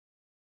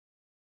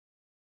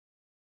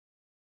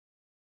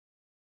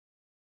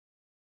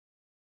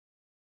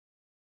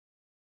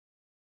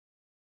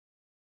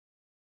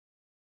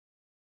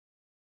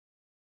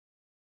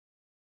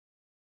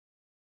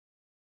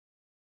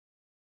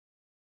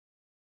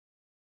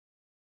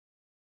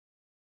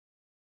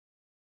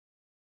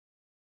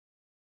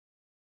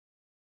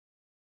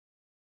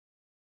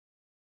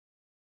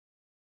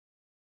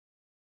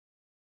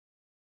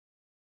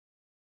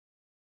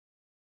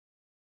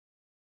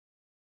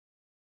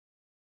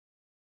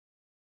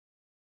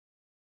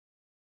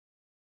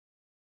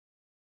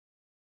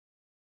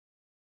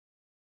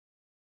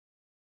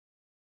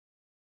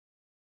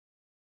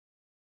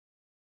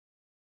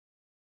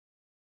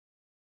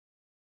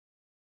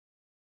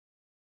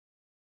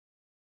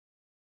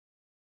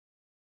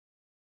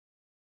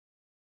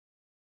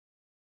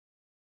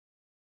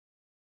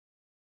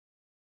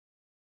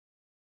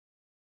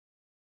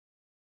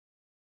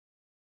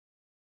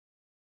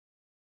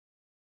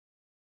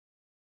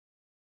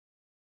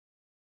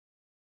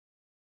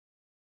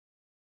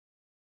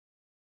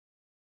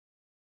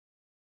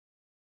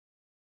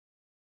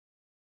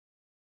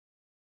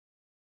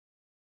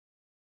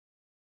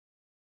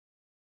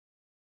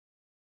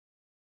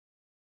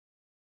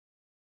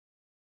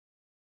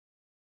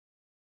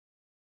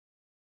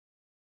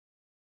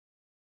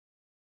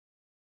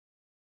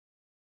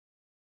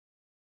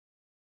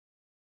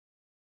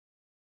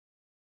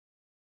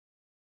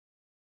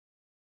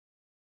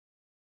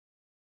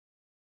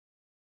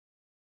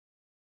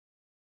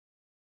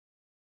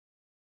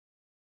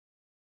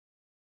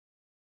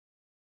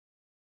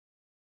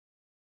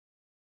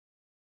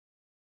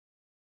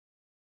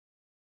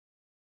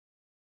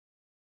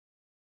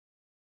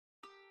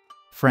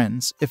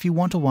Friends, if you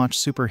want to watch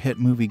super hit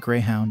movie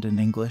Greyhound in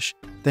English,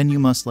 then you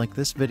must like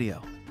this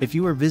video. If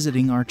you are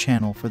visiting our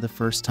channel for the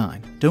first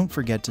time, don't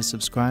forget to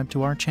subscribe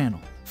to our channel.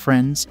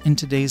 Friends, in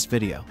today's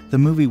video, the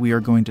movie we are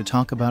going to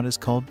talk about is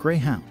called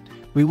Greyhound.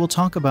 We will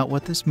talk about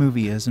what this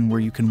movie is and where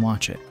you can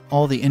watch it.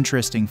 All the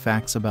interesting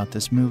facts about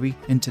this movie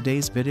in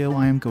today's video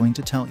I am going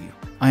to tell you.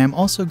 I am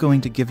also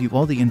going to give you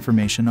all the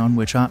information on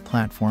which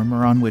platform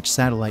or on which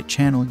satellite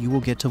channel you will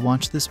get to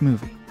watch this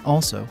movie.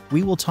 Also,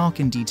 we will talk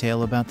in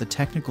detail about the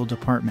technical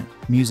department,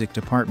 music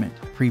department,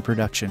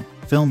 pre-production,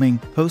 filming,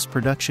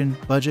 post-production,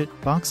 budget,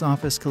 box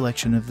office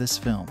collection of this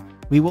film.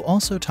 We will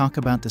also talk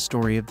about the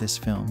story of this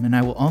film, and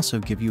I will also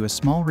give you a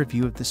small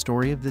review of the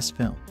story of this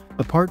film.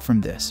 Apart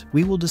from this,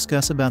 we will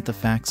discuss about the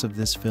facts of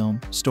this film,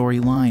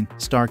 storyline,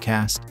 star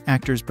cast,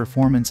 actors'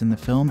 performance in the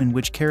film, and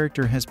which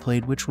character has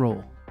played which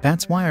role.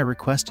 That's why I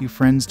request you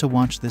friends to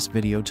watch this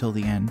video till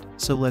the end,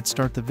 so let's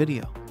start the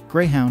video.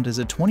 Greyhound is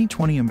a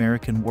 2020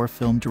 American war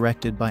film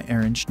directed by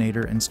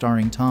Schneider and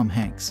starring Tom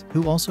Hanks,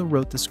 who also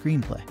wrote the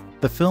screenplay.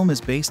 The film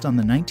is based on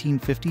the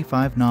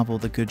 1955 novel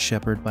The Good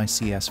Shepherd by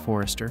C.S.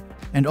 Forester,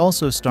 and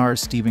also stars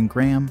Stephen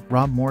Graham,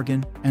 Rob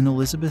Morgan, and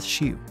Elisabeth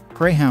Shue.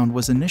 Greyhound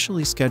was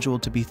initially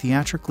scheduled to be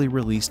theatrically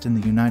released in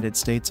the United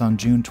States on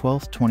June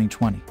 12,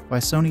 2020, by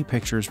Sony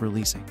Pictures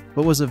Releasing,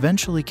 but was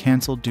eventually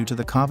cancelled due to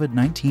the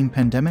COVID-19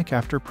 pandemic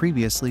after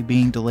previously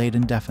being delayed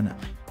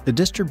indefinitely. The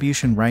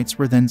distribution rights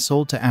were then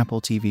sold to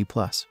Apple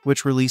TV+,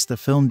 which released the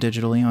film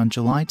digitally on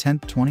July 10,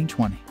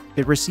 2020.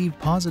 It received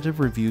positive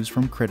reviews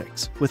from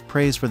critics, with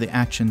praise for the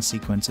action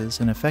sequences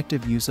and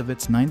effective use of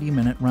its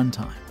 90-minute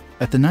runtime.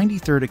 At the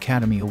 93rd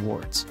Academy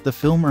Awards, the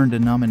film earned a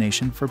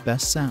nomination for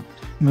Best Sound.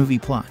 Movie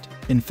plot.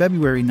 In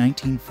February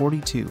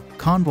 1942,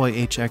 convoy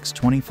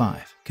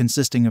HX-25,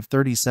 consisting of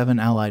 37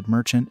 Allied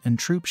merchant and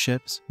troop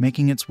ships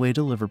making its way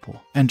to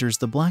Liverpool, enters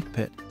the Black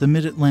Pit, the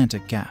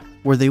mid-Atlantic Gap,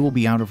 where they will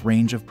be out of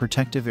range of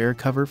protective air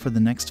cover for the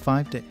next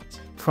 5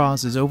 days.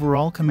 Cross is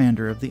overall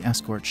commander of the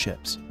escort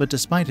ships, but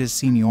despite his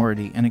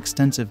seniority and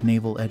extensive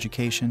naval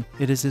education,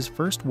 it is his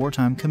first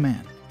wartime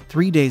command.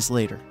 3 days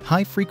later,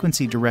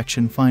 high-frequency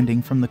direction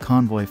finding from the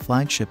convoy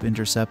flagship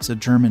intercepts a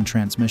German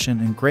transmission,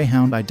 and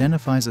Greyhound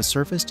identifies a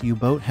surfaced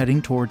U-boat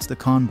heading towards the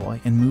convoy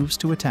and moves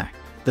to attack.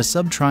 The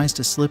sub tries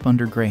to slip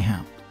under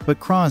Greyhound, but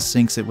Cross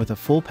sinks it with a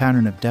full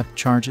pattern of depth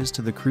charges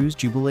to the crew's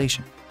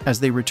jubilation. As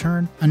they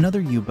return,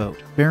 another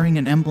U-boat, bearing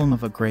an emblem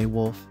of a grey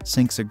wolf,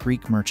 sinks a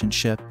Greek merchant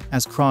ship,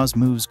 as Cross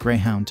moves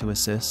Greyhound to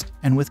assist,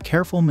 and with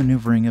careful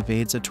maneuvering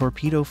evades a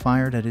torpedo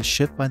fired at his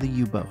ship by the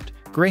U-boat.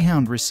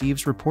 Greyhound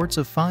receives reports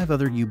of 5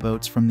 other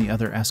U-boats from the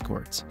other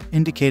escorts,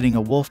 indicating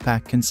a wolf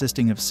pack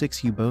consisting of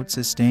 6 U-boats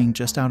is staying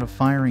just out of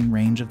firing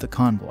range of the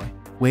convoy,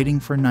 waiting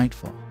for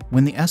nightfall,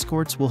 when the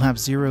escorts will have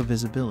zero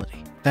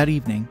visibility. That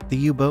evening, the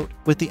U-boat,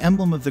 with the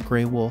emblem of the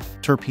Grey Wolf,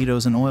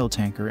 torpedoes an oil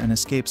tanker and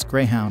escapes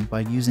Greyhound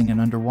by using an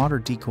underwater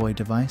decoy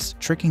device,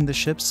 tricking the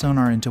ship's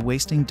sonar into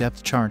wasting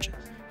depth charges.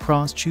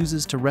 Cross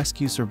chooses to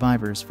rescue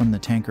survivors from the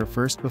tanker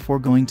first before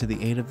going to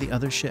the aid of the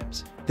other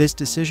ships. This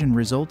decision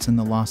results in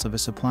the loss of a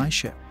supply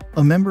ship.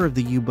 A member of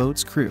the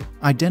U-boat's crew,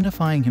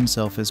 identifying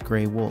himself as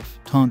Grey Wolf,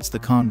 taunts the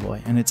convoy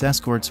and its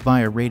escorts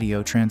via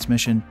radio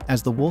transmission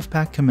as the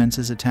Wolfpack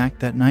commences attack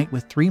that night,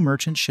 with 3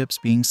 merchant ships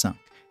being sunk.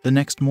 The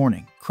next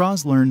morning,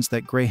 Cross learns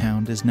that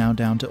Greyhound is now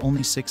down to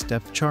only 6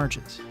 depth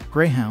charges.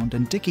 Greyhound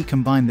and Dickey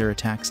combine their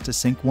attacks to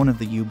sink one of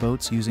the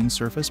U-boats using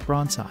surface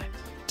broadside.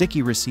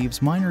 Dickey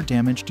receives minor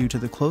damage due to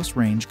the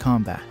close-range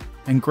combat,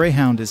 and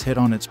Greyhound is hit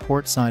on its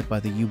port side by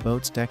the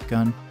U-boat's deck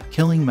gun,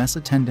 killing mess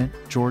attendant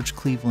George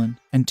Cleveland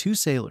and 2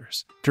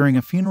 sailors. During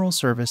a funeral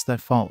service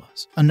that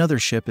follows, another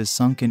ship is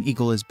sunk and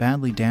Eagle is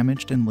badly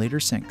damaged and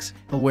later sinks.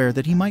 Aware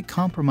that he might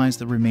compromise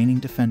the remaining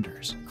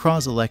defenders,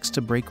 Cross elects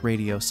to break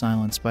radio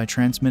silence by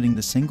transmitting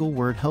the single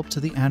word "help" to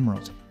the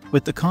Admiralty.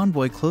 With the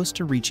convoy close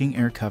to reaching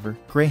air cover,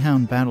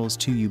 Greyhound battles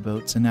 2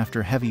 U-boats, and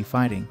after heavy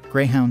fighting,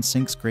 Greyhound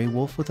sinks Grey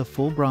Wolf with a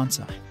full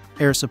broadside.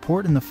 Air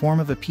support in the form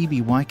of a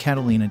PBY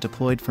Catalina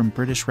deployed from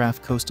British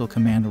RAF Coastal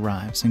Command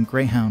arrives, and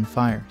Greyhound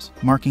fires,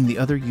 marking the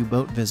other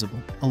U-boat visible,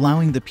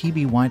 allowing the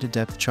PBY to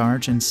depth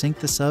charge and sink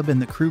the sub,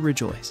 and the crew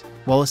rejoice.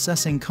 While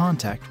assessing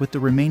contact with the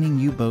remaining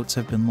U-boats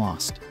have been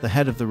lost, the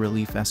head of the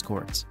relief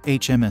escorts,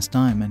 HMS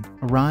Diamond,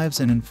 arrives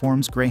and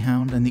informs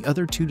Greyhound and the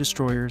other 2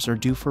 destroyers are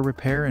due for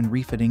repair and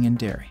refitting in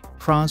Derry.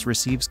 Cross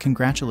receives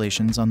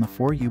congratulations on the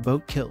 4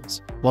 U-boat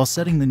kills. While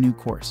setting the new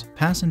course,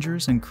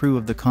 passengers and crew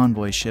of the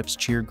convoy ships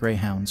cheer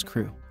Greyhound's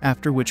crew,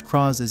 after which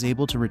Cross is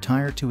able to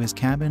retire to his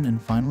cabin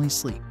and finally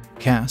sleep.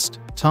 Cast: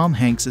 Tom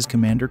Hanks as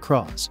Commander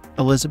Cross,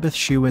 Elisabeth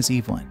Shue as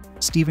Evelyn,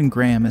 Stephen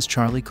Graham as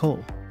Charlie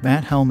Cole,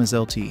 Matt Helm as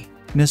LT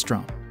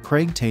Nistrom,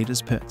 Craig Tate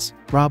as Pitts,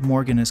 Rob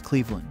Morgan as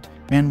Cleveland,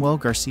 Manuel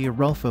Garcia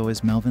Rulfo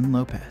as Melvin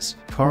Lopez,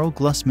 Carl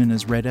Glussman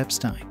as Red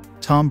Epstein,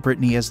 Tom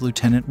Brittany as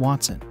Lieutenant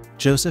Watson,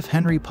 Joseph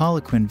Henry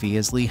Poliquin V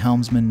as Lee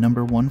Helmsman No.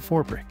 1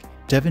 Forbrick,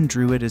 Devin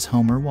Druitt as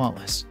Homer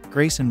Wallace,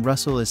 Grayson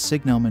Russell as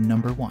Signalman No.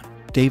 1,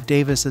 Dave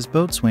Davis as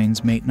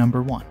Boatswain's Mate No.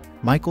 1,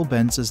 Michael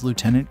Bentz as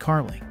Lieutenant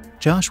Carling,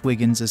 Josh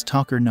Wiggins as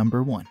Talker No.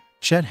 1,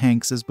 Chet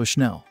Hanks as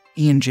Bushnell,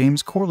 Ian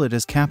James Corlett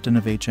as captain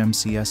of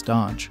HMCS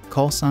Dodge,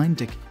 callsign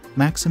Dickie.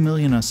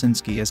 Maximilian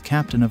Osinski as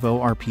captain of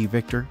ORP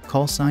Victor,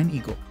 callsign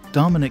Eagle.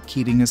 Dominic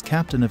Keating as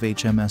captain of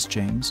HMS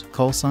James,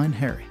 callsign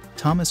Harry.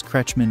 Thomas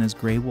Kretschmann as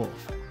Grey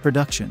Wolf.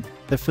 Production.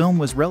 The film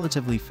was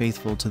relatively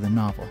faithful to the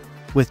novel,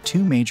 with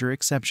two major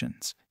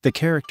exceptions. The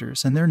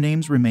characters and their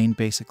names remained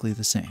basically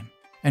the same.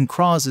 And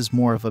Cross is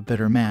more of a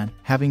bitter man,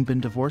 having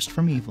been divorced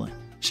from Evelyn.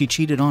 She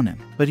cheated on him,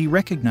 but he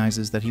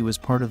recognizes that he was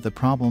part of the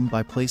problem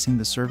by placing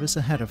the service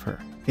ahead of her.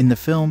 In the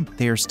film,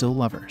 they are still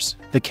lovers.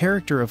 The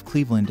character of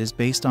Cleveland is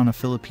based on a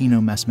Filipino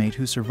messmate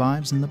who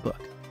survives in the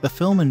book. The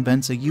film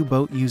invents a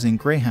U-boat using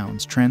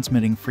Greyhounds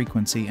transmitting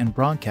frequency and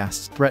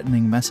broadcasts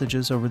threatening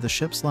messages over the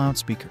ship's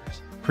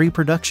loudspeakers.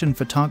 Pre-production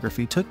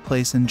photography took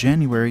place in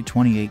January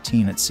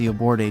 2018 at sea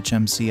aboard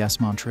HMCS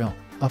Montreal,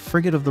 a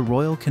frigate of the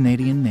Royal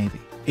Canadian Navy.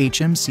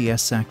 HMCS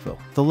Sackville,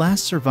 the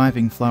last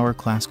surviving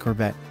Flower-class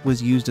corvette,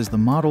 was used as the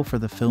model for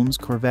the film's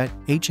corvette,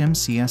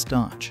 HMCS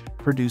Dodge.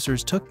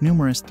 Producers took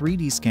numerous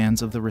 3D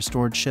scans of the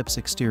restored ship's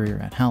exterior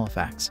at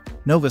Halifax,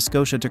 Nova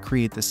Scotia to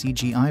create the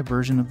CGI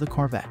version of the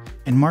corvette.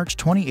 In March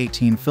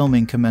 2018,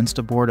 filming commenced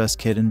aboard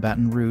Uskid in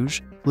Baton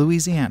Rouge,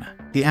 Louisiana.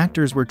 The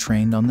actors were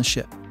trained on the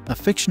ship. A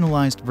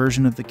fictionalized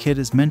version of the Kid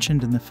is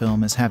mentioned in the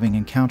film as having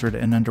encountered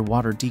an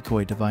underwater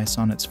decoy device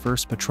on its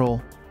first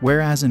patrol,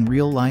 whereas in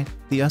real life,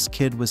 the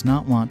Kid was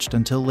not launched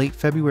until late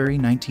February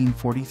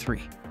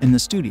 1943. In the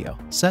studio,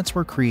 sets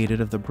were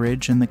created of the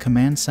bridge and the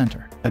command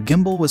center. A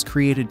gimbal was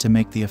created to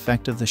make the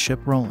effect of the ship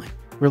rolling.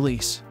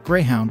 Release.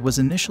 Greyhound was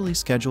initially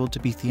scheduled to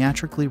be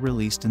theatrically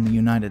released in the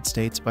United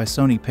States by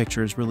Sony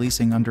Pictures,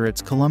 releasing under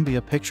its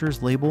Columbia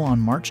Pictures label on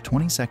March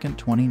 22,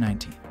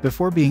 2019,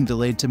 before being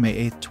delayed to May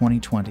 8,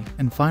 2020,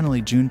 and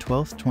finally June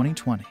 12,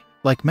 2020.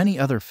 Like many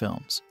other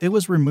films, it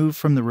was removed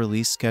from the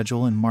release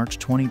schedule in March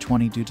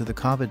 2020 due to the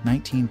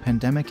COVID-19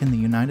 pandemic in the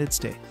United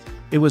States.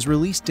 It was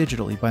released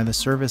digitally by the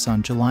service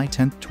on July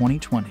 10,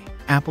 2020.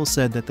 Apple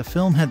said that the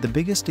film had the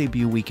biggest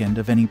debut weekend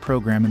of any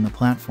program in the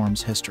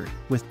platform's history,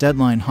 with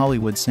Deadline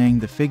Hollywood saying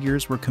the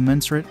figures were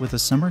commensurate with a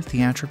summer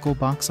theatrical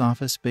box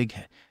office big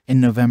hit. In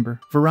November,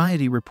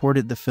 Variety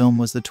reported the film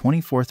was the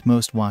 24th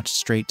most watched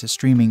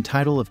straight-to-streaming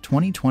title of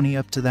 2020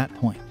 up to that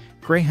point.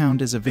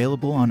 Greyhound is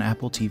available on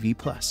Apple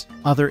TV+.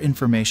 Other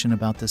information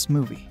about this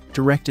movie.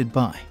 Directed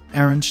by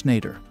Aaron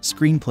Schneider.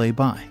 Screenplay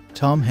by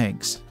Tom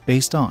Hanks.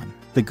 Based on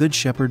The Good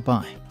Shepherd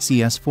by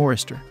C.S.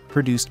 Forrester.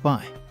 Produced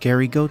by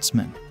Gary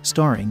Goetzman.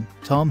 Starring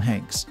Tom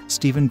Hanks,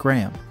 Stephen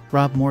Graham,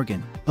 Rob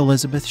Morgan,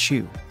 Elisabeth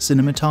Shue.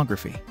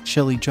 Cinematography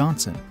Shelley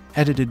Johnson.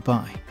 Edited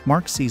by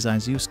Mark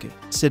Ciszewski,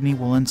 Sydney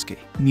Walensky.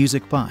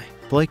 Music by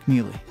Blake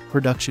Muley.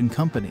 Production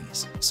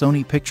companies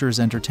Sony Pictures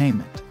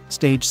Entertainment,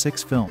 Stage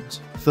 6 Films,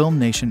 Film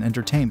Nation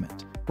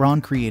Entertainment, Ron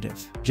Creative,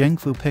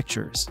 Zhengfu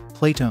Pictures,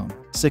 Playtone,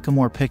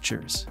 Sycamore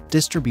Pictures.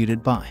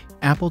 Distributed by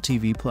Apple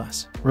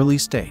TV+.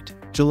 Release date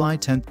July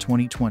 10,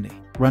 2020.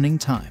 Running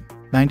time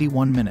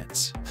 91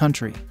 minutes.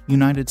 Country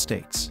United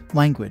States.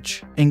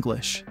 Language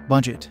English.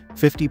 Budget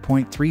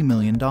 $50.3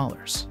 million.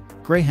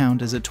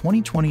 Greyhound is a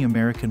 2020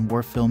 American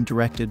war film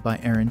directed by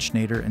Aaron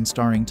Schneider and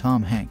starring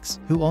Tom Hanks,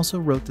 who also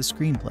wrote the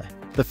screenplay.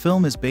 The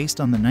film is based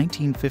on the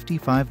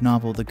 1955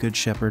 novel The Good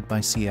Shepherd by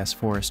C.S.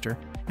 Forrester,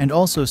 and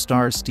also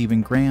stars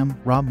Stephen Graham,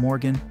 Rob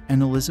Morgan,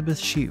 and Elisabeth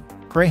Shue.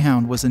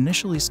 Greyhound was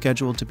initially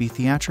scheduled to be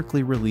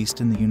theatrically released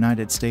in the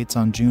United States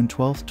on June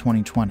 12,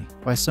 2020,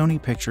 by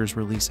Sony Pictures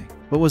Releasing,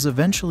 but was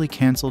eventually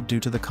canceled due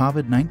to the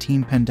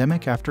COVID-19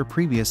 pandemic after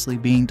previously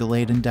being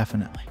delayed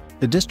indefinitely.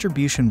 The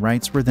distribution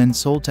rights were then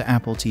sold to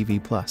Apple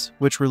TV+,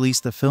 which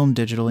released the film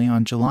digitally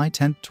on July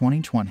 10,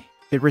 2020.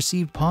 It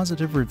received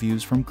positive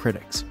reviews from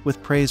critics,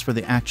 with praise for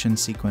the action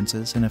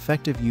sequences and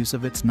effective use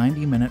of its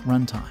 90-minute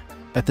runtime.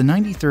 At the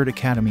 93rd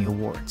Academy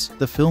Awards,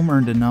 the film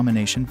earned a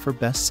nomination for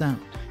Best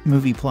Sound.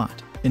 Movie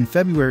plot. In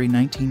February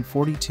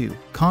 1942,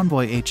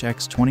 convoy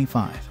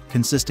HX-25,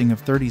 consisting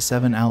of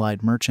 37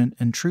 Allied merchant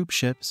and troop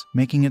ships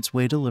making its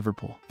way to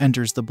Liverpool,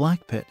 enters the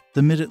Black Pit,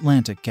 the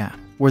mid-Atlantic Gap,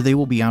 where they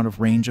will be out of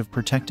range of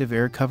protective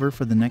air cover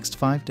for the next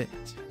 5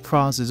 days.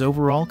 Cross is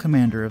overall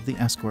commander of the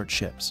escort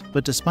ships,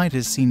 but despite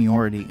his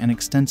seniority and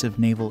extensive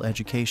naval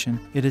education,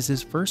 it is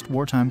his first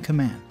wartime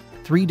command.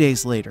 3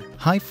 days later,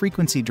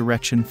 high-frequency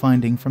direction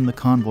finding from the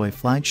convoy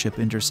flagship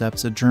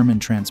intercepts a German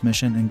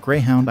transmission, and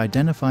Greyhound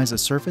identifies a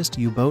surfaced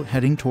U-boat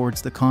heading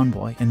towards the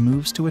convoy and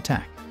moves to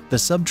attack. The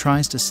sub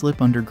tries to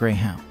slip under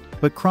Greyhound,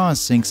 but Cross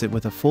sinks it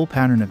with a full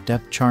pattern of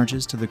depth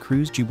charges to the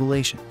crew's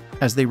jubilation.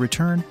 As they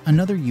return,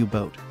 another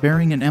U-boat,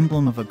 bearing an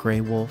emblem of a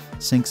grey wolf,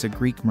 sinks a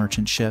Greek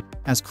merchant ship,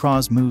 as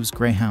Cross moves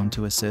Greyhound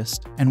to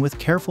assist, and with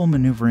careful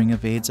maneuvering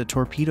evades a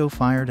torpedo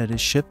fired at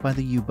his ship by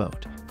the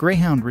U-boat.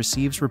 Greyhound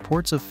receives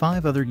reports of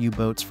 5 other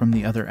U-boats from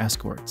the other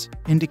escorts,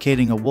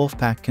 indicating a wolf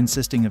pack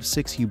consisting of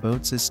 6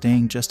 U-boats is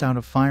staying just out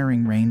of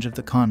firing range of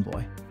the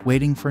convoy,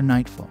 waiting for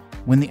nightfall,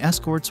 when the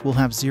escorts will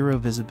have 0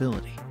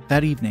 visibility.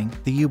 That evening,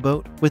 the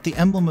U-boat, with the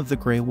emblem of the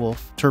Grey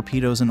Wolf,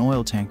 torpedoes an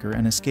oil tanker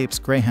and escapes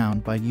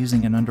Greyhound by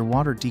using an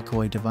underwater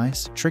decoy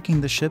device,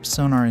 tricking the ship's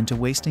sonar into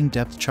wasting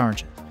depth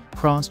charges.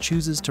 Cross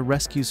chooses to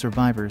rescue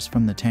survivors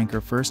from the tanker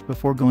first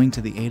before going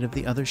to the aid of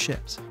the other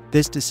ships.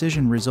 This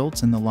decision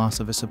results in the loss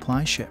of a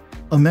supply ship.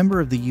 A member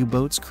of the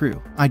U-boat's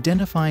crew,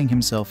 identifying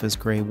himself as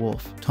Grey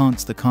Wolf,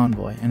 taunts the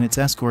convoy and its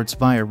escorts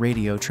via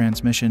radio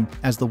transmission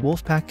as the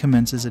Wolfpack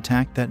commences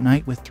attack that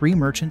night, with 3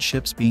 merchant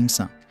ships being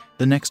sunk.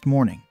 The next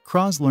morning,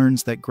 Cross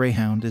learns that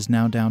Greyhound is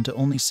now down to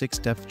only 6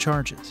 depth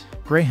charges.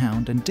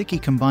 Greyhound and Dicky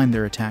combine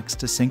their attacks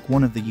to sink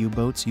one of the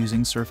U-boats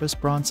using surface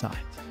broadsides.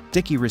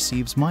 Dicky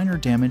receives minor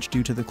damage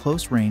due to the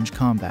close-range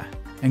combat,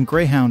 and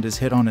Greyhound is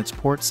hit on its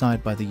port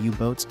side by the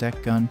U-boat's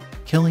deck gun,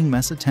 killing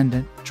mess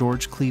attendant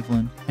George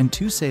Cleveland and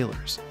 2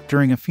 sailors.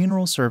 During a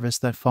funeral service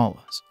that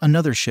follows,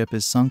 another ship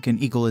is sunk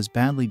and Eagle is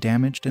badly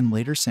damaged and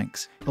later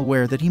sinks.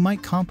 Aware that he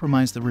might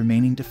compromise the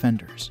remaining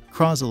defenders,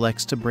 Cross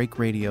elects to break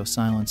radio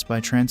silence by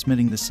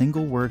transmitting the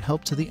single word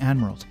 "help" to the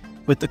Admiralty.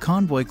 With the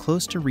convoy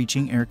close to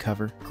reaching air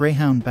cover,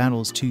 Greyhound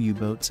battles 2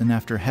 U-boats, and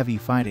after heavy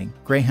fighting,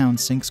 Greyhound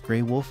sinks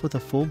Grey Wolf with a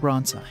full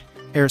broadside.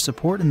 Air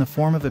support in the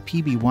form of a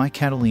PBY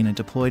Catalina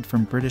deployed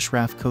from British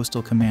RAF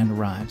Coastal Command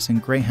arrives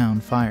and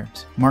Greyhound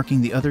fires,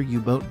 marking the other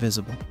U-boat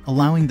visible,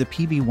 allowing the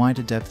PBY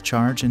to depth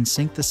charge and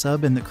sink the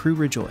sub, and the crew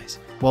rejoice.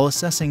 While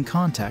assessing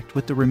contact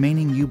with the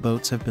remaining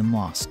U-boats have been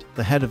lost,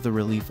 the head of the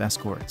relief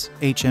escorts,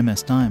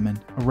 HMS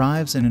Diamond,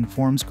 arrives and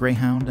informs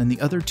Greyhound and the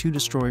other 2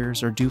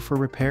 destroyers are due for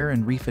repair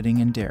and refitting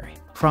in Derry.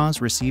 Cross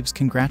receives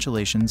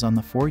congratulations on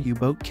the 4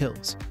 U-boat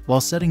kills.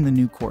 While setting the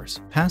new course,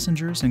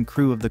 passengers and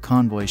crew of the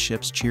convoy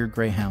ships cheer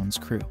Greyhound's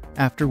crew,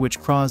 after which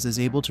Cross is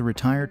able to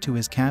retire to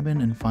his cabin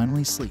and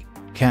finally sleep.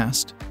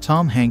 Cast: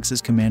 Tom Hanks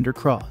as Commander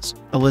Cross,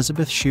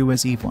 Elisabeth Shue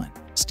as Evelyn,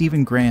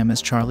 Stephen Graham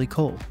as Charlie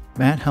Cole,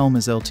 Matt Helm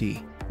as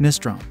LT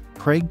Nistrom,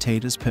 Craig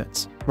Tate as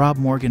Pitts, Rob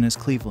Morgan as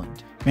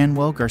Cleveland,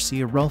 Manuel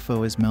Garcia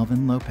Rulfo as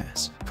Melvin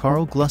Lopez,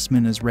 Carl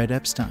Glussman as Red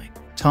Epstein,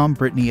 Tom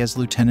Brittany as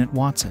Lieutenant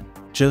Watson,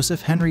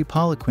 Joseph Henry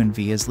Poliquin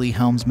V as Lee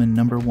Helmsman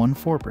No. 1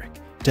 Forbrick,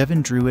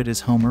 Devin Druitt as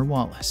Homer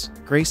Wallace,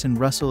 Grayson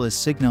Russell as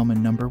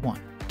Signalman No.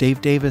 1, Dave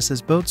Davis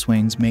as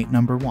Boatswain's Mate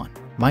No. 1,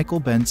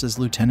 Michael Bentz as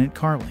Lieutenant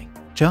Carling,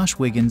 Josh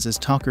Wiggins as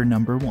Talker No.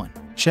 1,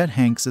 Chet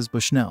Hanks as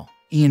Bushnell,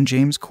 Ian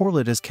James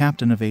Corlett as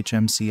Captain of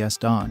HMCS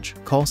Dodge,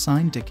 call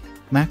sign Dicky,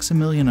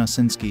 Maximilian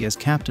Osinski as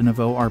Captain of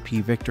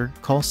ORP Victor,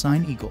 call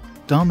sign Eagle,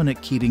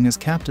 Dominic Keating as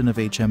Captain of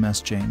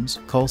HMS James,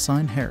 call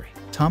sign Harry,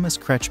 Thomas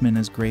Kretschmann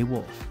as Grey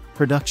Wolf.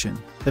 Production: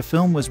 the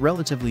film was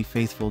relatively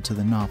faithful to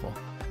the novel,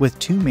 with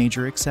 2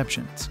 major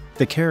exceptions.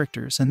 The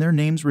characters and their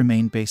names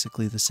remain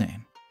basically the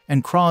same,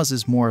 and Cross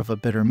is more of a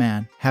bitter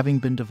man, having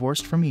been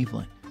divorced from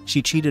Evelyn.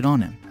 She cheated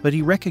on him, but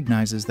he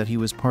recognizes that he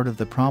was part of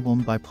the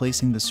problem by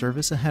placing the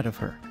service ahead of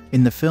her.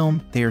 In the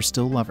film, they are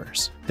still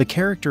lovers. The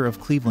character of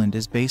Cleveland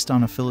is based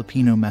on a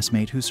Filipino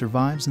messmate who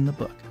survives in the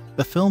book.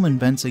 The film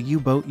invents a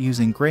U-boat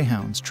using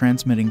Greyhounds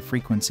transmitting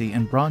frequency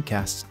and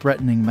broadcasts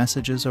threatening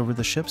messages over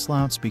the ship's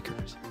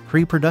loudspeakers.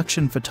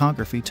 Pre-production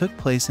photography took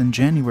place in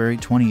January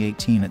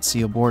 2018 at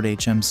sea aboard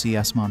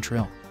HMCS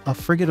Montreal, a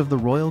frigate of the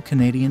Royal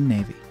Canadian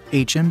Navy.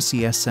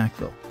 HMCS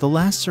Sackville, the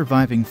last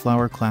surviving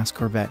Flower-class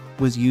corvette,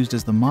 was used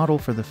as the model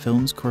for the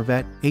film's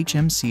corvette,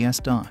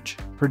 HMCS Dodge.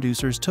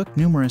 Producers took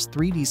numerous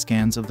 3D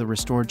scans of the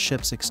restored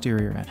ship's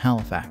exterior at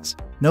Halifax,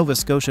 Nova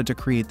Scotia to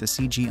create the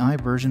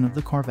CGI version of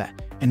the corvette.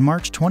 In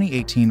March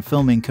 2018,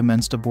 filming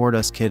commenced aboard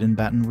Uskid in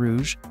Baton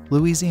Rouge,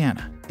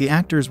 Louisiana. The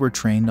actors were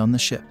trained on the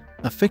ship.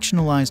 A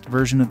fictionalized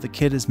version of the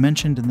Kid is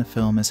mentioned in the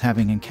film as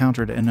having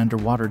encountered an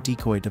underwater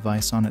decoy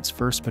device on its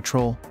first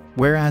patrol,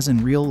 whereas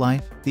in real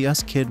life, the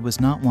Kid was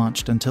not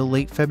launched until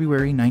late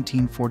February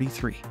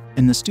 1943.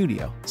 In the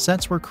studio,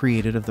 sets were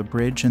created of the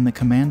bridge and the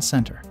command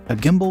center. A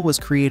gimbal was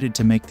created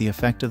to make the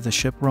effect of the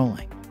ship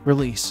rolling.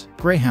 Release: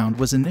 Greyhound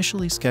was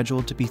initially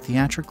scheduled to be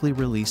theatrically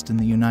released in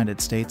the United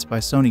States by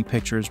Sony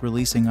Pictures,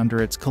 releasing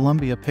under its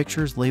Columbia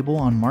Pictures label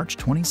on March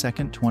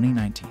 22,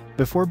 2019,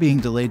 before being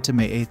delayed to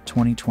May 8,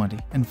 2020,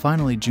 and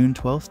finally June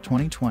 12,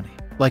 2020.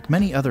 Like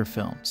many other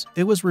films,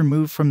 it was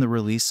removed from the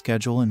release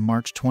schedule in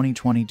March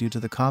 2020 due to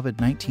the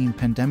COVID-19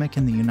 pandemic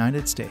in the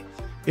United States.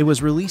 It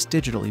was released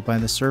digitally by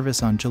the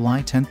service on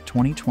July 10,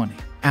 2020.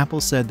 Apple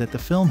said that the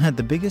film had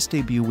the biggest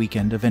debut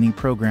weekend of any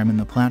program in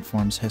the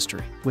platform's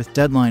history, with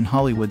Deadline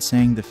Hollywood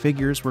saying the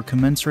figures were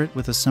commensurate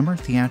with a summer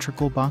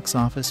theatrical box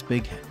office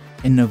big hit.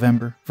 In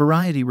November,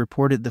 Variety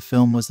reported the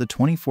film was the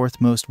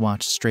 24th most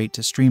watched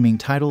straight-to-streaming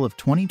title of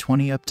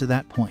 2020 up to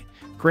that point.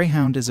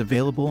 Greyhound is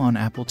available on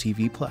Apple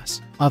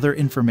TV+. Other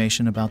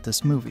information about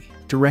this movie: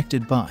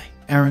 directed by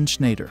Aaron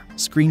Schneider,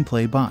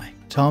 screenplay by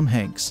Tom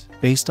Hanks,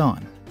 based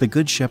on The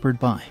Good Shepherd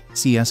by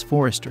C.S.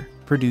 Forrester,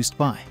 produced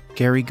by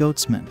Gary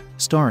Goetzman,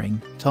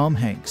 starring Tom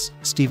Hanks,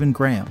 Stephen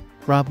Graham,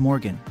 Rob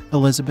Morgan,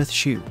 Elisabeth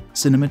Shue,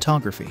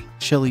 cinematography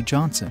Shelley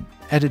Johnson,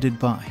 edited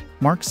by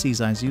Mark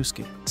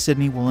Ciesiewski,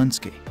 Sydney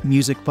Walensky,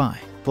 music by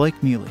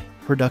Blake Muley,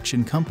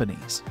 production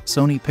companies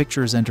Sony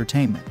Pictures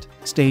Entertainment,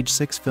 Stage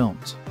 6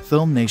 Films,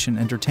 Film Nation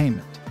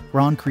Entertainment,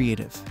 Ron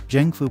Creative,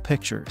 Zhengfu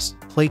Pictures,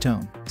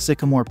 Playtone,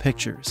 Sycamore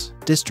Pictures,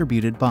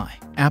 distributed by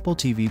Apple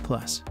TV+.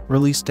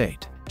 Release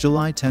date: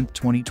 July 10,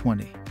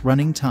 2020.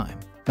 Running time: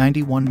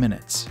 91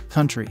 minutes.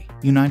 Country: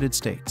 United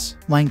States.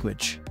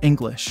 Language: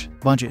 English.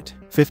 Budget: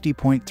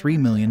 $50.3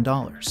 million.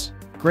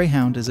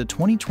 Greyhound is a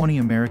 2020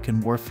 American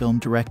war film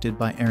directed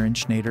by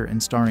Schneider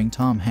and starring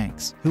Tom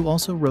Hanks, who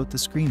also wrote the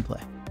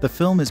screenplay. The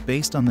film is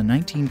based on the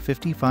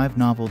 1955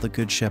 novel The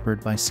Good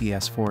Shepherd by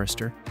C.S.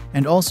 Forester,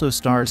 and also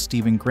stars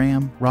Stephen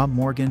Graham, Rob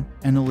Morgan,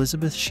 and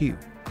Elisabeth Shue.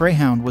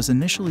 Greyhound was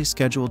initially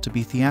scheduled to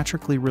be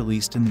theatrically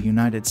released in the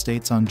United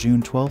States on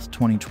June 12,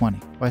 2020,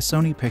 by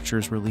Sony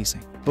Pictures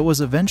Releasing, but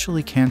was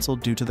eventually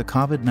cancelled due to the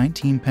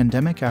COVID-19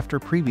 pandemic after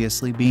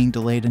previously being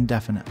delayed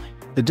indefinitely.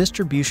 The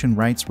distribution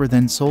rights were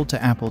then sold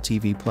to Apple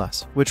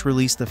TV+, which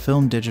released the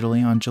film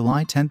digitally on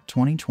July 10,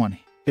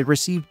 2020. It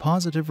received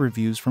positive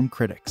reviews from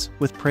critics,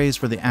 with praise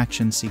for the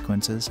action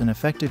sequences and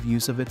effective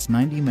use of its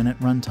 90-minute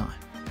runtime.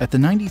 At the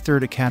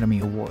 93rd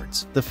Academy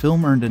Awards, the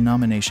film earned a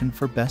nomination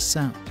for Best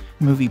Sound.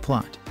 Movie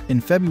plot: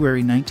 in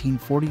February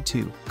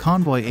 1942,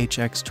 convoy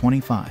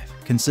HX-25,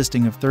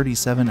 consisting of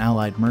 37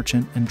 Allied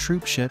merchant and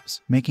troop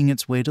ships making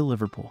its way to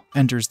Liverpool,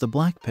 enters the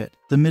Black Pit,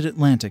 the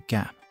mid-Atlantic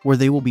gap, where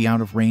they will be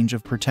out of range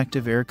of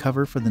protective air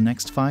cover for the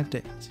next 5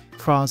 days.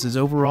 Cross is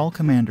overall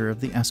commander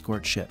of the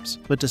escort ships,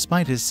 but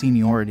despite his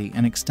seniority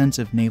and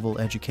extensive naval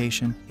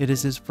education, it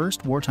is his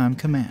first wartime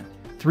command.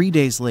 3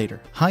 days later,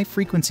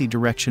 high-frequency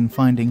direction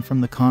finding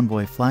from the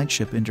convoy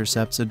flagship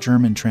intercepts a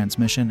German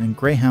transmission, and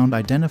Greyhound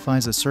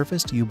identifies a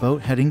surfaced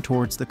U-boat heading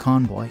towards the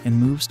convoy and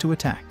moves to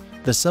attack.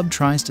 The sub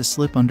tries to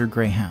slip under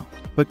Greyhound,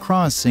 but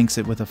Cross sinks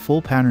it with a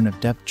full pattern of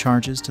depth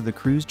charges to the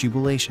crew's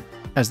jubilation.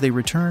 As they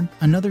return,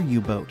 another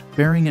U-boat,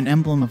 bearing an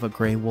emblem of a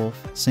grey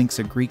wolf, sinks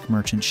a Greek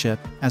merchant ship,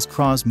 as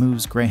Cross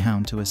moves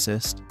Greyhound to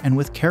assist, and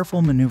with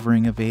careful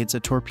maneuvering evades a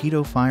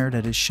torpedo fired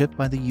at his ship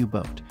by the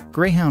U-boat.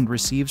 Greyhound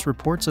receives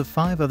reports of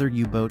 5 other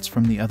U-boats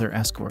from the other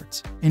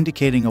escorts,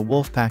 indicating a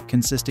wolf pack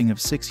consisting of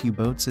 6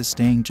 U-boats is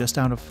staying just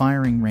out of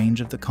firing range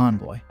of the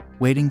convoy,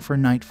 waiting for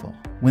nightfall,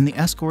 when the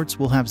escorts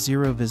will have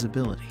zero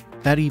visibility.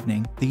 That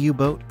evening, the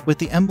U-boat, with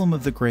the emblem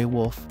of the Grey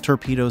Wolf,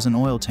 torpedoes an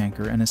oil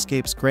tanker and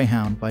escapes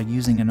Greyhound by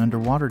using an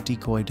underwater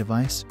decoy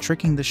device,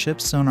 tricking the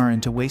ship's sonar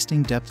into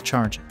wasting depth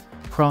charges.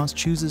 Cross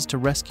chooses to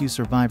rescue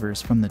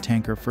survivors from the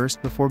tanker first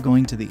before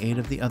going to the aid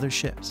of the other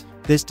ships.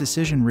 This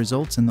decision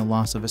results in the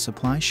loss of a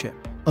supply ship.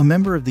 A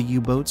member of the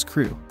U-boat's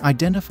crew,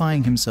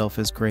 identifying himself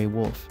as Grey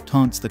Wolf,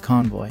 taunts the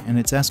convoy and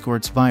its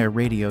escorts via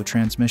radio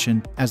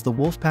transmission as the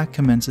Wolfpack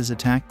commences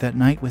attack that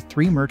night, with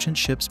 3 merchant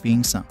ships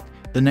being sunk.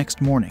 The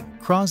next morning,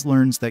 Cross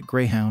learns that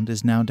Greyhound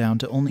is now down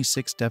to only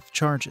 6 depth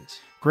charges.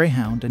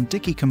 Greyhound and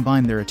Dickey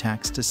combine their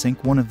attacks to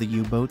sink one of the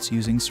U-boats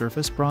using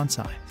surface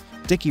broadside.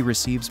 Dickey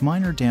receives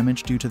minor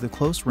damage due to the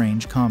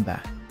close-range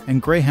combat,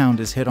 and Greyhound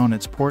is hit on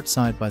its port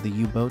side by the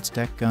U-boat's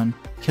deck gun,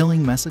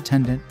 killing mess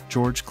attendant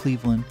George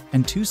Cleveland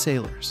and 2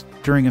 sailors.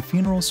 During a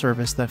funeral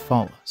service that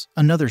follows,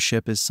 another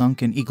ship is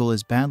sunk and Eagle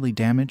is badly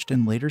damaged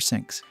and later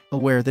sinks.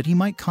 Aware that he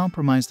might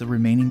compromise the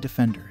remaining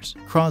defenders,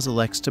 Cross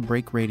elects to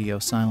break radio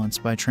silence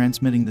by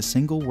transmitting the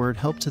single word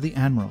 "help" to the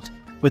Admiralty.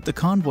 With the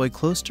convoy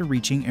close to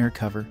reaching air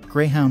cover,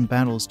 Greyhound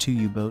battles 2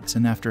 U-boats,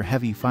 and after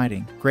heavy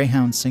fighting,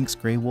 Greyhound sinks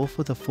Grey Wolf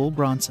with a full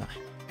broadside.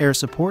 Air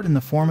support in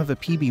the form of a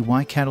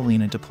PBY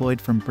Catalina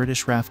deployed from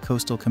British RAF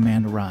Coastal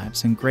Command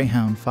arrives, and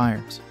Greyhound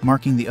fires,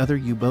 marking the other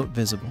U-boat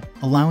visible,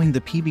 allowing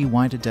the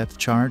PBY to depth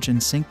charge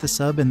and sink the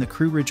sub, and the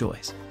crew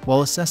rejoice.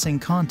 While assessing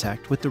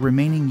contact with the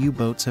remaining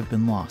U-boats have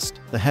been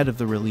lost, the head of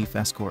the relief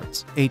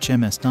escorts,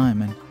 HMS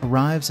Diamond,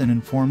 arrives and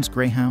informs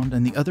Greyhound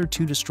and the other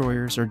 2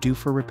 destroyers are due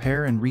for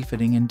repair and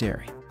refitting in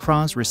Derry.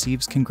 Cross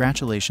receives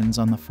congratulations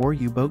on the 4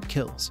 U-boat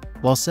kills.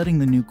 While setting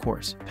the new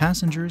course,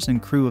 passengers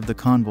and crew of the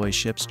convoy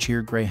ships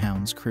cheer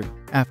Greyhound's crew,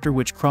 after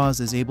which Cross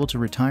is able to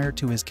retire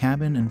to his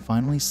cabin and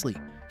finally sleep.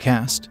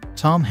 Cast: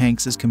 Tom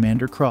Hanks as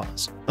Commander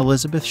Cross,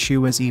 Elisabeth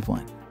Shue as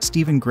Evelyn,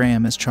 Stephen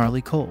Graham as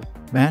Charlie Cole,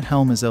 Matt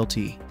Helm as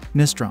LT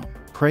Nistrom,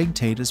 Craig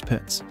Tate as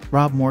Pitts,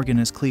 Rob Morgan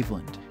as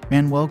Cleveland,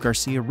 Manuel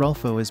Garcia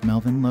Rulfo as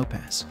Melvin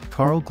Lopez,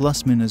 Carl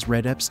Glussman as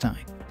Red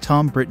Epstein,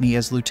 Tom Brittany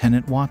as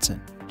Lieutenant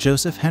Watson,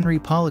 Joseph Henry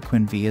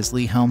Poliquin as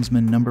Lee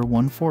Helmsman No.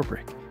 1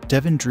 Forbrick,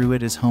 Devin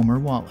Druitt as Homer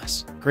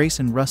Wallace,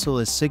 Grayson Russell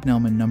as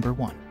Signalman No.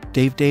 1,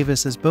 Dave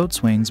Davis as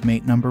Boatswain's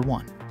Mate No.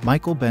 1,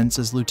 Michael Bentz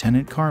as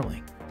Lieutenant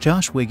Carling,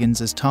 Josh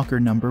Wiggins as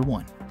Talker No.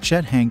 1,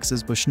 Chet Hanks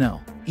as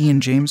Bushnell,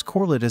 Ian James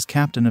Corlett as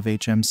Captain of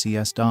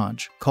HMCS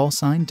Dodge,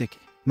 callsign Dickey,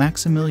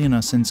 Maximilian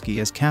Osinski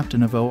as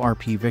Captain of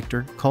ORP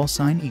Victor,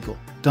 callsign Eagle,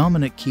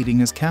 Dominic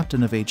Keating as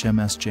Captain of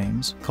HMS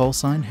James,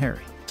 callsign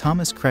Harry,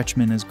 Thomas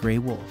Kretschmann as Grey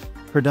Wolf.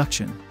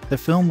 Production: the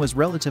film was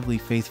relatively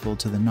faithful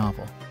to the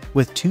novel,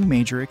 with 2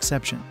 major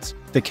exceptions.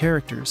 The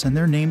characters and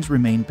their names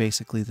remain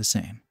basically the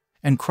same,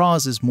 and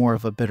Cross is more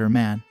of a bitter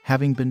man,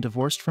 having been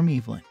divorced from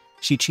Evelyn.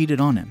 She cheated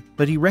on him,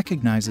 but he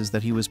recognizes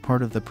that he was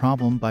part of the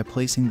problem by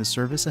placing the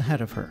service ahead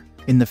of her.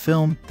 In the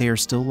film, they are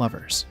still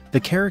lovers. The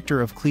character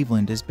of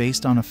Cleveland is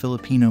based on a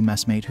Filipino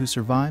messmate who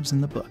survives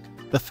in the book.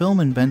 The film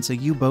invents a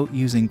U-boat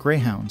using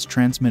Greyhounds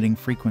transmitting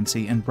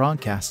frequency and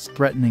broadcasts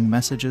threatening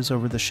messages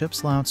over the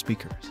ship's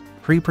loudspeakers.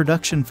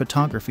 Pre-production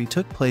photography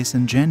took place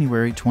in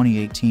January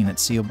 2018 at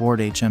sea aboard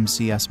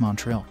HMCS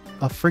Montreal,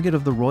 a frigate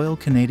of the Royal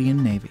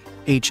Canadian Navy.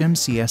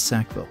 HMCS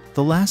Sackville,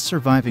 the last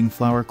surviving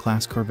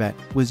Flower-class corvette,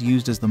 was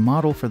used as the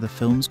model for the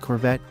film's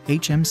corvette,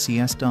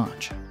 HMCS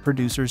Dodge.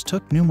 Producers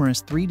took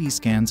numerous 3D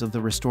scans of the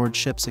restored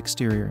ship's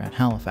exterior at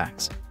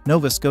Halifax,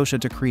 Nova Scotia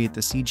to create the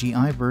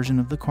CGI version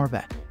of the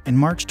corvette. In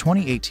March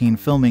 2018,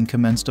 filming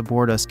commenced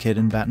aboard Uskid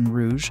in Baton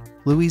Rouge,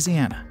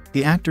 Louisiana.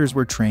 The actors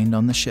were trained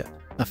on the ship.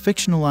 A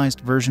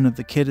fictionalized version of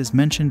the Kid is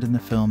mentioned in the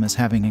film as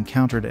having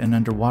encountered an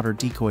underwater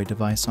decoy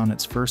device on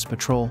its first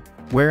patrol,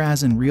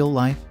 whereas in real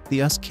life,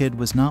 the Kid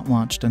was not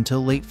launched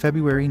until late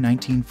February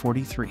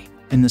 1943.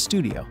 In the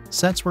studio,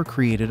 sets were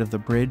created of the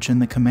bridge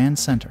and the command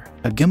center.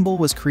 A gimbal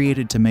was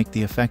created to make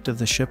the effect of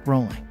the ship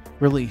rolling.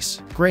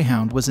 Release: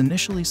 Greyhound was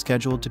initially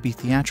scheduled to be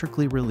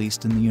theatrically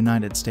released in the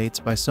United States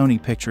by Sony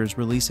Pictures,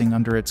 releasing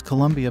under its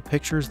Columbia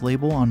Pictures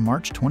label on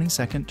March 22,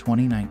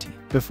 2019,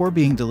 before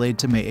being delayed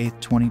to May 8,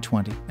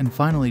 2020, and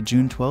finally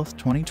June 12,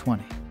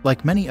 2020.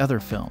 Like many other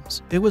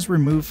films, it was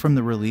removed from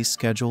the release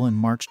schedule in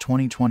March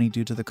 2020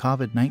 due to the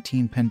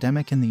COVID-19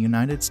 pandemic in the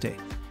United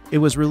States. It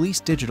was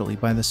released digitally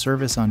by the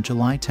service on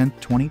July 10,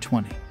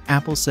 2020.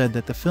 Apple said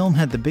that the film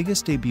had the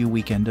biggest debut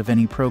weekend of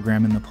any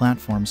program in the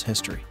platform's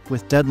history,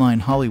 with Deadline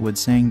Hollywood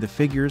saying the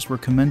figures were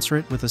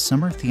commensurate with a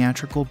summer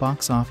theatrical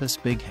box office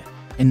big hit.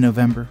 In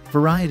November,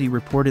 Variety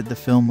reported the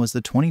film was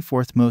the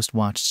 24th most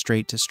watched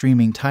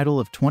straight-to-streaming title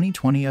of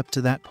 2020 up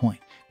to that point.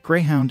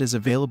 Greyhound is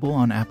available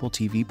on Apple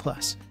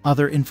TV+.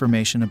 Other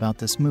information about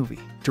this movie: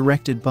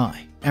 directed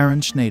by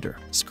Aaron Schneider,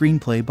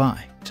 screenplay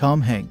by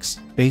Tom Hanks,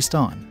 based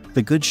on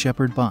The Good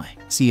Shepherd by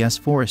C.S.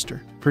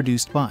 Forrester,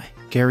 produced by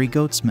Gary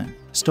Goetzman,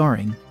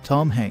 starring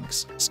Tom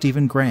Hanks,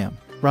 Stephen Graham,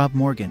 Rob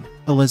Morgan,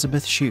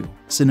 Elisabeth Shue,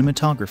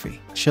 cinematography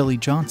Shelley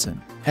Johnson,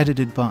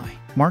 edited by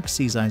Mark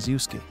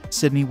Ciesiewski,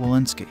 Sydney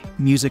Walensky,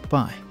 music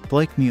by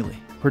Blake Muley,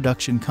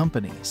 production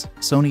companies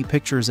Sony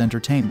Pictures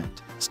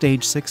Entertainment,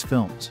 Stage 6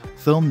 Films,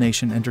 Film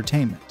Nation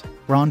Entertainment,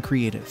 Ron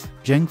Creative,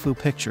 Zhengfu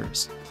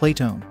Pictures,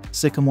 Playtone,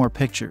 Sycamore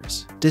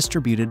Pictures,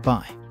 distributed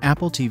by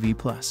Apple TV+.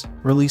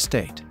 Release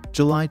date: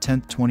 July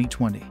 10,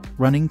 2020.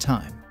 Running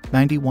time: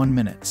 91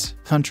 minutes.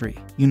 Country: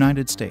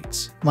 United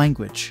States.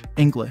 Language: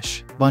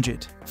 English.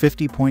 Budget: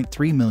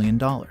 $50.3 million.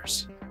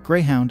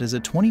 Greyhound is a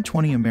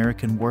 2020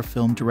 American war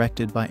film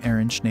directed by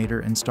Aaron Schneider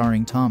and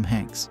starring Tom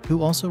Hanks,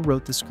 who also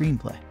wrote the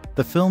screenplay.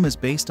 The film is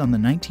based on the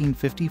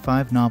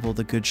 1955 novel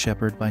The Good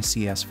Shepherd by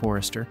C.S.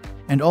 Forrester,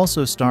 and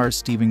also stars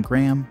Stephen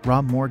Graham,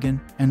 Rob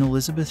Morgan, and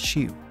Elisabeth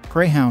Shue.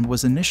 Greyhound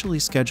was initially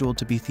scheduled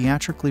to be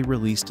theatrically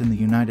released in the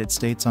United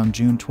States on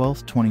June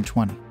 12,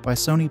 2020, by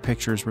Sony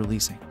Pictures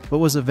Releasing, but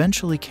was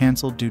eventually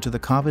canceled due to the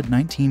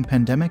COVID-19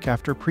 pandemic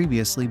after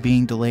previously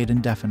being delayed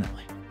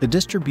indefinitely. The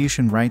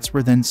distribution rights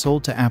were then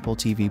sold to Apple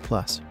TV+,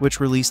 which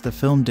released the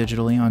film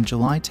digitally on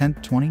July 10,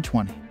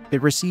 2020.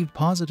 It received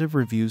positive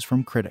reviews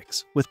from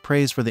critics, with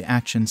praise for the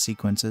action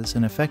sequences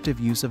and effective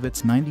use of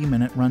its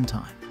 90-minute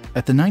runtime.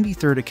 At the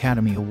 93rd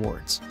Academy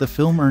Awards, the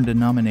film earned a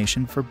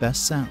nomination for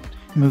Best Sound.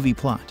 Movie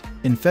plot: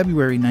 in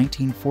February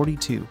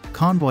 1942,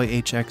 convoy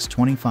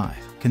HX-25,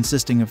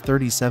 consisting of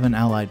 37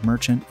 Allied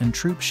merchant and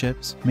troop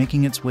ships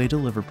making its way to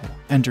Liverpool,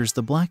 enters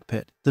the Black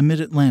Pit, the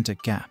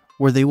mid-Atlantic Gap,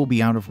 where they will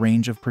be out of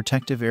range of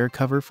protective air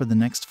cover for the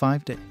next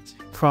 5 days.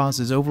 Cross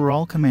is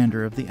overall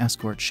commander of the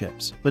escort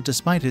ships, but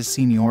despite his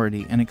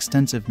seniority and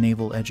extensive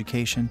naval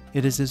education,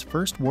 it is his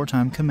first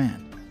wartime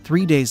command.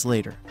 3 days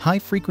later,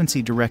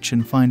 high-frequency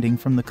direction finding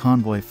from the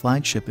convoy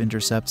flagship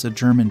intercepts a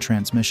German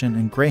transmission,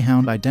 and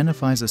Greyhound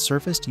identifies a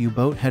surfaced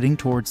U-boat heading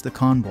towards the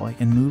convoy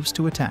and moves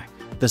to attack.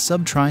 The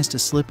sub tries to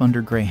slip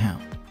under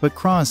Greyhound, but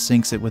Cross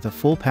sinks it with a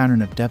full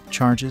pattern of depth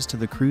charges to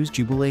the crew's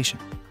jubilation.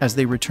 As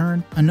they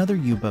return, another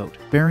U-boat,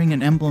 bearing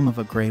an emblem of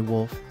a grey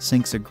wolf,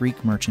 sinks a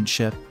Greek merchant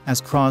ship,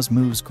 as Cross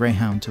moves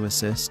Greyhound to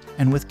assist,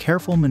 and with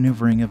careful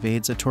maneuvering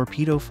evades a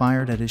torpedo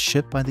fired at his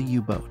ship by the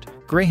U-boat.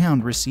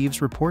 Greyhound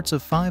receives reports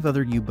of 5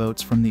 other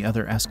U-boats from the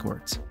other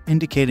escorts,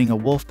 indicating a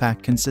wolf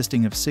pack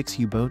consisting of 6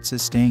 U-boats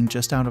is staying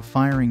just out of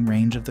firing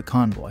range of the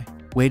convoy,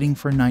 waiting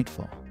for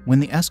nightfall, when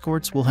the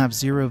escorts will have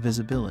 0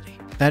 visibility.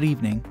 That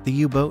evening, the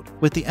U-boat,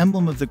 with the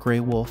emblem of the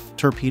Grey Wolf,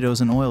 torpedoes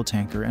an oil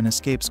tanker and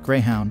escapes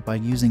Greyhound by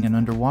using an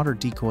underwater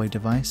decoy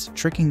device,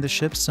 tricking the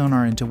ship's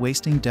sonar into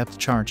wasting depth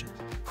charges.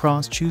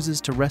 Cross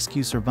chooses to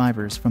rescue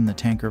survivors from the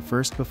tanker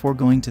first before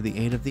going to the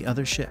aid of the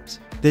other ships.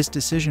 This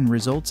decision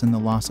results in the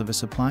loss of a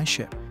supply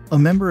ship. A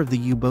member of the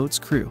U-boat's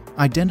crew,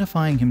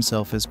 identifying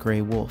himself as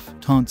Grey Wolf,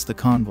 taunts the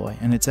convoy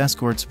and its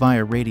escorts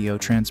via radio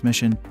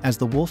transmission as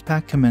the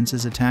Wolfpack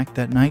commences attack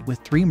that night, with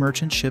 3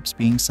 merchant ships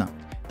being sunk.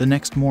 The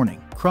next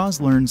morning,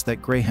 Cross learns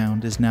that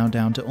Greyhound is now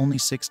down to only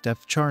 6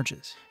 depth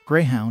charges.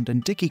 Greyhound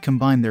and Dickey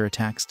combine their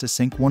attacks to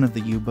sink one of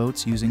the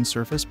U-boats using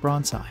surface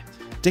broadside.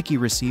 Dickey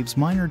receives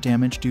minor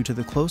damage due to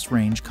the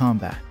close-range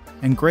combat.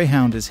 and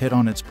Greyhound is hit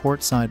on its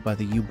port side by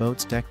the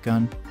U-boat's deck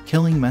gun,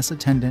 killing mess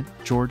attendant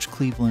George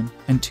Cleveland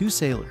and 2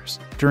 sailors.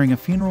 During a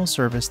funeral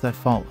service that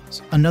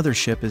follows, another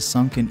ship is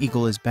sunk and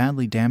Eagle is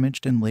badly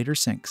damaged and later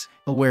sinks.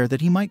 Aware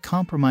that he might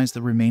compromise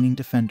the remaining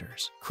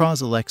defenders,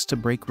 Cross elects to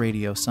break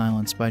radio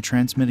silence by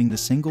transmitting the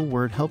single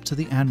word help to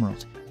the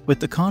Admiralty. With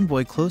the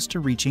convoy close to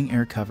reaching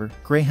air cover,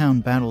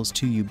 Greyhound battles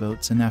 2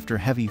 U-boats, and after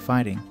heavy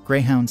fighting,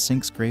 Greyhound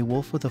sinks Grey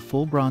Wolf with a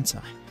full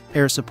broadside.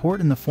 Air support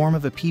in the form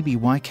of a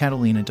PBY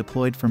Catalina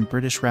deployed from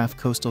British RAF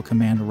Coastal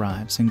Command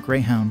arrives and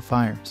Greyhound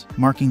fires,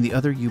 marking the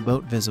other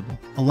U-boat visible,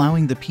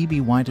 allowing the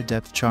PBY to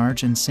depth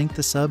charge and sink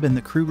the sub, and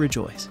the crew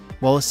rejoice.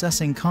 While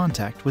assessing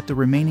contact with the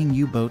remaining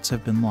U-boats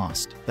have been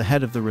lost, the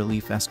head of the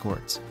relief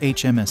escorts,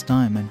 HMS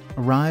Diamond,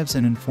 arrives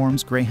and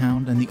informs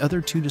Greyhound and the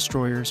other 2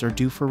 destroyers are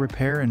due for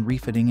repair and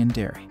refitting in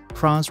Derry.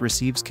 Cross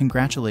receives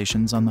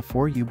congratulations on the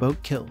 4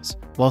 U-boat kills.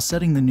 While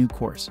setting the new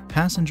course,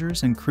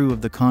 passengers and crew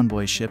of the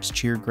convoy ships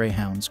cheer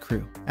Greyhound's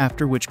crew,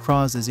 after which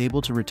Cross is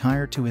able to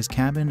retire to his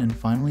cabin and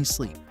finally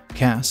sleep.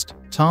 Cast: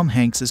 Tom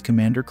Hanks as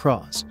Commander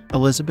Cross,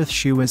 Elisabeth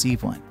Shue as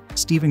Evelyn,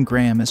 Stephen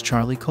Graham as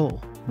Charlie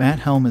Cole, Matt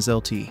Helm as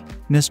LT,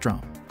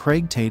 Nystrom,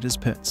 Craig Tate as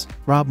Pitts,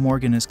 Rob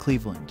Morgan as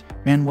Cleveland,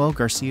 Manuel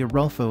Garcia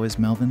Rulfo as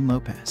Melvin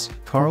Lopez,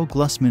 Carl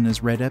Glussman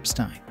as Red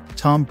Epstein,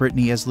 Tom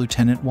Brittany as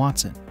Lieutenant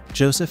Watson,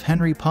 Joseph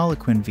Henry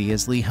Poliquin V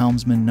as Lee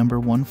Helmsman No.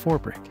 1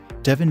 Forbrick,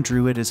 Devin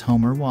Druitt as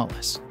Homer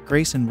Wallace,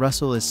 Grayson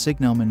Russell as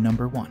Signalman No.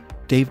 1,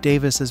 Dave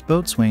Davis as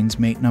Boatswain's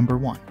Mate No.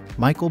 1,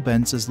 Michael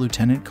Bentz as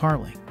Lieutenant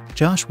Carling,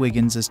 Josh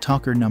Wiggins as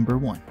Talker No.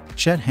 1,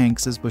 Chet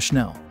Hanks as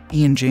Bushnell,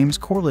 Ian James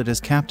Corlett as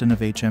Captain of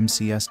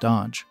HMCS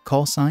Dodge,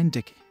 call sign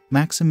Dickie,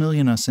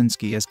 Maximilian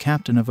Osinski as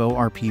Captain of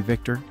ORP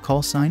Victor,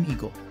 call sign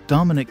Eagle,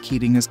 Dominic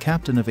Keating as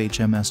Captain of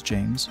HMS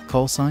James,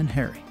 call sign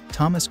Harry,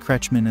 Thomas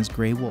Kretschmann as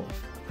Grey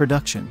Wolf.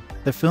 Production: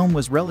 the film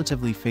was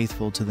relatively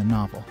faithful to the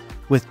novel,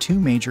 with 2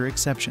 major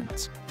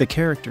exceptions. The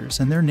characters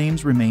and their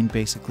names remain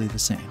basically the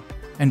same,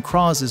 and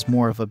Cross is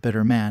more of a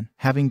bitter man,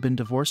 having been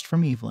divorced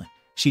from Evelyn.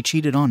 She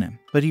cheated on him,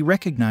 but he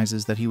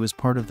recognizes that he was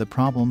part of the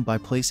problem by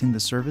placing the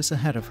service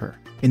ahead of her.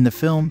 In the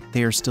film,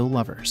 they are still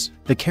lovers.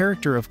 The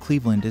character of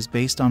Cleveland is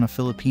based on a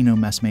Filipino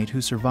messmate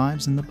who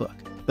survives in the book.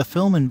 The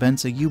film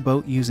invents a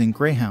U-boat using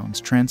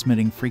Greyhounds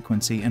transmitting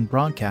frequency and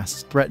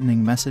broadcasts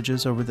threatening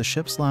messages over the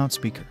ship's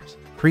loudspeakers.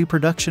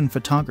 Pre-production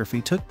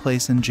photography took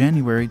place in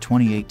January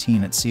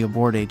 2018 at sea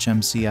aboard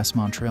HMCS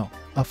Montreal,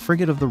 a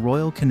frigate of the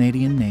Royal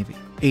Canadian Navy.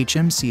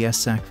 HMCS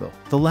Sackville,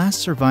 the last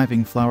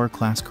surviving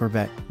Flower-class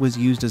corvette, was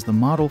used as the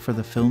model for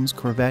the film's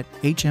corvette,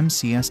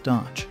 HMCS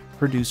Dodge.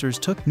 Producers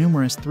took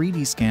numerous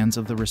 3D scans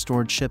of the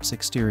restored ship's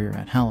exterior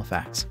at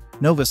Halifax,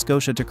 Nova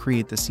Scotia to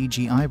create the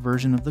CGI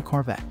version of the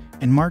corvette.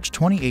 In March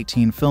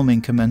 2018,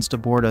 filming commenced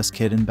aboard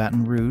Uskid in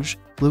Baton Rouge,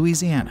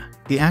 Louisiana.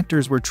 The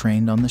actors were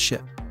trained on the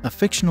ship. A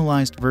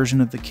fictionalized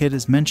version of the kid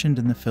is mentioned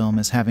in the film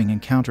as having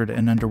encountered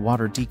an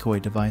underwater decoy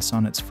device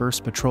on its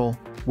first patrol,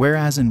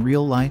 whereas in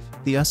real life,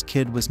 the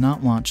Kid was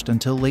not launched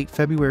until late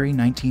February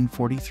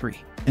 1943.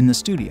 In the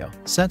studio,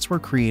 sets were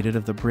created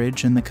of the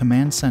bridge and the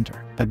command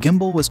center. A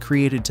gimbal was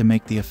created to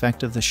make the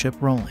effect of the ship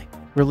rolling.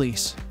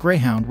 Release: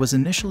 Greyhound was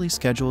initially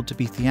scheduled to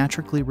be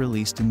theatrically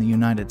released in the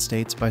United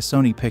States by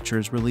Sony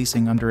Pictures,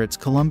 releasing under its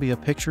Columbia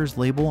Pictures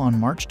label on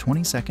March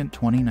 22,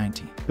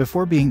 2019,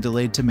 before being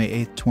delayed to May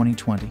 8,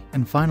 2020,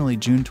 and finally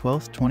June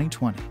 12,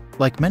 2020.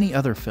 Like many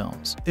other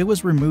films, it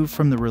was removed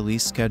from the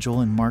release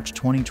schedule in March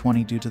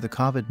 2020 due to the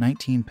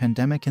COVID-19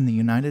 pandemic in the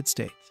United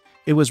States.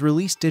 It was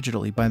released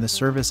digitally by the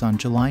service on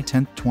July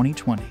 10,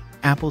 2020.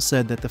 Apple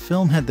said that the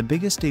film had the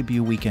biggest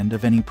debut weekend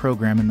of any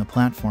program in the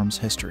platform's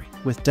history,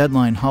 with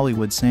Deadline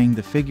Hollywood saying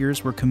the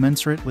figures were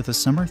commensurate with a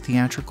summer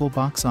theatrical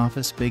box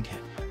office big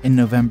hit. In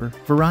November,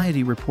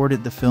 Variety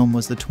reported the film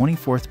was the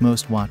 24th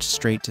most watched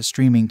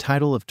straight-to-streaming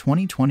title of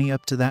 2020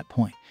 up to that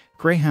point.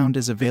 Greyhound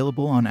is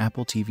available on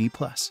Apple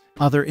TV+.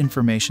 Other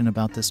information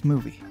about this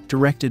movie: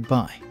 directed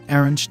by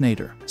Aaron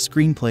Schneider,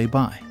 screenplay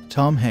by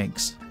Tom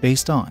Hanks,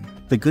 based on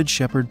The Good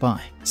Shepherd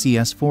by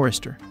C.S.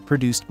 Forrester,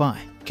 produced by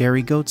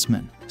Gary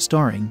Goetzman,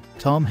 starring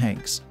Tom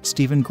Hanks,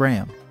 Stephen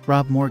Graham,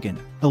 Rob Morgan,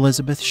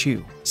 Elisabeth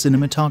Shue,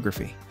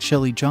 cinematography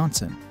Shelley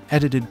Johnson,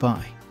 edited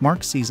by Mark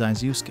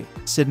Ciesiewski,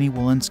 Sydney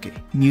Walensky,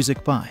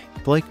 music by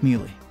Blake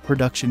Muley,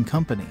 production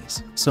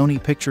companies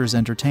Sony Pictures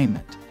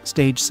Entertainment,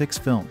 Stage 6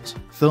 Films,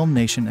 Film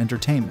Nation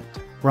Entertainment,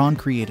 Ron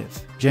Creative,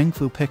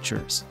 Zhengfu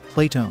Pictures,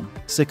 Playtone,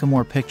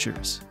 Sycamore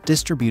Pictures,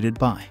 distributed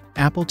by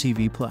Apple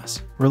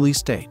TV+.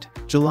 Release date: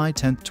 July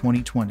 10,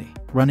 2020.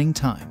 Running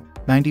time: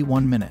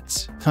 91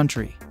 minutes.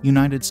 Country: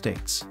 United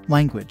States.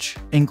 Language: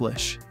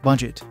 English.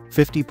 Budget: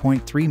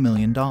 $50.3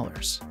 million.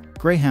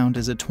 Greyhound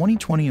is a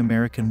 2020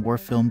 American war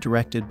film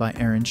directed by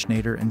Aaron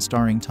Schneider and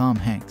starring Tom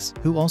Hanks,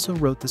 who also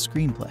wrote the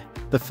screenplay.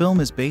 The film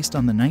is based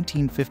on the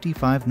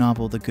 1955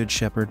 novel The Good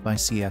Shepherd by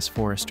C.S.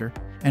 Forrester,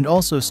 and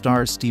also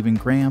stars Stephen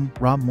Graham,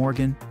 Rob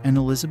Morgan, and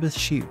Elisabeth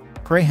Shue.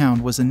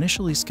 Greyhound was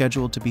initially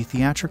scheduled to be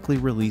theatrically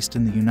released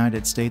in the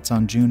United States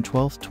on June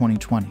 12,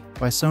 2020,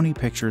 by Sony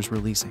Pictures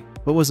Releasing,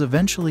 but was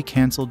eventually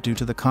canceled due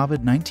to the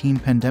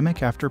COVID-19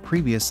 pandemic after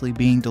previously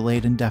being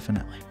delayed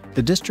indefinitely.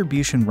 The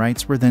distribution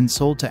rights were then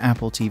sold to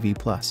Apple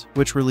TV+,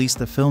 which released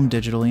the film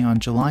digitally on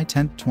July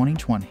 10,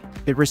 2020.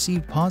 It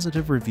received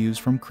positive reviews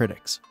from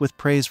critics, with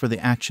praise for the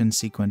action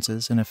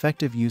sequences and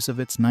effective use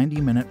of its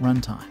 90-minute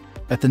runtime.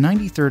 At the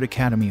 93rd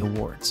Academy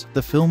Awards,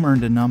 the film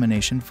earned a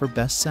nomination for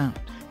Best Sound.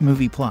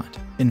 Movie plot.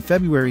 In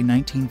February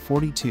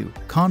 1942,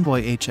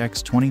 convoy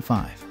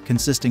HX-25,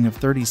 consisting of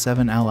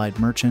 37 Allied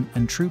merchant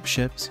and troop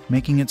ships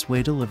making its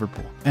way to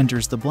Liverpool,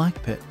 enters the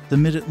Black Pit, the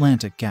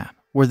mid-Atlantic Gap,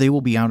 where they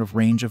will be out of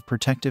range of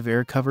protective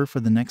air cover for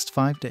the next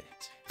 5 days.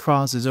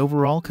 Cross is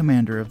overall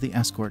commander of the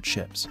escort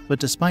ships, but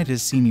despite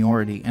his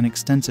seniority and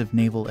extensive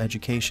naval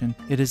education,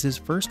 it is his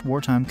first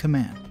wartime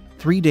command.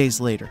 3 days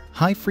later,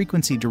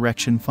 high-frequency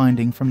direction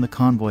finding from the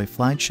convoy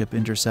flagship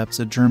intercepts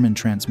a German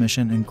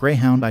transmission, and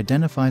Greyhound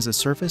identifies a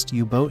surfaced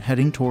U-boat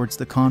heading towards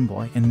the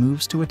convoy and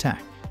moves to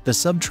attack. The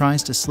sub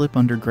tries to slip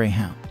under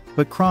Greyhound,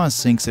 but Cross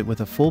sinks it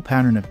with a full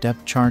pattern of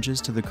depth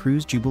charges to the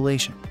crew's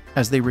jubilation.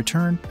 As they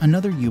return,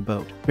 another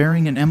U-boat,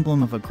 bearing an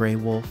emblem of a grey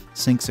wolf,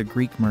 sinks a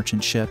Greek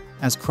merchant ship,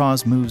 as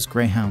Cross moves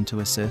Greyhound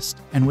to assist,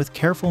 and with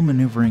careful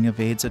maneuvering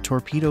evades a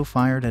torpedo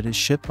fired at his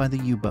ship by the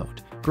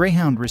U-boat.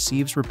 Greyhound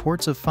receives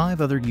reports of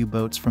 5 other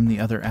U-boats from the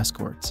other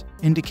escorts,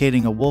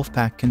 indicating a wolf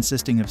pack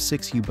consisting of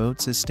 6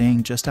 U-boats is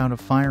staying just out of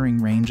firing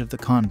range of the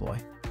convoy,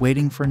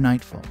 waiting for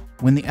nightfall,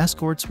 when the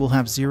escorts will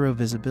have 0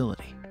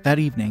 visibility. That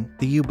evening,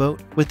 the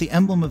U-boat, with the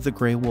emblem of the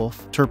Grey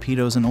Wolf,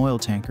 torpedoes an oil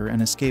tanker and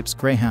escapes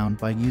Greyhound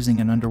by using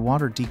an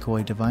underwater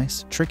decoy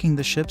device, tricking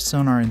the ship's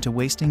sonar into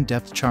wasting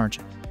depth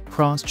charges.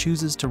 Cross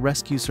chooses to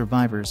rescue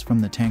survivors from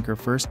the tanker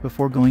first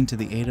before going to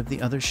the aid of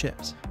the other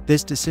ships.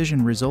 This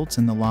decision results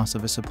in the loss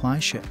of a supply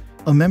ship.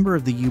 A member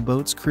of the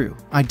U-boat's crew,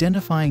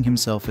 identifying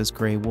himself as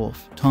Grey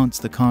Wolf, taunts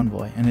the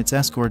convoy and its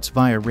escorts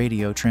via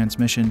radio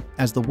transmission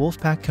as the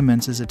Wolfpack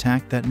commences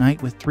attack that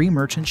night, with 3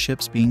 merchant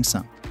ships being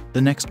sunk.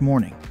 The next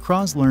morning,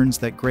 Cross learns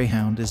that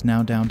Greyhound is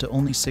now down to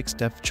only 6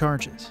 depth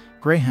charges.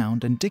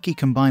 Greyhound and Dickey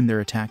combine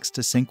their attacks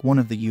to sink one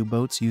of the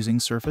U-boats using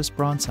surface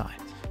broadside.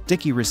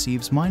 Dickey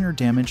receives minor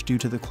damage due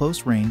to the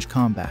close-range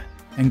combat,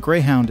 and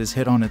Greyhound is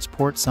hit on its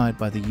port side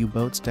by the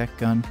U-boat's deck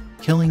gun,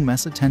 killing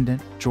mess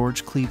attendant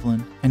George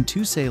Cleveland and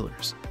 2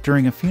 sailors.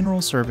 During a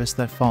funeral service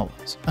that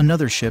follows,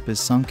 another ship is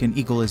sunk and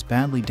Eagle is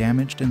badly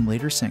damaged and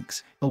later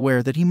sinks.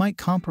 Aware that he might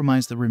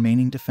compromise the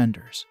remaining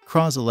defenders,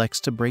 Cross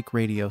elects to break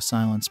radio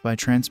silence by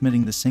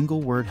transmitting the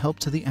single word "help"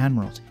 to the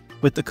Admiralty.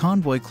 With the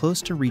convoy close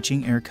to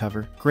reaching air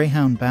cover,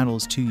 Greyhound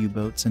battles 2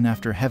 U-boats, and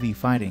after heavy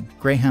fighting,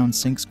 Greyhound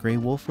sinks Grey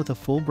Wolf with a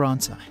full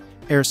broadside.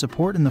 Air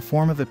support in the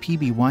form of a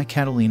PBY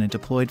Catalina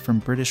deployed from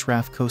British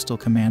RAF Coastal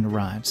Command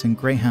arrives, and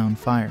Greyhound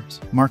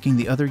fires, marking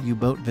the other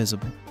U-boat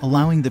visible,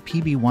 allowing the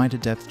PBY to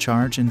depth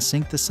charge and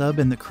sink the sub,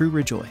 and the crew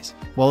rejoice.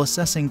 While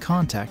assessing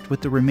contact with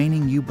the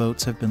remaining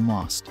U-boats have been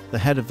lost, the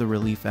head of the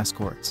relief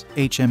escorts,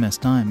 HMS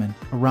Diamond,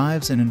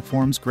 arrives and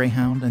informs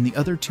Greyhound and the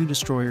other 2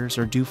 destroyers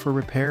are due for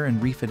repair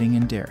and refitting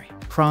in Derry.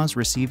 Cross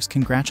receives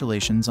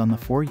congratulations on the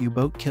 4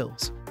 U-boat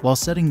kills. While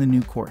setting the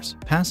new course,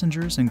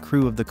 passengers and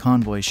crew of the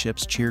convoy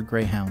ships cheer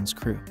Greyhound's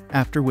crew,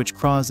 after which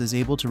Cross is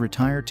able to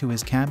retire to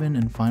his cabin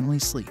and finally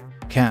sleep.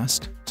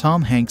 Cast: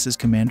 Tom Hanks as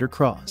Commander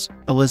Cross,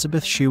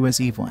 Elisabeth Shue as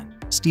Evelyn,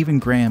 Stephen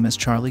Graham as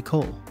Charlie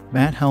Cole,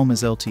 Matt Helm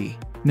as LT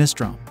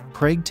Nystrom,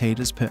 Craig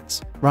Tate as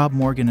Pitts, Rob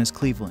Morgan as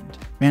Cleveland,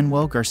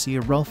 Manuel Garcia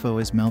Rulfo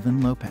as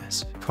Melvin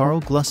Lopez, Carl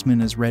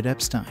Glussman as Red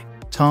Epstein,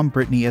 Tom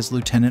Brittany as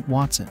Lieutenant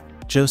Watson,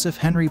 Joseph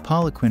Henry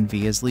Poliquin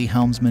V as Lee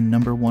Helmsman No.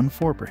 1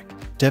 Forbrick,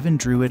 Devin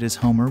Druitt as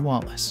Homer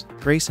Wallace,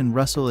 Grayson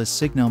Russell as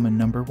Signalman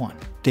No. 1,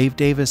 Dave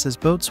Davis as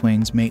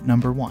Boatswain's Mate No.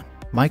 1,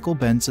 Michael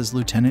Bentz as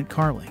Lieutenant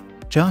Carling,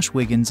 Josh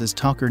Wiggins as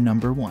Talker No.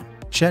 1,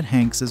 Chet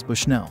Hanks as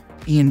Bushnell,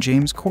 Ian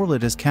James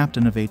Corlett as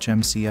Captain of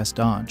HMCS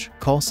Dodge,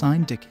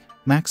 callsign Dickey,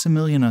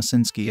 Maximilian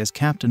Osinski as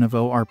Captain of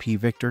ORP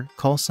Victor,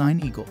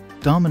 callsign Eagle,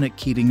 Dominic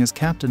Keating as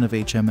Captain of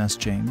HMS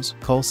James,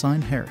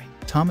 callsign Harry,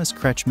 Thomas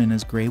Kretschmann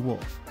as Grey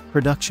Wolf.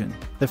 Production: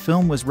 the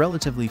film was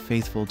relatively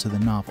faithful to the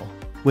novel,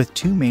 with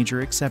 2 major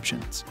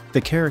exceptions.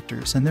 The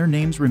characters and their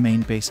names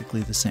remained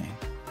basically the same,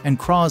 and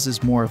Cross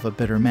is more of a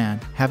bitter man,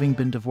 having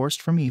been divorced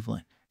from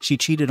Evelyn. She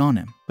cheated on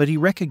him, but he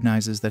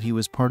recognizes that he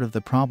was part of the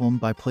problem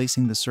by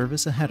placing the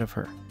service ahead of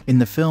her. In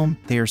the film,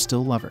 they are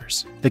still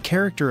lovers. The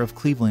character of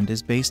Cleveland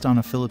is based on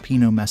a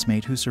Filipino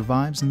messmate who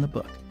survives in the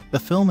book. The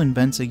film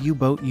invents a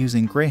U-boat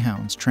using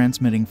Greyhounds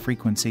transmitting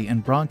frequency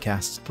and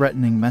broadcasts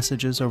threatening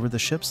messages over the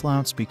ship's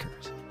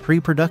loudspeakers.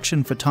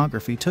 Pre-production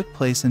photography took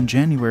place in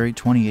January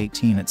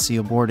 2018 at sea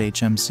aboard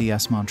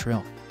HMCS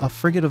Montreal, a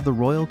frigate of the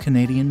Royal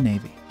Canadian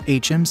Navy.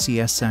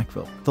 HMCS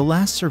Sackville, the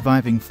last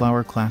surviving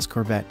Flower-class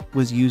corvette,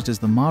 was used as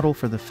the model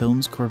for the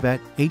film's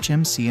corvette,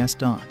 HMCS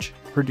Dodge.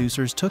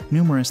 Producers took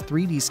numerous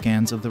 3D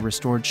scans of the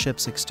restored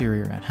ship's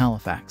exterior at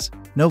Halifax,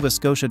 Nova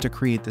Scotia to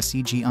create the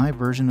CGI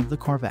version of the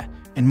corvette.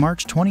 In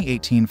March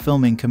 2018,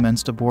 filming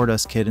commenced aboard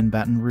Uskid in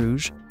Baton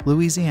Rouge,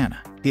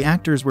 Louisiana. The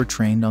actors were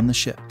trained on the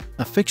ship.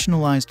 A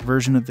fictionalized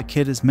version of the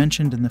kid is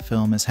mentioned in the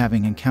film as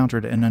having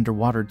encountered an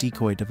underwater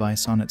decoy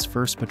device on its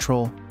first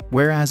patrol,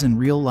 whereas in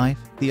real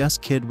life, the US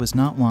kid was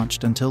not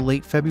launched until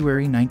late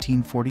February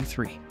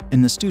 1943.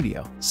 In the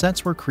studio,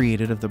 sets were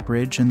created of the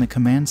bridge and the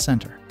command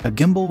center. A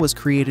gimbal was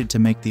created to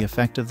make the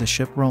effect of the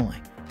ship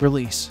rolling.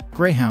 Release: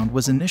 Greyhound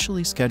was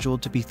initially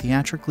scheduled to be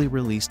theatrically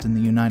released in the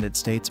United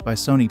States by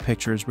Sony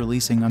Pictures,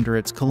 releasing under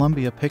its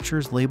Columbia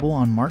Pictures label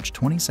on March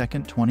 22,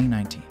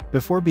 2019,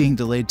 before being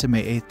delayed to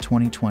May 8,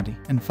 2020,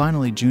 and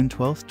finally June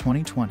 12,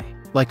 2020.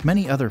 Like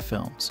many other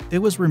films, it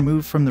was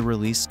removed from the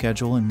release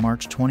schedule in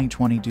March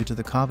 2020 due to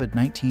the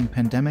COVID-19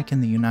 pandemic in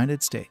the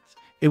United States.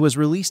 It was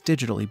released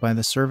digitally by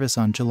the service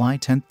on July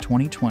 10,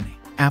 2020.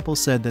 Apple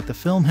said that the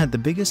film had the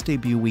biggest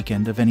debut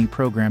weekend of any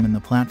program in the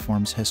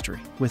platform's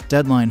history, with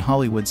Deadline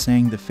Hollywood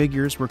saying the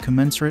figures were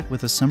commensurate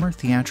with a summer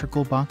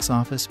theatrical box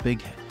office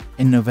big hit.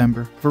 In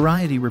November,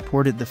 Variety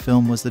reported the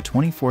film was the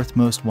 24th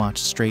most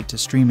watched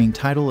straight-to-streaming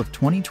title of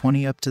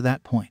 2020 up to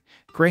that point.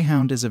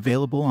 Greyhound is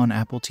available on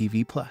Apple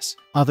TV+.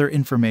 Other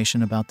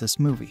information about this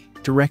movie: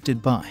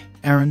 directed by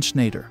Aaron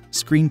Schneider,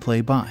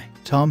 screenplay by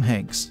Tom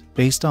Hanks,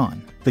 based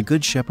on The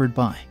Good Shepherd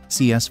by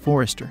C.S.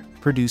 Forrester,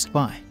 produced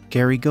by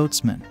Gary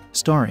Goetzman,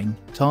 starring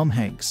Tom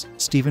Hanks,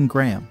 Stephen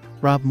Graham,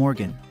 Rob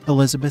Morgan,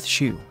 Elisabeth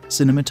Shue,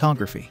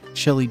 cinematography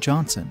Shelley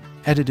Johnson,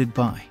 edited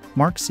by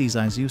Mark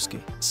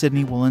Cieziewski,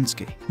 Sydney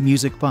Walensky,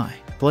 music by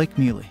Blake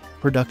Mealy,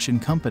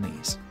 production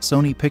companies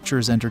Sony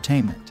Pictures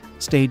Entertainment,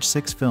 Stage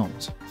 6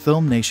 Films,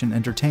 Film Nation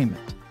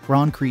Entertainment,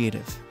 Ron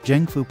Creative,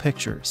 Zhengfu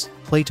Pictures,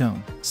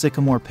 Playtone,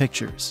 Sycamore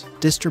Pictures,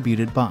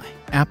 distributed by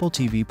Apple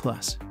TV+.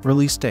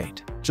 Release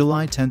date: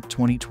 July 10,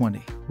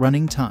 2020.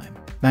 Running time: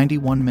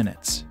 91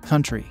 minutes.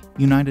 Country: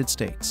 United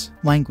States.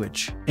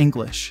 Language: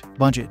 English.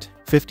 Budget: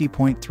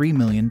 $50.3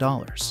 million.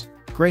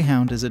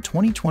 Greyhound is a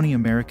 2020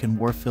 American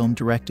war film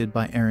directed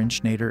by Aaron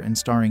Schneider and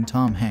starring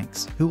Tom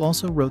Hanks, who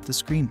also wrote the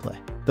screenplay.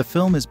 The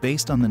film is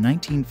based on the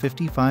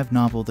 1955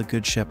 novel The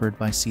Good Shepherd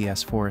by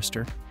C.S.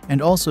 Forrester,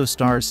 and also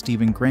stars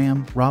Stephen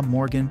Graham, Rob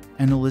Morgan,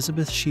 and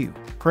Elisabeth Shue.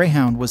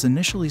 Greyhound was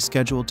initially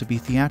scheduled to be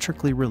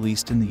theatrically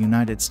released in the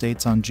United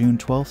States on June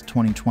 12,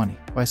 2020,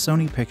 by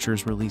Sony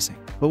Pictures Releasing,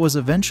 but was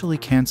eventually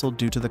canceled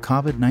due to the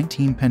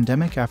COVID-19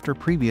 pandemic after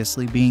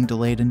previously being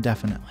delayed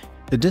indefinitely.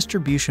 The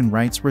distribution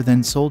rights were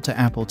then sold to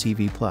Apple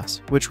TV+,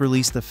 which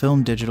released the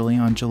film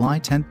digitally on July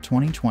 10,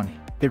 2020.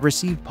 It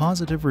received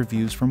positive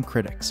reviews from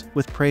critics,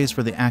 with praise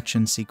for the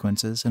action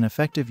sequences and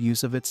effective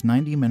use of its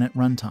 90-minute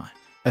runtime.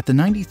 At the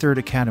 93rd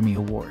Academy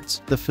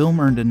Awards, the film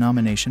earned a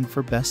nomination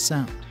for Best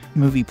Sound.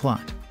 Movie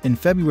plot: in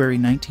February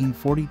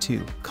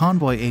 1942,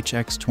 convoy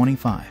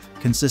HX-25,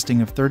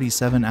 consisting of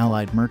 37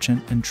 Allied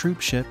merchant and troop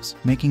ships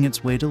making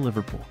its way to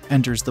Liverpool,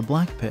 enters the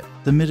Black Pit,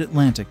 the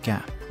mid-Atlantic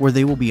Gap, where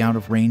they will be out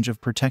of range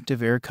of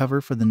protective air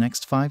cover for the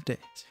next 5 days.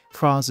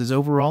 Cross is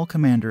overall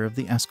commander of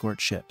the escort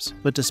ships,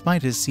 but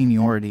despite his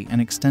seniority and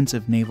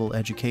extensive naval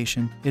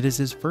education, it is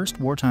his first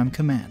wartime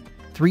command.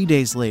 3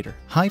 days later,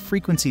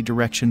 high-frequency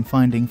direction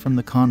finding from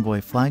the convoy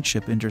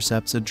flagship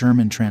intercepts a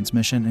German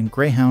transmission, and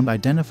Greyhound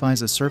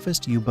identifies a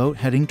surfaced U-boat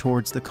heading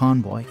towards the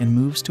convoy and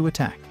moves to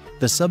attack.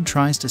 The sub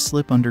tries to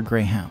slip under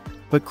Greyhound,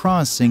 but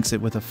Cross sinks it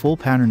with a full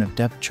pattern of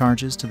depth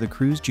charges to the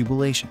crew's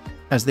jubilation.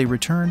 As they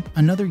return,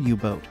 another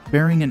U-boat,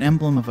 bearing an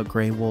emblem of a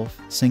grey wolf,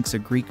 sinks a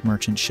Greek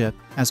merchant ship,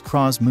 as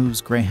Cross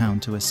moves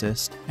Greyhound to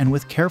assist, and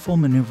with careful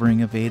maneuvering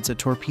evades a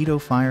torpedo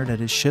fired at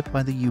his ship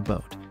by the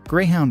U-boat.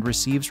 Greyhound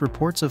receives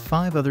reports of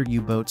 5 other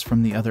U-boats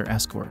from the other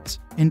escorts,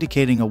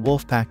 indicating a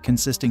wolf pack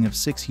consisting of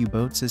 6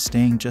 U-boats is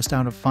staying just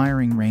out of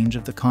firing range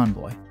of the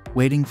convoy,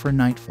 waiting for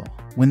nightfall,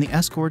 when the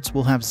escorts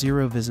will have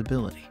zero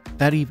visibility.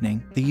 That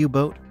evening, the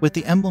U-boat, with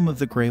the emblem of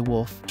the Grey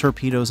Wolf,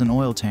 torpedoes an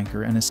oil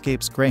tanker and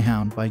escapes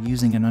Greyhound by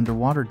using an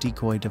underwater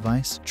decoy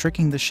device,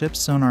 tricking the ship's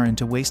sonar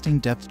into wasting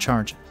depth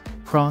charges.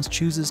 Cross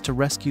chooses to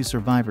rescue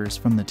survivors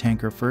from the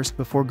tanker first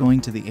before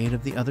going to the aid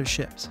of the other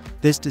ships.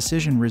 This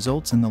decision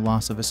results in the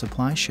loss of a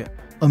supply ship.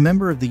 A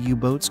member of the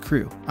U-boat's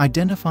crew,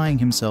 identifying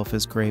himself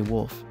as Grey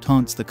Wolf,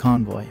 taunts the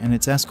convoy and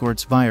its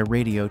escorts via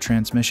radio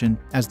transmission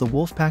as the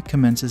Wolfpack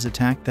commences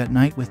attack that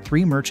night, with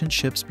 3 merchant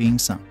ships being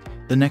sunk.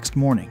 The next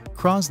morning,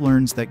 Cross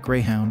learns that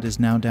Greyhound is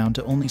now down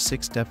to only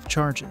 6 depth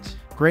charges.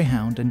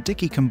 Greyhound and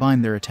Dickey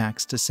combine their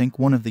attacks to sink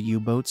one of the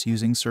U-boats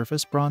using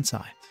surface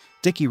broadside.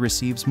 Dickey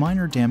receives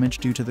minor damage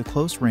due to the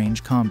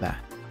close-range combat,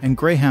 and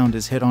Greyhound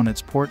is hit on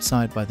its port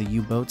side by the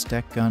U-boat's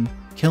deck gun,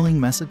 killing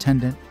mess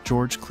attendant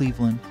George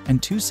Cleveland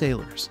and 2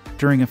 sailors.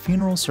 During a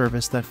funeral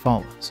service that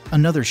follows,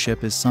 another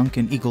ship is sunk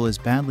and Eagle is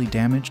badly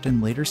damaged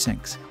and later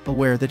sinks.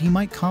 Aware that he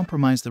might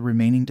compromise the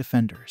remaining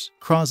defenders,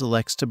 Cross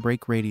elects to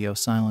break radio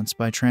silence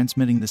by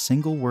transmitting the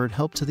single word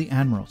 "help" to the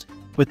Admiralty.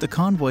 With the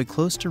convoy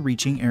close to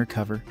reaching air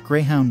cover,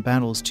 Greyhound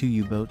battles 2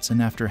 U-boats,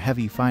 and after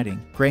heavy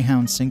fighting,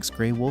 Greyhound sinks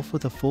Grey Wolf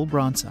with a full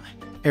broadside.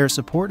 Air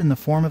support in the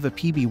form of a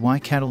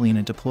PBY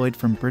Catalina deployed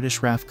from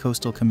British RAF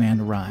Coastal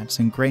Command arrives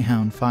and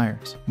Greyhound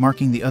fires,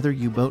 marking the other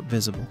U-boat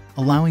visible,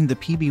 allowing the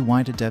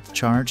PBY to depth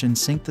charge and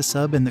sink the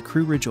sub, and the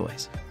crew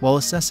rejoice. While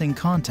assessing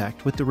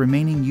contact with the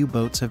remaining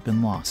U-boats have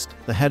been lost,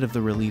 the head of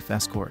the relief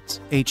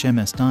escorts,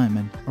 HMS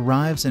Diamond,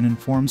 arrives and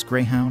informs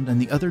Greyhound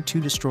and the other 2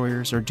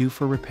 destroyers are due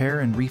for repair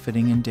and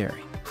refitting in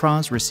Derry.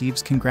 Cross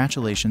receives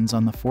congratulations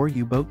on the 4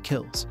 U-boat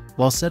kills.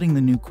 While setting the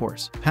new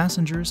course,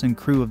 passengers and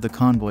crew of the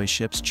convoy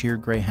ships cheer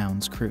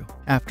Greyhound's crew,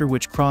 after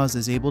which Cross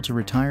is able to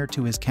retire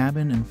to his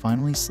cabin and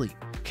finally sleep.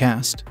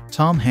 Cast: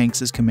 Tom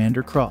Hanks as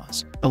Commander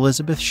Cross,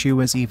 Elisabeth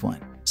Shue as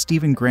Evelyn,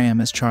 Stephen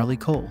Graham as Charlie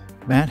Cole,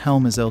 Matt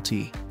Helm as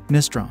LT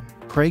Nistrom,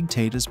 Craig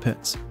Tate as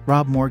Pitts,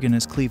 Rob Morgan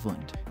as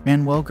Cleveland,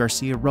 Manuel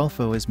Garcia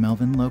Rulfo as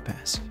Melvin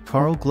Lopez,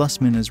 Carl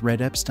Glussman as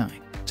Red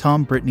Epstein,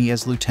 Tom Brittany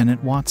as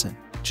Lieutenant Watson,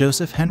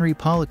 Joseph Henry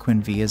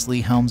Poliquin V as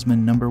Lee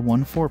Helmsman No.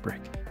 1 Forbrick,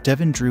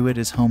 Devin Druitt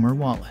as Homer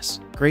Wallace,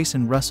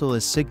 Grayson Russell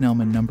as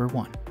Signalman No.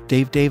 1,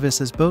 Dave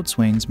Davis as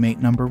Boatswain's Mate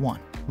No. 1,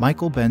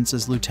 Michael Bentz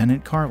as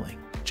Lieutenant Carling,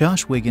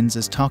 Josh Wiggins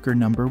as Talker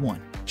No.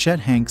 1,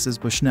 Chet Hanks as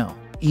Bushnell,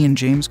 Ian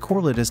James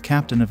Corlett as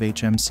Captain of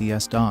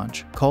HMCS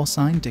Dodge, call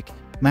sign Dickie,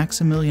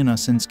 Maximilian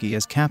Osinski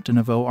as Captain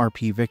of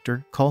ORP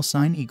Victor, call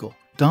sign Eagle,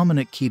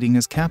 Dominic Keating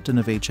as Captain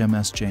of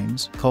HMS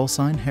James, call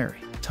sign Harry,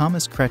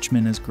 Thomas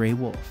Kretschmann as Grey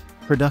Wolf.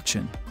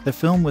 Production: the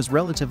film was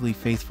relatively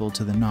faithful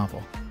to the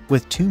novel,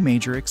 with 2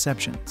 major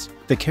exceptions.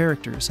 The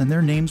characters and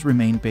their names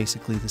remain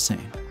basically the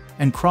same,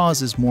 and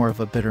Cross is more of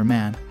a bitter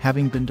man,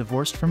 having been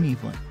divorced from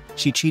Evelyn.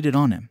 She cheated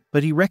on him,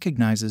 but he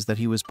recognizes that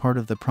he was part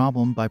of the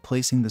problem by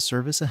placing the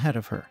service ahead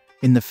of her.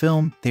 In the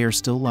film, they are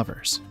still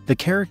lovers. The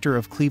character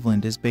of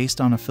Cleveland is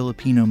based on a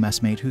Filipino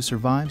messmate who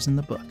survives in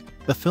the book.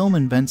 The film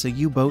invents a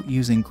U-boat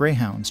using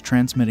Greyhounds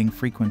transmitting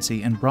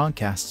frequency and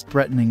broadcasts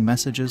threatening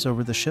messages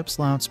over the ship's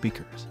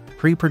loudspeakers.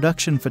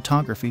 Pre-production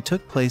photography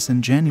took place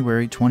in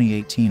January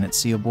 2018 at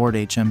sea aboard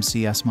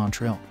HMCS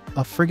Montreal,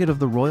 a frigate of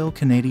the Royal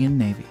Canadian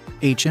Navy.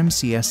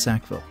 HMCS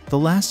Sackville, the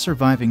last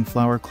surviving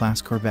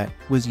Flower-class corvette,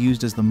 was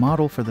used as the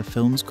model for the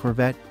film's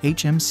corvette,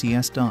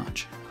 HMCS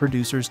Dodge.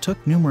 Producers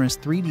took numerous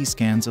 3D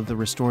scans of the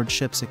restored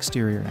ship's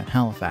exterior at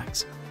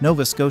Halifax,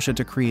 Nova Scotia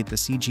to create the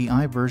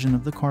CGI version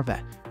of the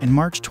corvette. In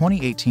March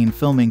 2018,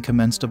 filming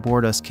commenced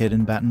aboard Uskid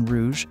in Baton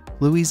Rouge,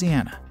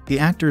 Louisiana. The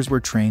actors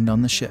were trained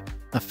on the ship.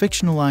 A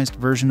fictionalized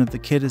version of the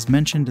Kid is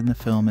mentioned in the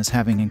film as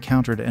having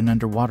encountered an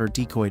underwater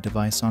decoy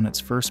device on its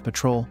first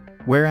patrol,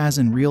 whereas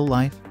in real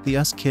life, the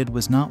Kid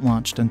was not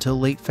launched until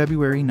late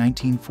February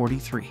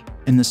 1943.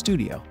 In the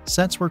studio,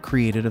 sets were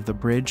created of the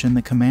bridge and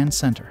the command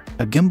center.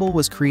 A gimbal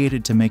was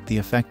created to make the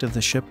effect of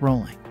the ship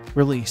rolling.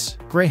 Release: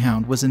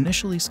 Greyhound was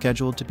initially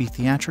scheduled to be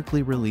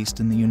theatrically released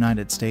in the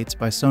United States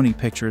by Sony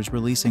Pictures,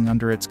 releasing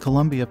under its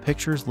Columbia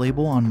Pictures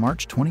label on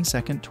March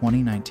 22,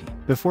 2019,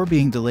 before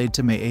being delayed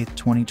to May 8,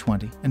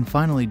 2020, and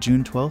finally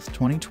June 12,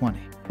 2020.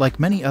 Like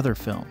many other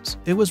films,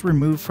 it was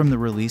removed from the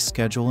release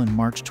schedule in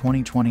March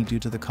 2020 due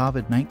to the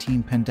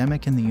COVID-19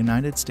 pandemic in the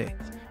United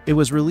States. It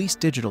was released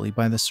digitally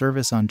by the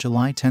service on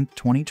July 10,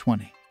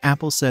 2020.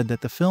 Apple said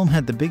that the film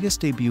had the biggest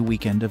debut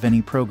weekend of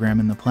any program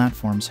in the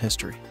platform's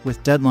history,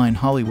 with Deadline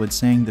Hollywood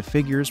saying the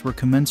figures were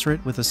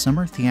commensurate with a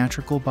summer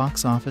theatrical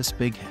box office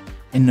big hit.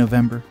 In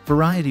November,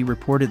 Variety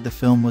reported the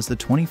film was the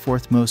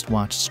 24th most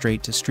watched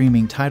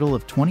straight-to-streaming title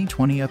of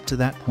 2020 up to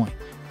that point.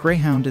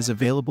 Greyhound is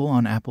available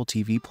on Apple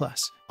TV+.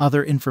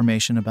 Other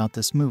information about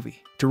this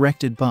movie: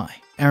 directed by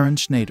Aaron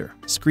Schneider,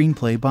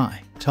 screenplay by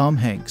Tom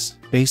Hanks,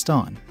 based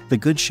on The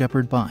Good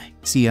Shepherd by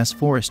C.S.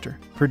 Forrester,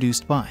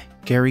 produced by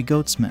Gary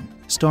Goetzman,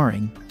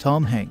 starring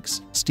Tom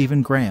Hanks,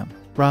 Stephen Graham,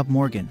 Rob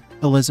Morgan,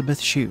 Elisabeth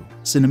Shue,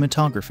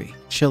 cinematography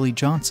Shelley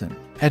Johnson,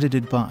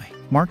 edited by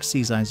Mark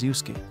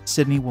Ciesiewski,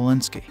 Sydney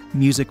Walensky,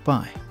 music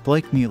by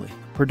Blake Muley,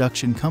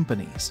 production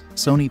companies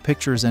Sony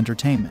Pictures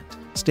Entertainment,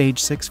 Stage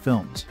 6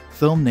 Films,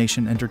 Film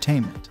Nation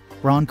Entertainment,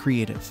 Ron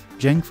Creative,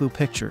 Zhengfu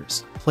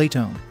Pictures,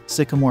 Playtone,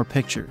 Sycamore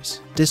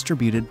Pictures,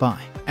 distributed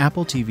by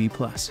Apple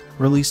TV+.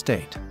 Release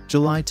date: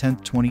 July 10,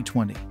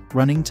 2020.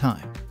 Running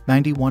time: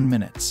 91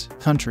 minutes.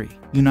 Country: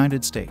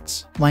 United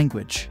States.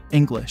 Language: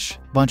 English.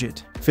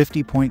 Budget: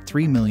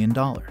 $50.3 million.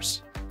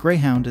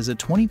 Greyhound is a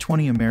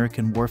 2020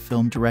 American war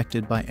film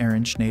directed by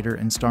Aaron Schneider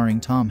and starring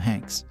Tom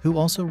Hanks, who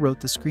also wrote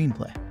the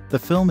screenplay. The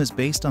film is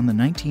based on the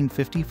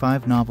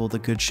 1955 novel The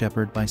Good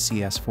Shepherd by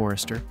C.S.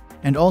 Forrester,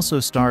 and also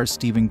stars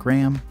Stephen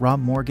Graham, Rob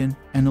Morgan,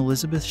 and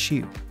Elisabeth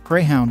Shue.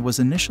 Greyhound was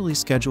initially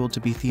scheduled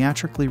to be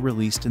theatrically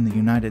released in the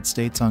United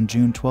States on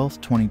June 12,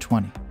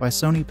 2020, by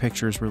Sony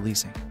Pictures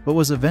Releasing, but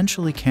was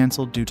eventually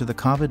canceled due to the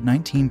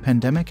COVID-19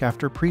 pandemic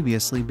after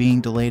previously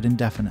being delayed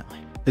indefinitely.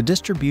 The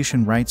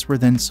distribution rights were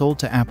then sold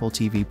to Apple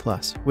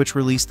TV+, which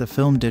released the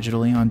film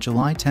digitally on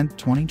July 10,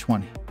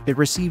 2020. It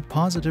received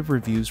positive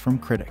reviews from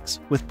critics,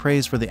 with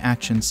praise for the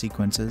action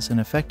sequences and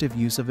effective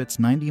use of its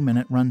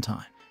 90-minute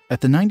runtime. At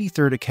the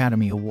 93rd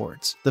Academy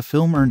Awards, the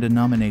film earned a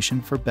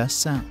nomination for Best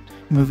Sound.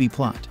 Movie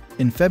plot: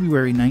 In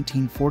February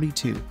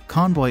 1942,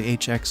 convoy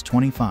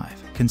HX-25,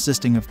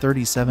 consisting of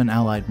 37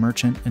 Allied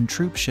merchant and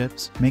troop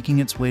ships making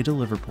its way to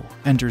Liverpool,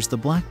 enters the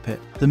Black Pit,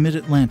 the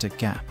mid-Atlantic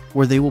Gap,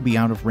 where they will be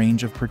out of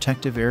range of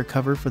protective air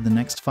cover for the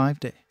next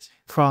 5 days.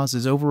 Cross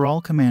is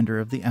overall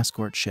commander of the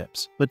escort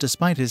ships, but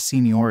despite his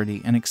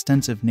seniority and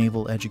extensive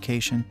naval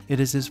education, it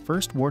is his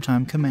first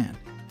wartime command.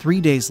 3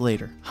 days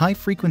later,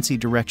 high-frequency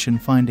direction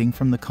finding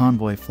from the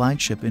convoy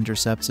flagship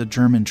intercepts a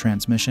German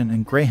transmission,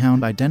 and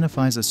Greyhound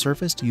identifies a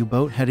surfaced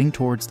U-boat heading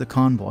towards the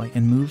convoy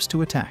and moves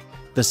to attack.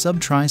 The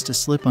sub tries to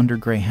slip under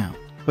Greyhound,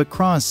 but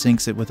Cross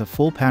sinks it with a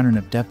full pattern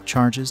of depth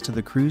charges to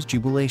the crew's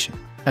jubilation.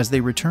 As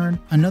they return,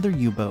 another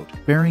U-boat,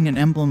 bearing an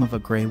emblem of a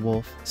grey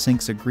wolf,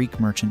 sinks a Greek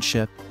merchant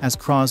ship, as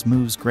Cross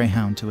moves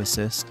Greyhound to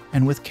assist,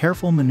 and with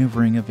careful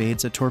maneuvering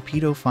evades a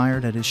torpedo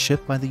fired at his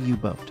ship by the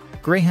U-boat.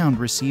 Greyhound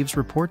receives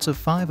reports of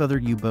 5 other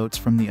U-boats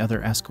from the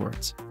other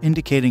escorts,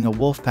 indicating a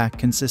wolf pack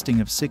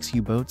consisting of 6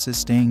 U-boats is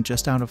staying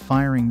just out of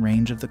firing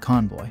range of the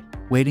convoy,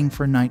 waiting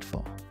for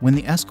nightfall, when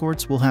the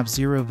escorts will have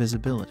 0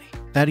 visibility.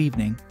 That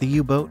evening, the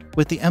U-boat,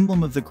 with the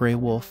emblem of the Grey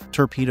Wolf,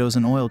 torpedoes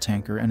an oil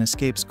tanker and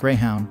escapes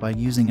Greyhound by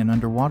using an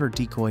underwater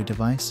decoy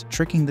device,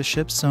 tricking the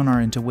ship's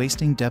sonar into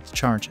wasting depth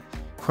charges.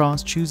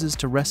 Cross chooses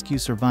to rescue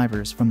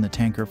survivors from the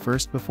tanker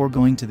first before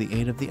going to the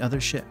aid of the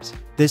other ships.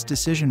 This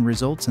decision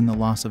results in the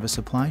loss of a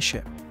supply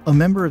ship. A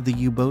member of the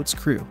U-boat's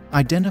crew,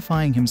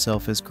 identifying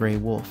himself as Grey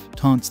Wolf,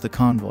 taunts the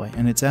convoy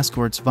and its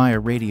escorts via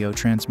radio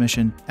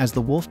transmission as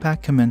the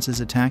Wolfpack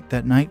commences attack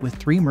that night, with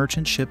 3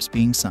 merchant ships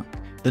being sunk.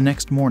 The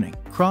next morning,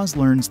 Cross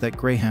learns that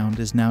Greyhound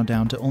is now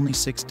down to only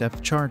 6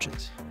 depth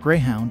charges.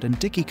 Greyhound and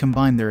Dickey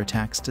combine their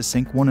attacks to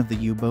sink one of the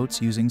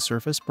U-boats using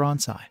surface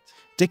broadsides.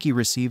 Dickey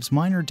receives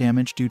minor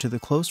damage due to the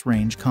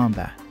close-range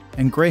combat,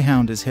 and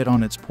Greyhound is hit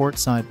on its port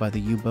side by the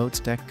U-boat's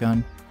deck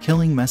gun,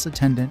 killing mess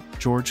attendant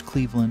George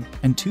Cleveland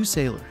and 2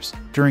 sailors.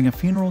 During a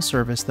funeral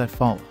service that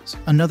follows,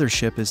 another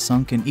ship is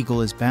sunk and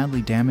Eagle is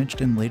badly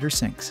damaged and later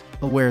sinks.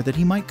 Aware that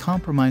he might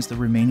compromise the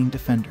remaining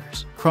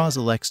defenders, Cross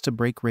elects to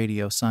break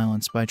radio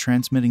silence by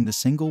transmitting the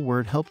single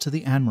word "help" to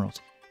the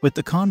Admiralty. With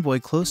the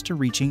convoy close to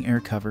reaching air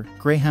cover,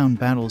 Greyhound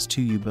battles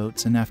 2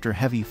 U-boats, and after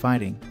heavy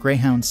fighting,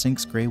 Greyhound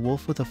sinks Grey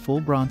Wolf with a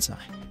full broadside.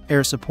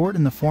 Air support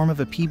in the form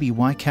of a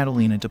PBY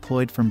Catalina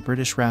deployed from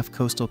British RAF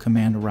Coastal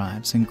Command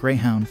arrives, and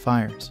Greyhound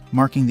fires,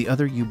 marking the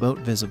other U-boat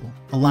visible,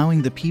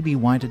 allowing the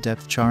PBY to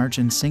depth charge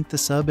and sink the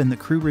sub, and the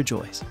crew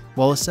rejoice.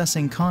 While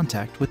assessing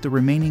contact with the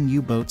remaining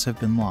U-boats have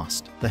been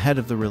lost, the head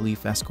of the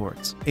relief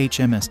escorts,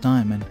 HMS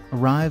Diamond,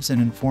 arrives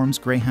and informs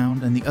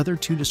Greyhound and the other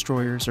 2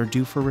 destroyers are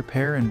due for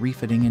repair and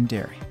refitting in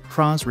Derry.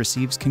 Cross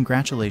receives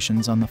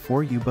congratulations on the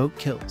 4 U-boat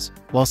kills.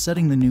 While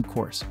setting the new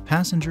course,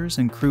 passengers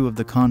and crew of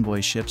the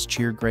convoy ships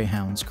cheer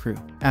Greyhound's crew,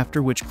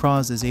 after which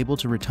Cross is able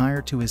to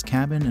retire to his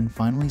cabin and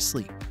finally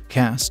sleep.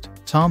 Cast: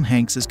 Tom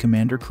Hanks as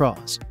Commander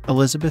Cross,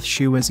 Elisabeth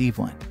Shue as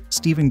Evelyn,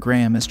 Stephen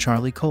Graham as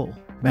Charlie Cole,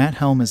 Matt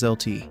Helm as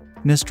LT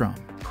Nystrom,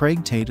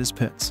 Craig Tate as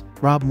Pitts,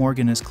 Rob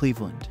Morgan as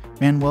Cleveland,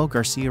 Manuel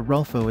Garcia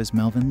Rulfo as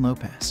Melvin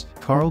Lopez,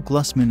 Carl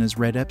Glussman as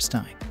Red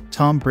Epstein,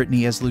 Tom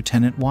Brittany as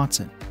Lieutenant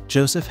Watson,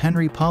 Joseph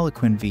Henry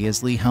Poliquin V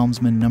as Lee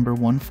Helmsman No.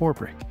 1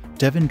 Forbrick,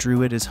 Devin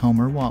Druitt as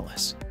Homer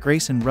Wallace,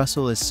 Grayson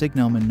Russell as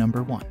Signalman No.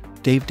 1,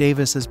 Dave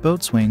Davis as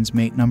Boatswain's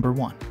Mate No.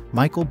 1,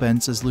 Michael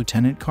Bentz as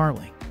Lieutenant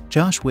Carling,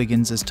 Josh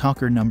Wiggins as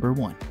Talker No.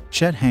 1,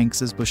 Chet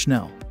Hanks as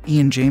Bushnell,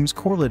 Ian James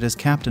Corlett as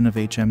Captain of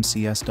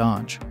HMCS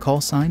Dodge,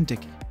 callsign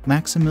Dickey,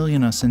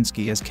 Maximilian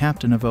Osinski as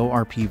Captain of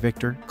ORP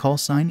Victor,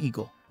 callsign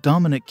Eagle,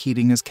 Dominic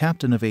Keating as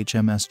Captain of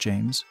HMS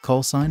James,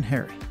 callsign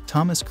Harry,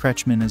 Thomas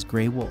Kretschmann as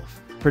Grey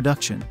Wolf.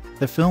 Production: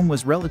 the film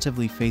was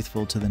relatively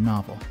faithful to the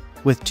novel,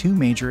 with 2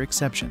 major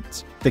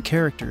exceptions. The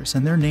characters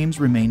and their names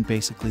remain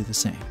basically the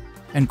same,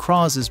 and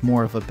Cross is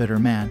more of a bitter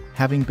man,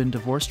 having been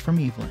divorced from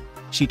Evelyn.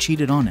 She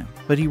cheated on him,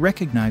 but he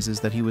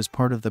recognizes that he was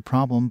part of the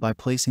problem by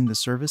placing the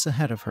service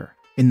ahead of her.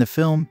 In the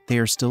film, they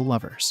are still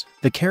lovers.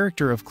 The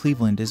character of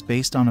Cleveland is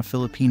based on a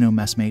Filipino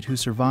messmate who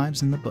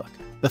survives in the book.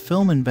 The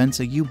film invents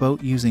a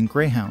U-boat using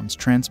Greyhound's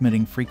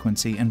transmitting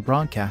frequency and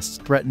broadcasts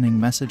threatening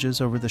messages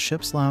over the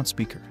ship's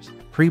loudspeakers.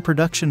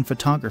 Pre-production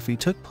photography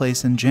took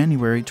place in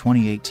January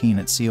 2018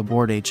 at sea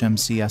aboard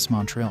HMCS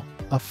Montreal,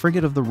 a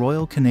frigate of the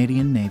Royal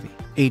Canadian Navy.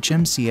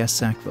 HMCS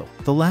Sackville,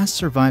 the last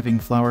surviving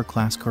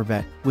Flower-class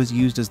corvette, was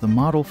used as the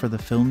model for the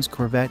film's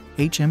corvette,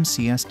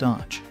 HMCS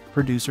Dodge.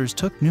 Producers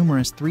took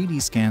numerous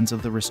 3D scans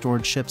of the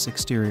restored ship's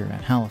exterior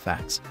at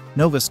Halifax,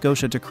 Nova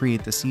Scotia to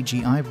create the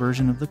CGI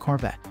version of the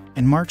corvette.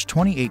 In March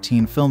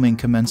 2018, filming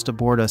commenced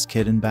aboard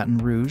Uskid in Baton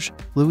Rouge,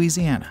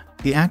 Louisiana.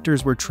 The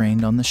actors were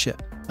trained on the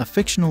ship. A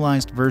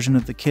fictionalized version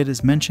of the Kid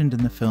is mentioned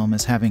in the film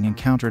as having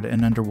encountered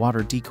an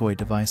underwater decoy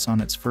device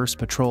on its first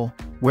patrol,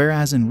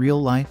 whereas in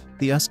real life,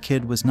 the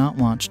Kid was not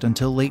launched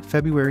until late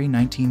February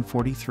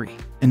 1943.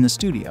 In the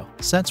studio,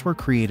 sets were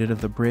created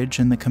of the bridge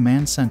and the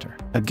command center.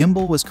 A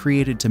gimbal was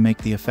created to make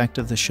the effect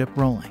of the ship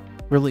rolling.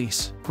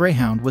 Release: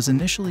 Greyhound was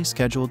initially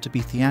scheduled to be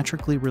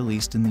theatrically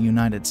released in the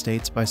United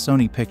States by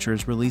Sony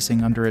Pictures,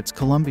 releasing under its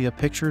Columbia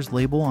Pictures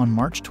label on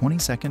March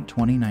 22,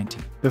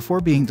 2019,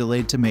 before being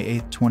delayed to May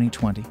 8,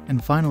 2020,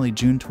 and finally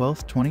June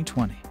 12,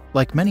 2020.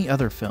 Like many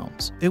other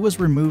films, it was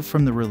removed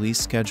from the release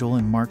schedule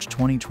in March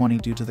 2020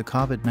 due to the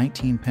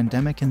COVID-19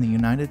 pandemic in the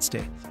United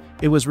States.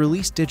 It was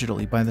released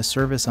digitally by the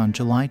service on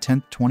July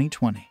 10,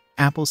 2020.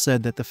 Apple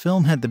said that the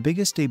film had the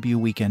biggest debut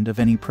weekend of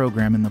any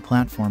program in the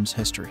platform's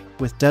history,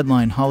 with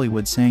Deadline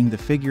Hollywood saying the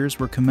figures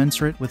were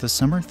commensurate with a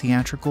summer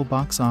theatrical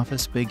box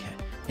office big hit.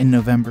 In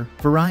November,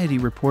 Variety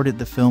reported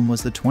the film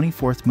was the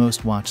 24th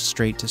most watched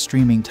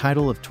straight-to-streaming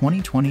title of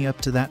 2020 up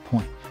to that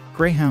point.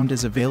 Greyhound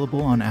is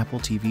available on Apple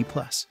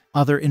TV+.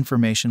 Other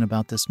information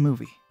about this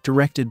movie: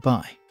 directed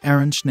by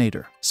Aaron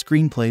Schneider,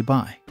 screenplay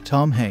by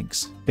Tom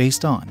Hanks,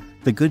 based on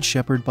The Good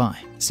Shepherd by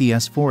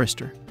C.S.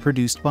 Forrester,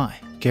 produced by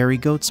Gary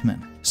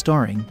Goetzman,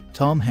 starring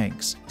Tom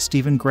Hanks,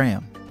 Stephen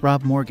Graham,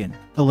 Rob Morgan,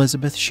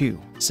 Elisabeth Shue,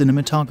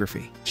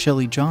 cinematography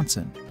Shelley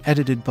Johnson,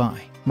 edited by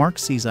Mark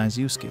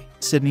Ciesiewski,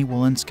 Sydney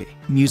Walensky,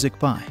 music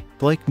by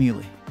Blake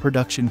Muley,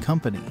 production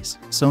companies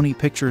Sony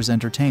Pictures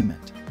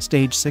Entertainment,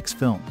 Stage 6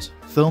 Films,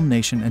 Film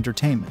Nation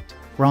Entertainment,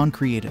 Ron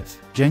Creative,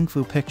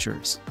 Zhengfu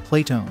Pictures,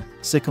 Playtone,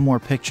 Sycamore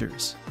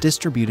Pictures,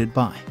 distributed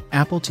by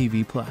Apple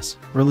TV+.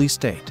 Release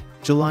date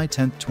July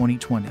 10,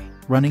 2020.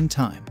 Running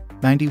time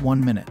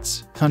 91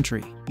 minutes.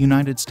 Country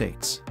United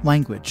States.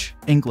 Language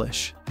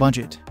English.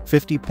 Budget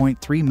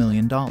 $50.3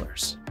 million.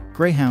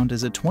 Greyhound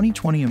is a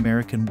 2020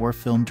 American war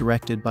film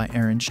directed by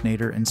Aaron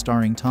Schneider and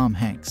starring Tom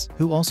Hanks,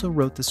 who also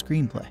wrote the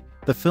screenplay.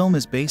 The film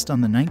is based on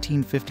the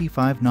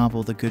 1955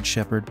 novel The Good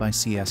Shepherd by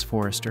C.S.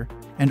 Forrester,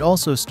 and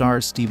also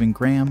stars Stephen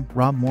Graham,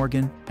 Rob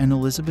Morgan, and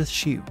Elisabeth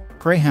Shue.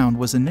 Greyhound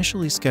was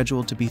initially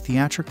scheduled to be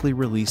theatrically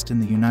released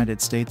in the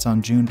United States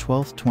on June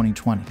 12,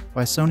 2020,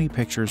 by Sony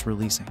Pictures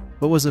Releasing,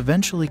 but was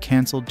eventually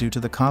canceled due to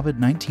the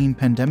COVID-19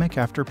 pandemic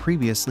after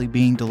previously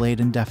being delayed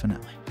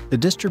indefinitely. The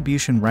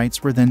distribution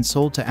rights were then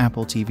sold to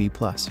Apple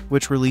TV+,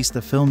 which released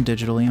the film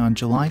digitally on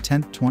July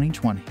 10,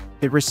 2020.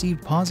 It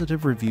received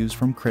positive reviews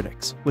from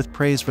critics, with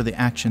praise for the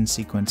action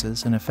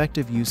sequences and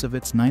effective use of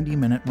its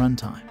 90-minute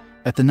runtime.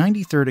 At the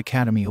 93rd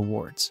Academy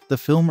Awards, the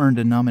film earned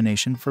a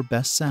nomination for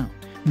Best Sound.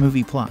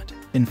 Movie plot: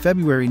 in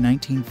February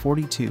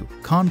 1942,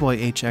 convoy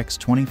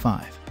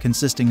HX-25,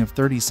 consisting of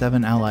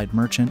 37 Allied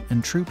merchant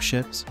and troop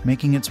ships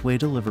making its way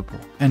to Liverpool,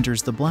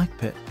 enters the Black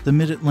Pit, the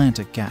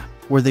mid-Atlantic Gap,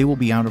 where they will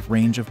be out of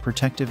range of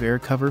protective air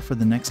cover for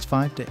the next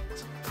 5 days.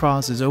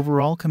 Cross is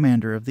overall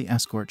commander of the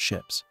escort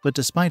ships, but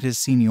despite his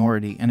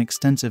seniority and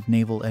extensive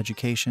naval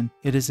education,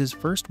 it is his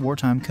first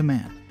wartime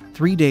command.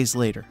 3 days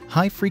later,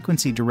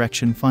 high-frequency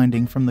direction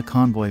finding from the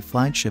convoy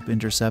flagship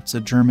intercepts a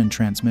German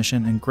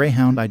transmission, and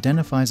Greyhound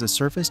identifies a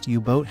surfaced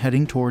U-boat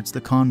heading towards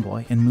the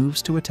convoy and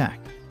moves to attack.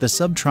 The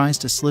sub tries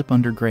to slip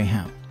under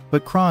Greyhound,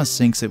 but Cross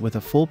sinks it with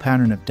a full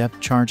pattern of depth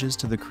charges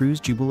to the crew's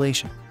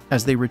jubilation.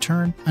 As they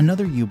return,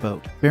 another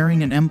U-boat,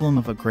 bearing an emblem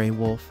of a grey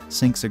wolf,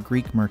 sinks a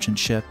Greek merchant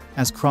ship,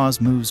 as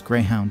Cross moves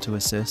Greyhound to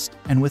assist,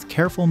 and with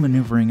careful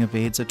maneuvering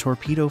evades a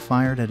torpedo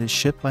fired at his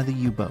ship by the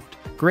U-boat.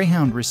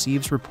 Greyhound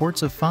receives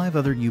reports of 5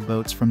 other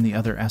U-boats from the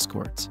other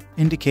escorts,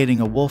 indicating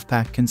a wolf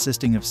pack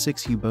consisting of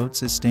 6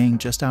 U-boats is staying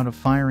just out of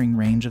firing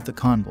range of the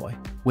convoy,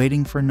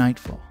 waiting for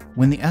nightfall,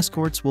 when the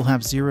escorts will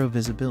have 0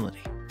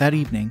 visibility. That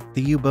evening,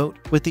 the U-boat,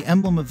 with the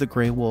emblem of the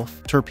Grey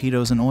Wolf,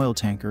 torpedoes an oil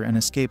tanker and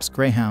escapes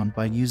Greyhound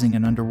by using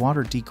an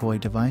underwater decoy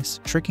device,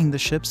 tricking the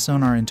ship's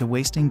sonar into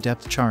wasting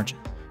depth charges.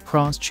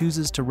 Cross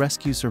chooses to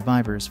rescue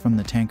survivors from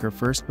the tanker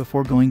first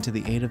before going to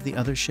the aid of the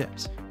other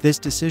ships. This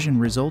decision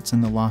results in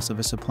the loss of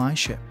a supply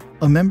ship.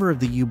 A member of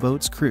the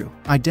U-boat's crew,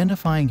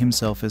 identifying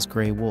himself as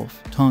Grey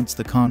Wolf, taunts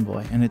the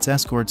convoy and its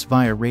escorts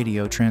via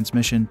radio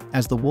transmission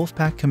as the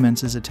Wolfpack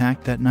commences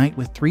attack that night,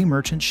 with 3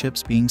 merchant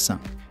ships being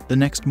sunk. The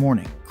next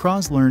morning,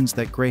 Cross learns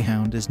that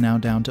Greyhound is now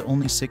down to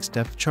only 6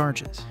 depth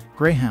charges.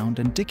 Greyhound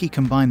and Dickey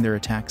combine their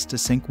attacks to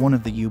sink one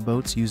of the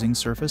U-boats using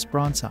surface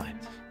broadside.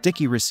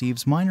 Dickey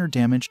receives minor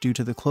damage due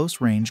to the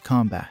close-range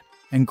combat,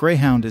 and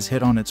Greyhound is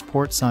hit on its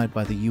port side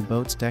by the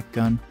U-boat's deck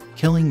gun,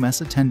 killing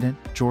mess attendant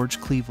George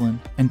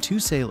Cleveland and 2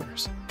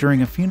 sailors.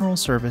 During a funeral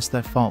service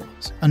that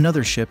follows,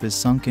 another ship is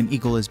sunk and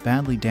Eagle is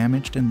badly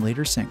damaged and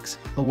later sinks.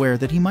 Aware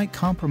that he might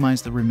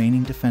compromise the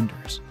remaining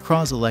defenders,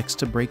 Cross elects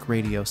to break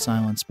radio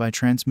silence by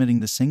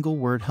transmitting the single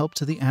word "help"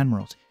 to the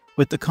Admiralty.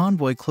 With the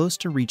convoy close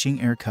to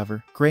reaching air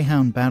cover,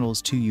 Greyhound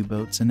battles 2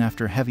 U-boats, and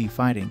after heavy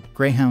fighting,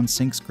 Greyhound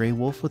sinks Grey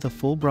Wolf with a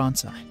full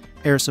broadside.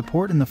 Air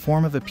support in the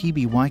form of a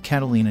PBY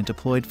Catalina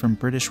deployed from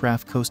British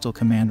RAF Coastal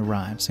Command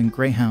arrives, and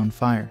Greyhound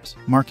fires,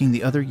 marking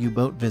the other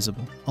U-boat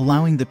visible,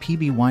 allowing the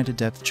PBY to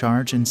depth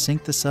charge and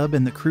sink the sub,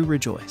 and the crew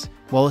rejoice.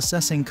 While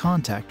assessing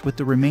contact with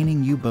the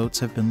remaining U-boats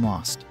have been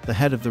lost, the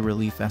head of the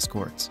relief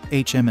escorts,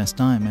 HMS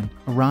Diamond,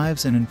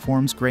 arrives and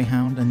informs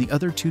Greyhound and the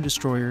other 2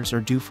 destroyers are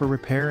due for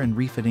repair and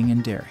refitting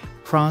in Derry.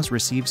 Cross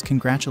receives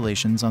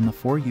congratulations on the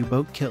 4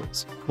 U-boat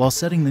kills. While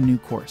setting the new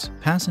course,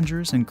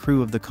 passengers and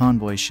crew of the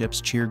convoy ships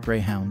cheer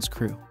Greyhound's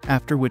crew,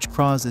 after which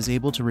Cross is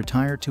able to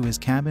retire to his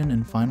cabin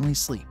and finally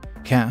sleep.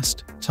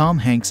 Cast: Tom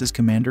Hanks as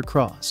Commander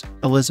Cross,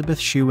 Elisabeth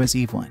Shue as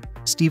Evelyn,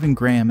 Stephen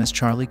Graham as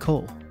Charlie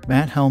Cole,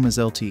 Matt Helm as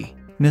LT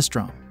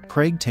Nistrom,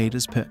 Craig Tate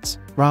as Pitts,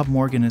 Rob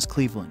Morgan as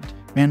Cleveland,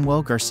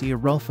 Manuel Garcia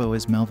Rulfo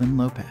as Melvin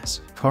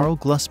Lopez, Carl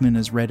Glusman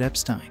as Red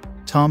Epstein,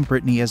 Tom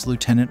Brittney as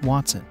Lieutenant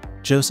Watson,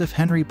 Joseph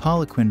Henry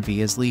Poliquin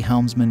V as Lee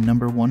Helmsman No.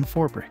 1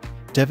 Forbrick,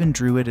 Devin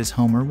Druitt as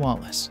Homer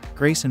Wallace,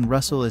 Grayson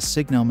Russell as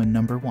Signalman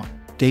No. 1,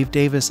 Dave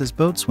Davis as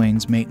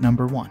Boatswain's Mate No.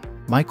 1,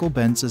 Michael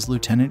Bentz as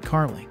Lieutenant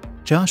Carling,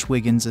 Josh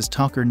Wiggins as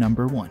Talker No.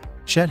 1,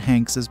 Chet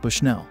Hanks as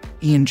Bushnell,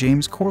 Ian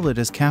James Corlett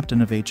as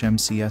Captain of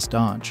HMCS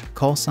Dodge,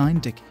 call sign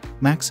Dickie,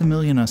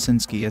 Maximilian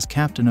Osinski as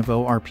Captain of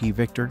ORP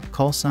Victor,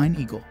 call sign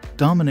Eagle,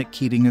 Dominic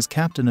Keating as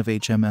Captain of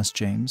HMS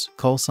James,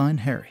 call sign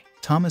Harry,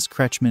 Thomas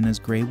Kretschmann as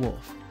Grey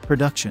Wolf.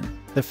 Production.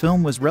 The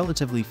film was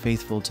relatively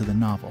faithful to the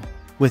novel,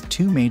 with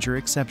two major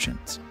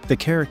exceptions. The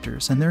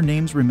characters and their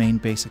names remain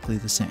basically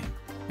the same.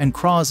 And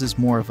Cross is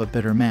more of a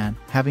bitter man,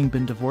 having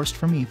been divorced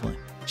from Evelyn.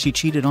 She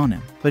cheated on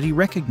him, but he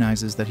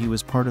recognizes that he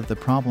was part of the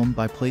problem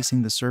by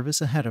placing the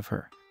service ahead of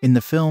her. In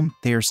the film,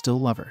 they are still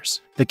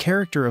lovers. The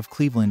character of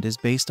Cleveland is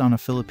based on a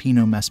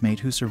Filipino messmate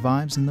who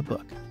survives in the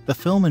book. The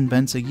film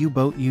invents a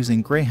U-boat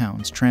using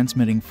Greyhounds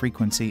transmitting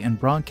frequency and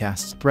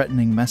broadcasts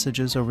threatening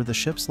messages over the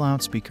ship's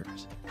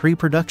loudspeakers.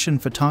 Pre-production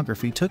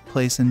photography took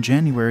place in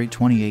January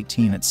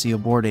 2018 at sea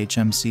aboard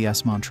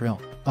HMCS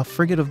Montreal, a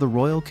frigate of the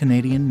Royal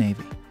Canadian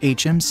Navy.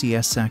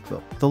 HMCS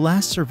Sackville, the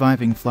last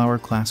surviving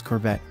Flower-class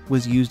corvette,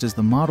 was used as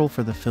the model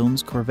for the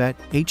film's corvette,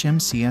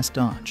 HMCS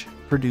Dodge.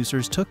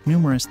 Producers took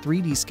numerous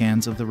 3D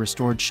scans of the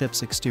restored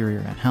ship's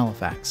exterior at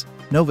Halifax,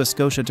 Nova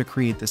Scotia to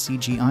create the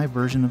CGI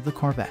version of the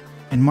corvette.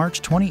 In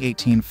March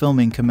 2018,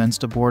 filming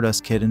commenced aboard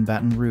Us Kid in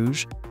Baton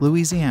Rouge,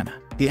 Louisiana.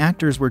 The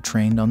actors were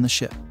trained on the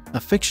ship. A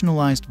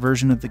fictionalized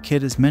version of the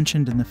Kid is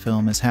mentioned in the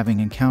film as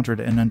having encountered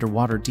an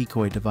underwater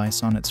decoy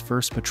device on its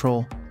first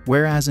patrol,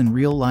 whereas in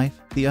real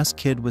life, the Us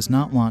Kid was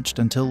not launched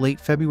until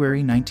late February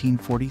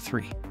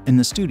 1943. In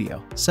the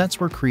studio, sets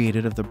were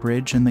created of the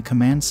bridge and the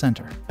command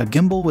center. A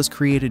gimbal was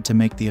created to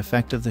make the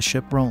effect of the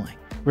ship rolling.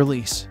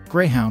 Release.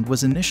 Greyhound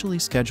was initially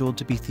scheduled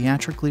to be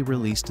theatrically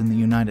released in the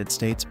United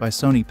States by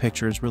Sony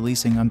Pictures,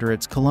 releasing under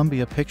its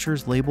Columbia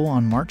Pictures label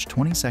on March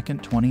 22,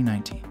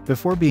 2019,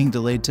 before being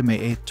delayed to May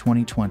 8,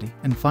 2020,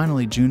 and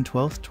finally June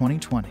 12,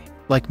 2020.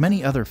 Like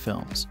many other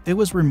films, it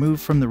was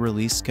removed from the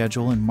release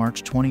schedule in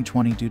March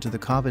 2020 due to the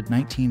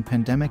COVID-19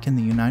 pandemic in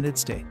the United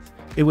States.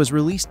 It was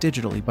released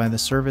digitally by the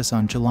service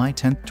on July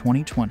 10,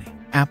 2020.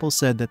 Apple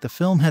said that the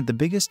film had the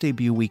biggest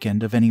debut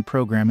weekend of any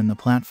program in the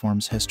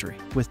platform's history,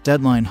 with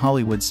Deadline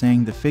Hollywood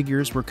saying the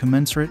figures were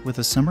commensurate with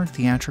a summer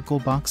theatrical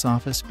box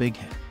office big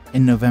hit.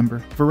 In November,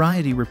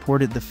 Variety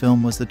reported the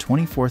film was the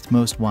 24th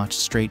most watched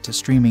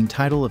straight-to-streaming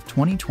title of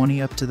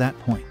 2020 up to that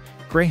point.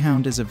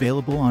 Greyhound is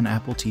available on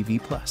Apple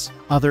TV+.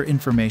 Other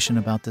information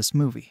about this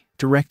movie.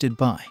 Directed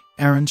by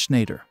Aaron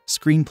Schneider.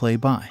 Screenplay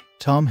by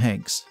Tom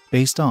Hanks.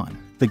 Based on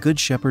The Good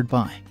Shepherd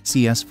by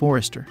C.S.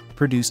 Forrester.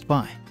 Produced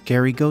by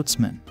Gary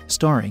Goetzman.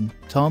 Starring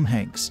Tom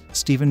Hanks,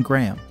 Stephen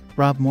Graham,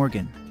 Rob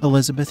Morgan,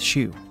 Elisabeth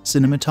Shue.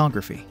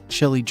 Cinematography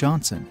Shelley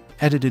Johnson.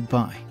 Edited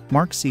by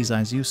Mark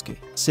Ciesiewski,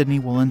 Sydney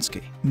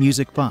Walensky.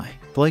 Music by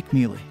Blake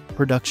Muley.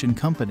 Production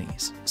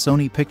companies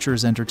Sony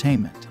Pictures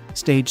Entertainment,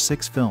 Stage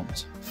 6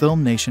 Films,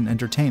 Film Nation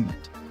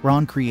Entertainment,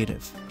 Ron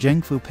Creative,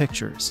 Zhengfu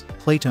Pictures,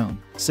 Playtone,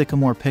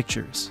 Sycamore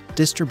Pictures.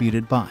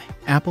 Distributed by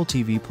Apple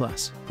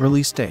TV+.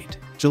 Release date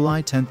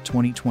July 10,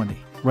 2020.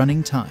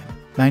 Running time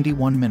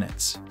 91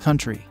 minutes.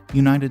 Country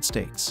United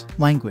States.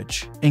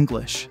 Language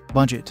English.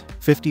 Budget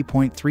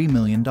 $50.3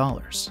 million.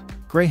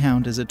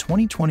 Greyhound is a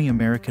 2020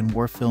 American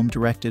war film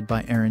directed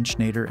by Aaron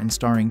Schneider and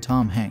starring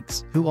Tom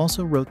Hanks, who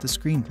also wrote the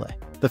screenplay.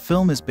 The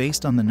film is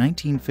based on the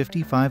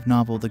 1955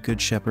 novel The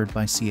Good Shepherd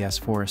by C.S.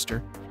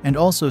 Forrester, and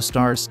also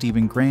stars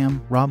Stephen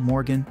Graham, Rob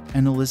Morgan,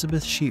 and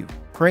Elisabeth Shue.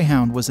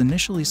 Greyhound was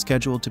initially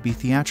scheduled to be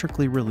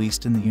theatrically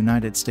released in the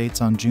United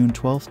States on June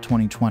 12,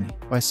 2020,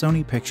 by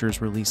Sony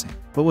Pictures Releasing,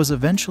 but was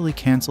eventually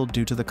canceled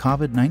due to the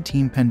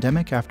COVID-19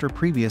 pandemic after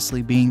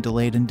previously being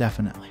delayed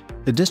indefinitely.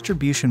 The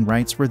distribution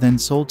rights were then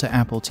sold to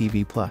Apple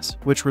TV+,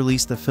 which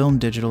released the film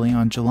digitally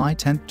on July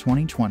 10,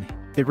 2020.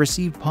 It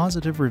received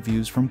positive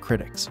reviews from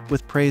critics,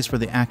 with praise for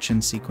the action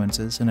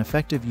sequences and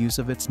effective use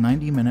of its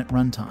 90-minute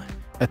runtime.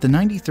 At the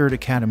 93rd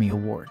Academy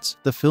Awards,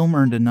 the film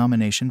earned a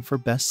nomination for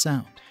Best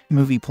Sound.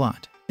 Movie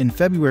plot. In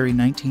February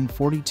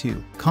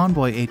 1942,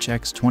 Convoy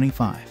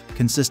HX-25,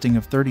 consisting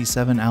of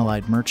 37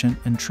 Allied merchant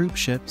and troop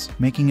ships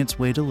making its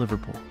way to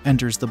Liverpool,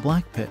 enters the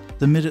Black Pit,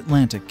 the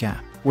mid-Atlantic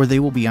Gap, where they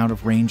will be out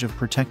of range of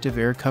protective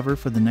air cover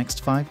for the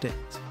next 5 days.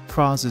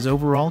 Cross is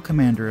overall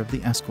commander of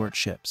the escort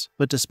ships,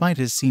 but despite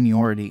his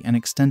seniority and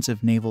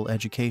extensive naval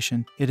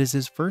education, it is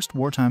his first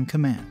wartime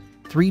command.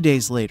 3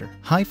 days later,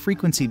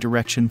 high-frequency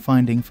direction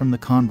finding from the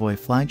convoy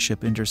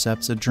flagship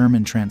intercepts a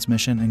German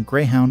transmission, and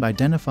Greyhound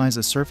identifies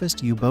a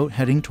surfaced U-boat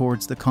heading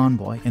towards the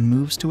convoy and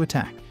moves to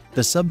attack.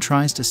 The sub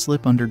tries to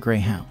slip under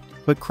Greyhound,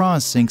 but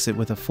Cross sinks it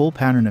with a full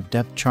pattern of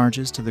depth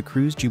charges to the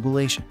crew's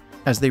jubilation.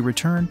 As they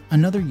return,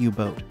 another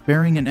U-boat,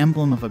 bearing an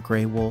emblem of a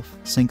gray wolf,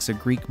 sinks a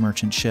Greek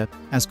merchant ship,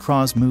 as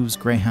Cross moves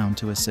Greyhound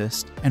to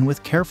assist, and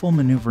with careful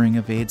maneuvering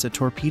evades a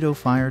torpedo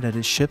fired at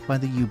his ship by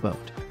the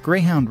U-boat.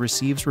 Greyhound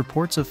receives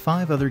reports of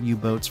 5 other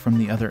U-boats from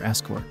the other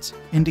escorts,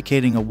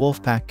 indicating a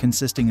wolf pack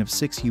consisting of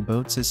 6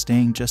 U-boats is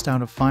staying just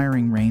out of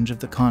firing range of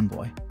the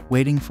convoy.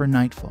 waiting for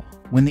nightfall,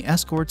 when the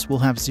escorts will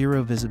have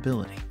zero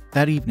visibility.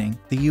 That evening,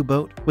 the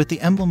U-boat, with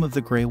the emblem of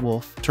the Grey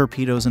Wolf,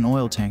 torpedoes an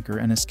oil tanker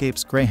and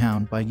escapes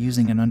Greyhound by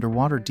using an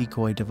underwater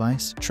decoy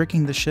device,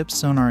 tricking the ship's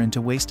sonar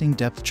into wasting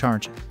depth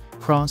charges.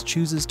 Cross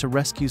chooses to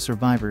rescue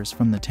survivors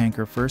from the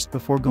tanker first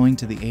before going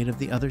to the aid of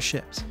the other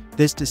ships.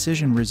 This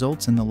decision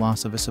results in the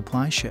loss of a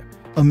supply ship.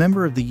 A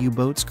member of the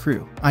U-boat's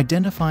crew,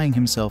 identifying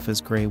himself as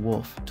Grey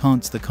Wolf,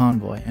 taunts the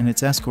convoy and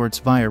its escorts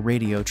via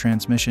radio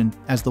transmission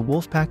as the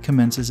Wolfpack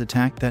commences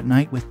attack that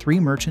night with 3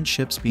 merchant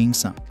ships being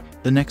sunk.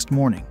 The next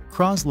morning,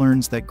 Cross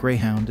learns that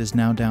Greyhound is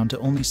now down to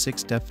only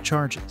 6 depth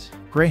charges.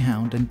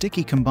 Greyhound and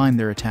Dicky combine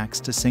their attacks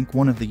to sink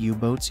one of the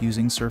U-boats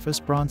using surface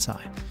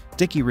broadside.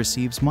 Dicky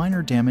receives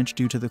minor damage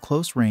due to the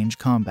close-range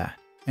combat,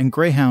 and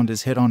Greyhound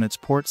is hit on its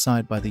port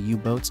side by the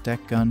U-boat's deck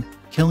gun,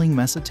 killing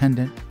mess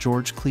attendant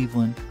George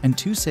Cleveland and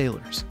 2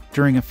 sailors.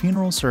 During a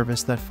funeral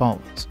service that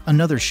follows,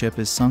 another ship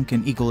is sunk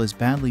and Eagle is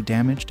badly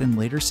damaged and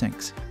later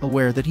sinks.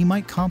 Aware that he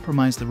might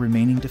compromise the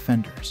remaining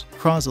defenders,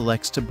 Cross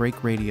elects to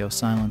break radio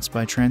silence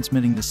by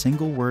transmitting the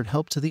single word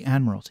 "help" to the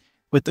Admiralty.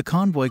 With the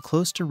convoy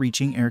close to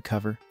reaching air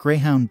cover,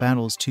 Greyhound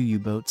battles 2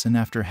 U-boats, and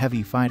after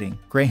heavy fighting,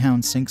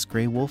 Greyhound sinks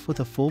Grey Wolf with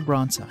a full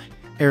broadside.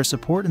 Air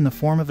support in the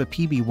form of a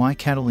PBY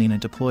Catalina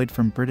deployed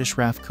from British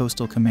RAF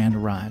Coastal Command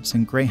arrives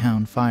and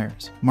Greyhound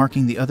fires,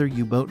 marking the other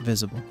U-boat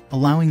visible,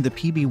 allowing the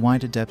PBY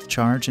to depth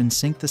charge and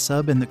sink the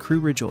sub, and the crew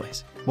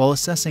rejoice. While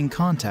assessing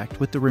contact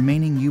with the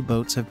remaining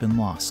U-boats have been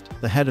lost,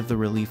 the head of the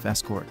relief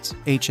escorts,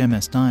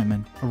 HMS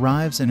Diamond,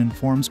 arrives and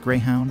informs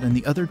Greyhound and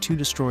the other 2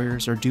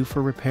 destroyers are due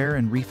for repair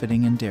and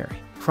refitting in Derry.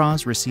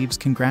 Cross receives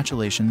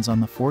congratulations on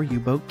the 4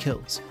 U-boat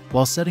kills.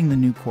 While setting the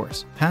new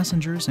course,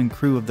 passengers and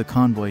crew of the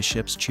convoy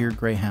ships cheer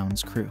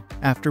Greyhound's crew,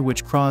 after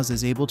which Cross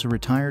is able to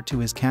retire to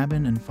his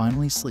cabin and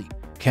finally sleep.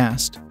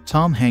 Cast: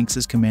 Tom Hanks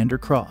as Commander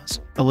Cross,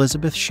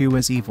 Elisabeth Shue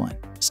as Evelyn,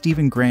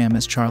 Stephen Graham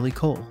as Charlie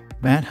Cole,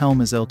 Matt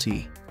Helm as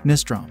LT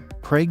Nistrom,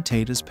 Craig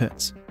Tate as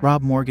Pitts,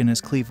 Rob Morgan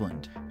as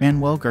Cleveland,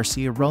 Manuel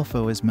Garcia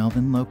Rulfo as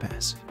Melvin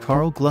Lopez,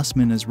 Carl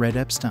Glussman as Red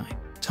Epstein,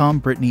 Tom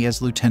Brittany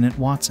as Lieutenant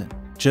Watson,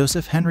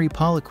 Joseph Henry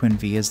Poliquin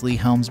V as Lee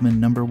Helmsman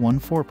No. 1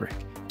 Forbrick,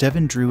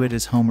 Devin Druitt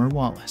as Homer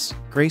Wallace,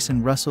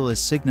 Grayson Russell as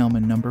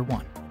Signalman No.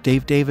 1,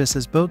 Dave Davis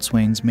as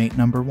Boatswain's Mate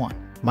No. 1,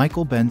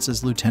 Michael Bentz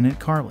as Lieutenant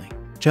Carling,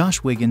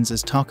 Josh Wiggins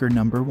as Talker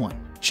No.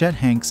 1, Chet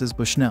Hanks as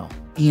Bushnell,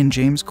 Ian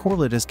James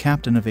Corlett as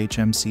Captain of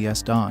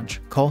HMCS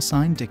Dodge, call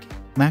sign Dicky,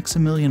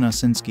 Maximilian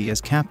Osinski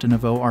as Captain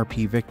of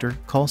ORP Victor,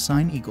 call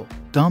sign Eagle,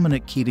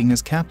 Dominic Keating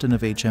as Captain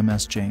of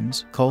HMS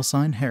James, call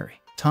sign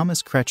Harry,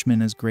 Thomas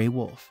Kretschmann as Grey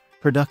Wolf.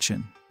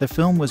 Production: the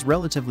film was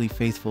relatively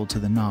faithful to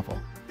the novel,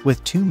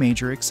 with 2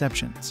 major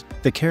exceptions.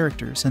 The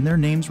characters and their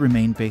names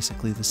remain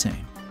basically the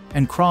same,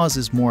 and Cross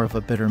is more of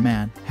a bitter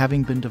man,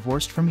 having been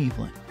divorced from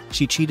Evelyn.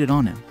 She cheated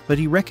on him, but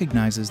he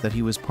recognizes that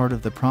he was part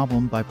of the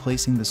problem by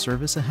placing the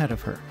service ahead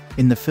of her.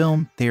 In the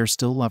film, they are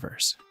still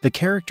lovers. The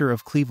character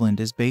of Cleveland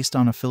is based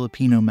on a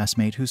Filipino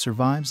messmate who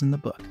survives in the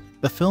book.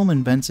 The film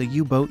invents a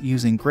U-boat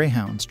using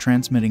Greyhound's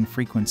transmitting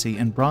frequency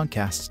and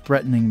broadcasts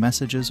threatening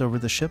messages over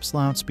the ship's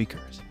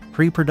loudspeakers.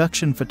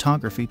 Pre-production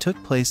photography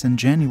took place in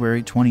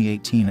January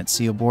 2018 at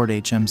sea aboard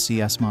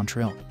HMCS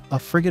Montreal, a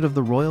frigate of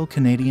the Royal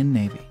Canadian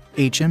Navy.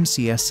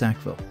 HMCS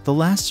Sackville, the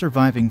last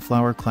surviving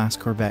Flower-class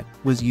corvette,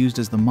 was used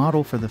as the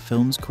model for the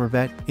film's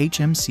corvette,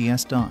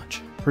 HMCS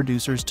Dodge.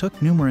 Producers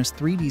took numerous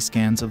 3D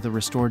scans of the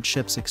restored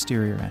ship's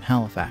exterior at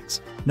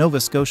Halifax, Nova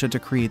Scotia to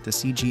create the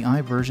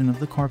CGI version of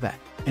the corvette.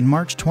 In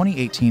March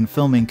 2018,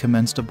 filming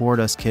commenced aboard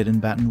Uskid in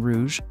Baton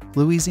Rouge,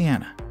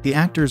 Louisiana. The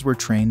actors were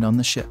trained on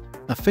the ship.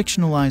 A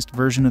fictionalized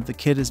version of the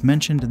kid is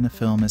mentioned in the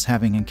film as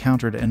having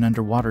encountered an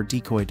underwater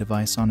decoy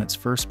device on its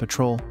first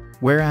patrol,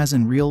 whereas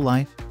in real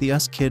life, the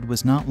Kid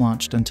was not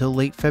launched until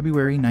late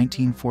February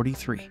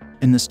 1943.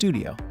 In the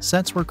studio,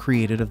 sets were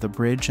created of the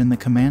bridge and the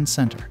command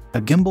center.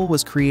 A gimbal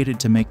was created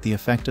to make the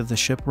effect of the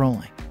ship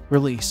rolling.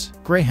 Release: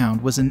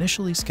 Greyhound was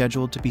initially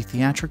scheduled to be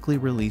theatrically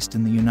released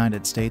in the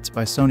United States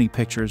by Sony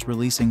Pictures,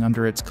 releasing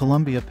under its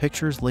Columbia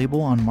Pictures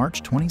label on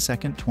March 22,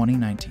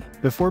 2019,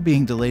 before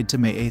being delayed to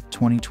May 8,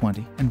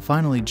 2020, and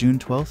finally June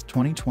 12,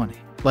 2020.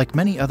 Like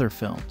many other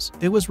films,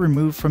 it was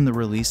removed from the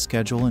release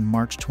schedule in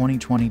March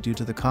 2020 due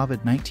to the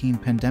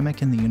COVID-19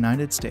 pandemic in the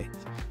United States.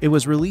 It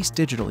was released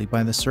digitally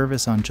by the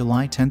service on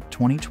July 10,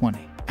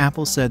 2020.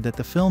 Apple said that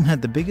the film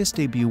had the biggest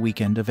debut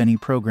weekend of any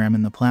program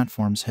in the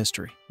platform's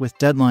history, with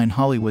Deadline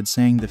Hollywood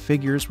saying the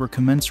figures were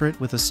commensurate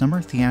with a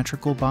summer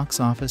theatrical box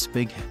office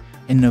big hit.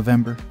 In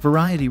November,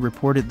 Variety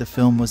reported the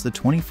film was the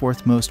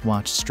 24th most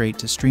watched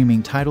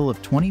straight-to-streaming title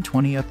of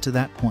 2020 up to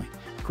that point.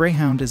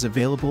 Greyhound is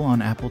available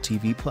on Apple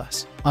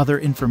TV+. Other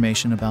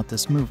information about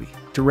this movie: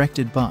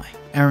 directed by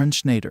Aaron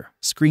Schneider,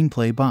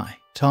 screenplay by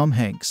Tom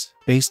Hanks,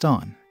 based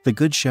on The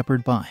Good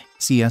Shepherd by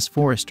C.S.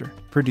 Forrester,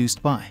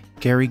 produced by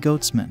Gary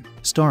Goetzman,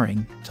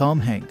 starring Tom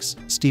Hanks,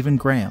 Stephen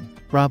Graham,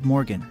 Rob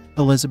Morgan,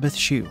 Elisabeth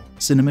Shue,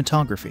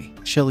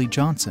 cinematography Shelley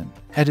Johnson,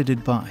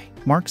 edited by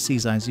Mark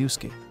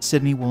Ciesiewski,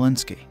 Sydney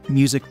Walensky,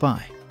 music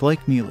by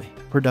Blake Muley,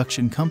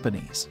 production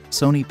companies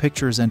Sony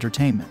Pictures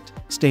Entertainment,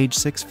 Stage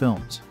 6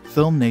 Films,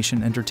 Film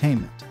Nation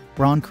Entertainment,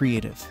 Braun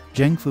Creative,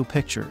 Zhengfu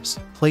Pictures,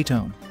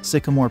 Playtone,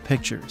 Sycamore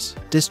Pictures.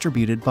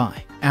 Distributed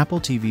by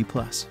Apple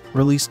TV+.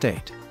 Release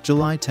date: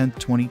 July 10,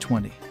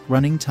 2020.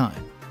 Running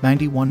time: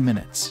 91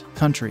 minutes.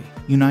 Country: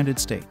 United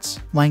States.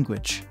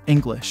 Language: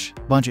 English.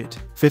 Budget: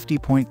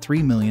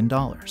 $50.3 million.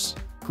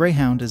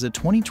 Greyhound is a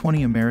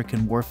 2020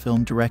 American war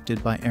film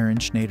directed by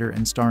Schneider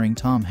and starring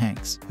Tom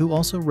Hanks, who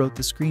also wrote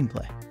the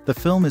screenplay. The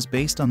film is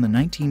based on the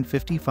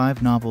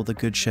 1955 novel The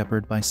Good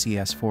Shepherd by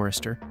C.S.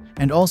 Forester,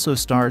 and also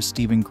stars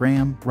Stephen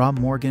Graham, Rob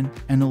Morgan,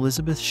 and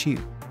Elisabeth Shue.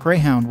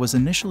 Greyhound was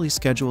initially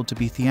scheduled to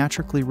be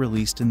theatrically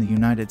released in the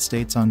United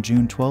States on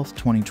June 12,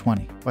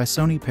 2020, by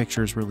Sony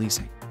Pictures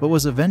Releasing, but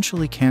was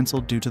eventually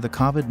cancelled due to the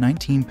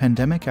COVID-19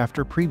 pandemic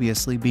after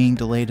previously being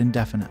delayed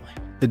indefinitely.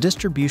 The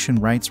distribution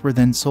rights were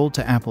then sold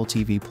to Apple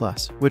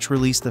TV+, which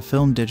released the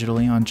film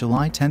digitally on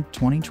July 10,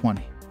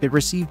 2020. It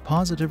received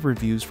positive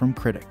reviews from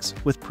critics,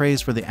 with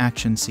praise for the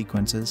action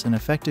sequences and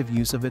effective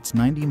use of its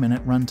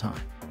 90-minute runtime.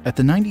 At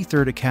the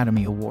 93rd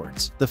Academy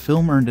Awards, the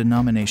film earned a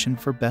nomination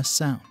for Best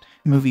Sound.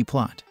 Movie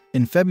plot: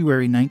 in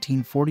February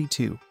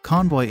 1942,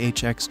 convoy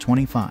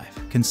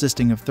HX-25,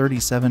 consisting of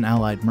 37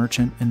 Allied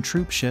merchant and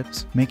troop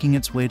ships making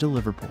its way to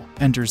Liverpool,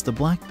 enters the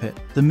Black Pit,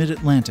 the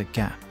mid-Atlantic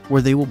Gap,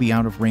 where they will be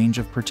out of range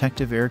of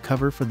protective air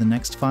cover for the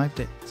next 5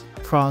 days.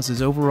 Cross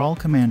is overall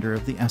commander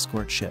of the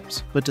escort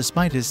ships, but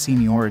despite his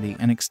seniority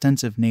and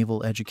extensive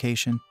naval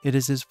education, it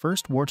is his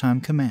first wartime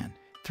command.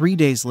 3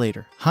 days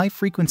later,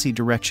 high-frequency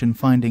direction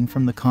finding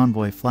from the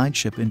convoy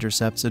flagship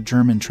intercepts a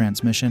German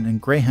transmission, and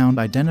Greyhound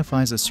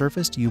identifies a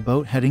surfaced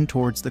U-boat heading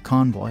towards the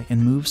convoy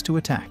and moves to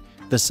attack.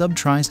 The sub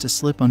tries to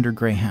slip under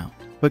Greyhound,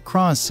 but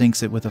Cross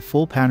sinks it with a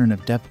full pattern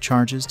of depth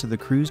charges to the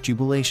crew's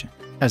jubilation.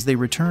 As they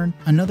return,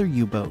 another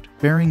U-boat,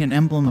 bearing an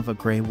emblem of a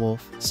grey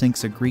wolf,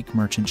 sinks a Greek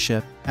merchant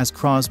ship, as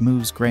Cross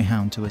moves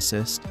Greyhound to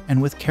assist,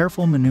 and with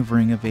careful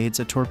maneuvering evades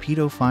a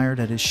torpedo fired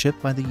at his ship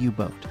by the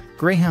U-boat.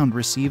 Greyhound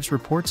receives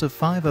reports of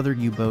 5 other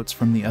U-boats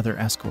from the other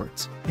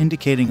escorts,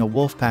 indicating a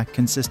wolf pack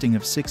consisting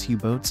of 6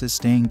 U-boats is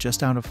staying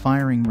just out of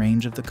firing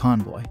range of the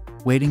convoy,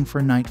 waiting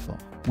for nightfall,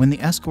 when the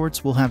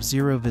escorts will have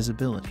 0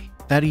 visibility.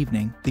 That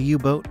evening, the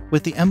U-boat,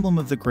 with the emblem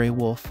of the Grey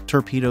Wolf,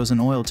 torpedoes an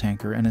oil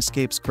tanker and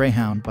escapes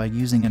Greyhound by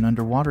using an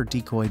underwater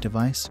decoy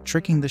device,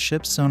 tricking the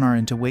ship's sonar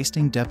into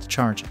wasting depth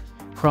charges.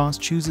 Cross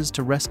chooses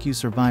to rescue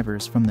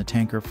survivors from the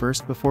tanker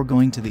first before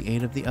going to the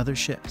aid of the other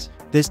ships.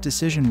 This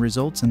decision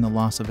results in the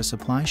loss of a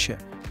supply ship.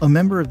 A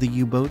member of the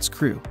U-boat's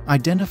crew,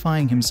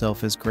 identifying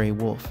himself as Grey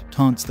Wolf,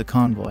 taunts the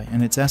convoy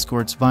and its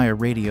escorts via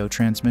radio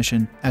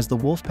transmission as the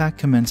Wolfpack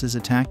commences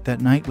attack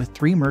that night, with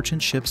 3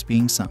 merchant ships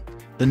being sunk.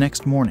 The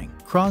next morning,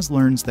 Cross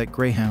learns that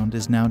Greyhound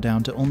is now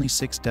down to only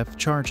 6 depth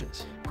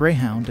charges.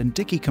 Greyhound and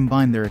Dickey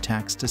combine their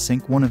attacks to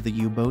sink one of the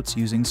U-boats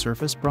using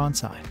surface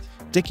broadside.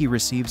 Dickey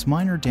receives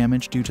minor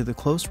damage due to the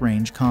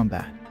close-range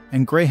combat,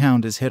 and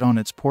Greyhound is hit on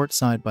its port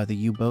side by the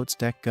U-boat's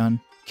deck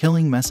gun,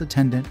 killing mess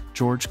attendant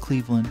George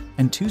Cleveland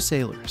and 2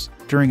 sailors.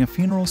 During a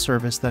funeral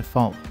service that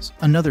follows,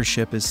 another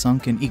ship is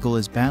sunk and Eagle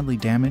is badly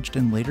damaged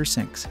and later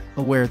sinks.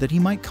 Aware that he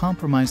might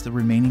compromise the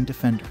remaining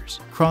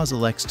defenders, Cross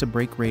elects to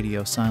break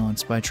radio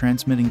silence by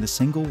transmitting the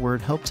single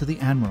word "help" to the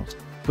Admiralty.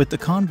 With the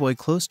convoy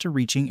close to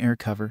reaching air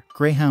cover,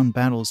 Greyhound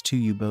battles 2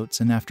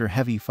 U-boats, and after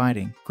heavy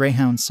fighting,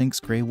 Greyhound sinks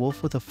Grey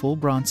Wolf with a full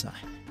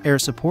broadside. Air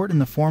support in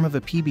the form of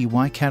a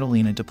PBY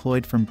Catalina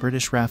deployed from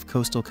British RAF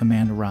Coastal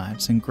Command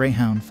arrives, and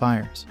Greyhound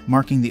fires,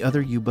 marking the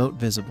other U-boat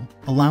visible,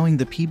 allowing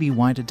the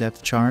PBY to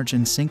depth charge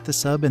and sink the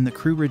sub, and the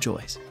crew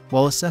rejoice.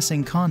 While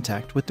assessing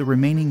contact with the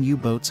remaining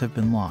U-boats have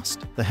been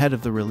lost, the head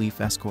of the relief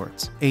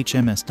escorts,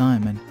 HMS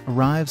Diamond,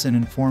 arrives and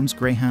informs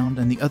Greyhound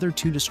and the other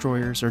 2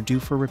 destroyers are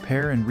due for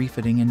repair and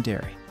refitting in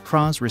Derry.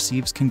 Cross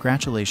receives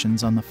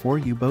congratulations on the 4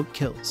 U-boat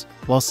kills.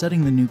 While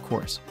setting the new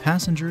course,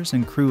 passengers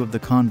and crew of the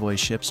convoy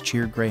ships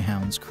cheer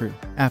Greyhound's crew,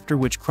 after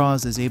which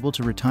Cross is able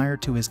to retire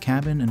to his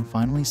cabin and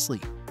finally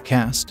sleep.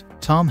 Cast: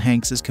 Tom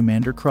Hanks as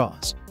Commander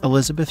Cross,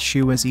 Elisabeth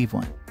Shue as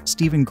Evelyn,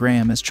 Stephen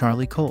Graham as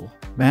Charlie Cole,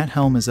 Matt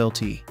Helm as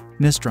LT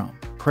Nystrom,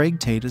 Craig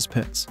Tate as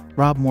Pitts,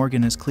 Rob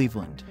Morgan as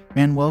Cleveland,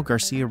 Manuel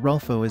Garcia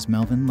Rulfo as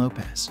Melvin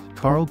Lopez,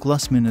 Carl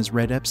Glussman as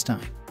Red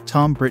Epstein,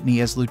 Tom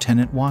Brittany as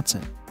Lieutenant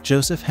Watson,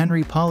 Joseph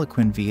Henry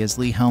Poliquin V as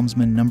Lee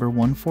Helmsman No.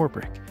 1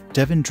 Forbrick,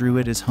 Devin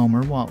Druitt as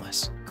Homer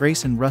Wallace,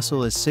 Grayson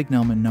Russell as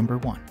Signalman No.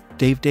 1,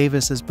 Dave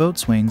Davis as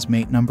Boatswain's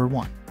Mate No.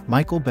 1,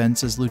 Michael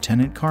Bentz as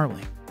Lieutenant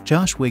Carling,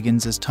 Josh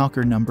Wiggins as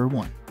Talker No.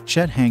 1,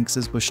 Chet Hanks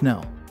as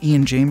Bushnell,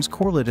 Ian James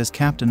Corlett as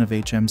Captain of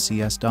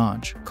HMCS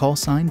Dodge, call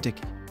sign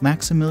Dickey,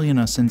 Maximilian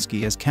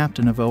Osinski as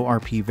Captain of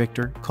ORP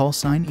Victor, call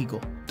sign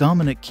Eagle,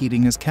 Dominic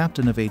Keating as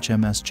Captain of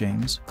HMS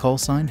James, call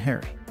sign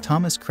Harry,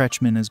 Thomas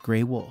Kretschmann as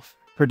Grey Wolf.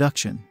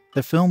 Production: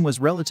 the film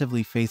was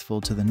relatively faithful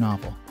to the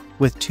novel,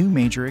 with 2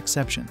 major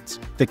exceptions.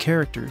 The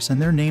characters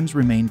and their names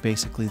remain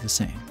basically the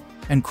same,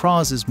 and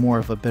Cross is more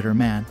of a bitter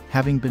man,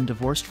 having been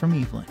divorced from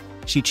Evelyn.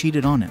 She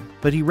cheated on him,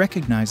 but he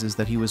recognizes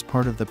that he was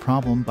part of the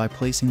problem by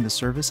placing the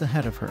service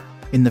ahead of her.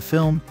 In the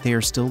film, they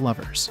are still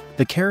lovers.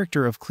 The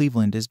character of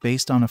Cleveland is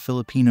based on a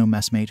Filipino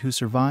messmate who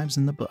survives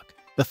in the book.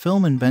 The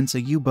film invents a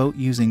U-boat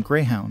using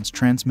Greyhounds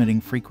transmitting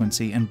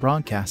frequency and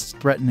broadcasts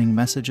threatening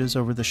messages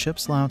over the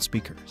ship's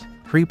loudspeakers.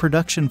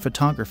 Pre-production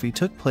photography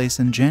took place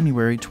in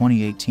January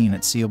 2018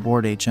 at sea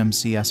aboard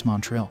HMCS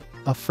Montreal,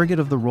 a frigate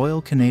of the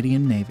Royal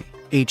Canadian Navy.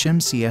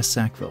 HMCS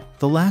Sackville,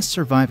 the last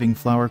surviving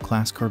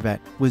Flower-class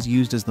corvette, was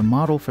used as the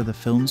model for the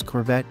film's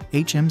corvette,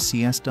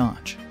 HMCS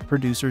Dodge.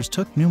 Producers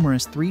took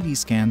numerous 3D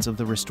scans of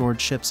the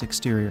restored ship's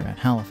exterior at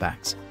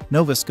Halifax,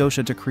 Nova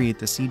Scotia to create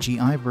the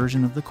CGI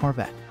version of the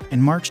corvette.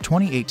 In March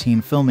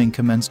 2018, filming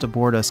commenced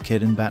aboard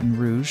Uskid in Baton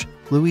Rouge,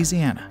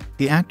 Louisiana.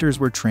 The actors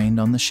were trained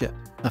on the ship.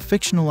 A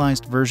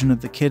fictionalized version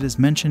of the Kid is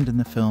mentioned in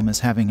the film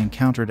as having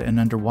encountered an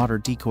underwater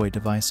decoy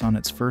device on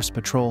its first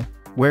patrol,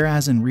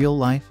 whereas in real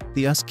life,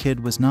 the Uskid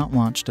was not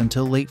launched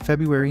until late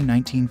February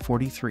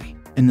 1943.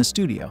 In the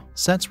studio,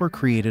 sets were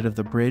created of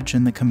the bridge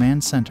and the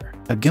command center.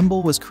 A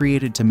gimbal was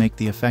created to make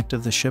the effect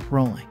of the ship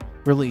rolling.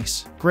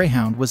 Release: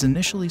 Greyhound was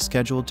initially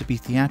scheduled to be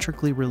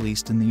theatrically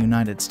released in the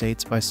United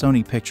States by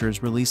Sony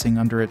Pictures, releasing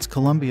under its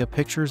Columbia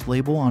Pictures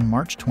label on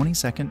March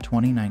 22,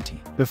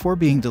 2019, before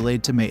being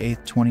delayed to May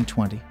 8,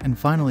 2020, and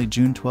finally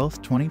June 12,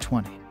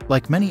 2020.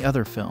 Like many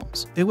other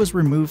films, it was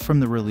removed from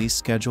the release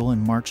schedule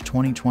in March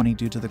 2020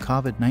 due to the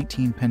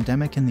COVID-19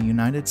 pandemic in the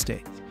United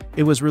States.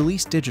 It was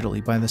released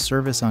digitally by the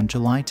service on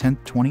July 10,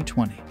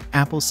 2020.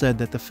 Apple said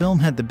that the film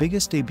had the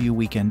biggest debut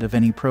weekend of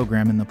any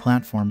program in the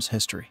platform's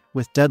history,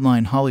 with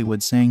Deadline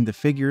Hollywood saying the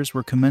figures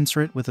were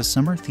commensurate with a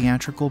summer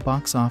theatrical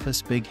box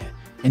office big hit.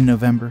 In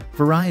November,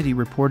 Variety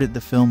reported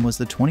the film was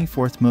the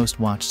 24th most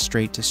watched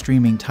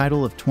straight-to-streaming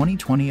title of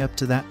 2020 up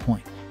to that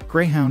point.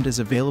 Greyhound is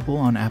available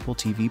on Apple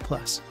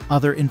TV+.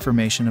 Other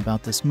information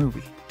about this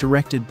movie: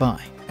 directed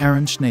by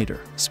Aaron Schneider,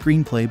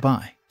 screenplay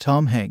by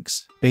Tom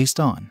Hanks, based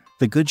on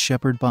The Good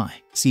Shepherd by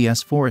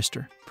C.S.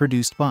 Forrester,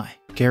 produced by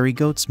Gary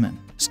Goetzman,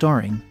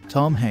 starring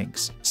Tom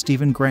Hanks,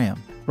 Stephen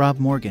Graham, Rob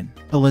Morgan,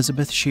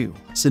 Elisabeth Shue,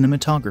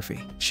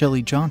 cinematography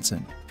Shelley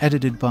Johnson,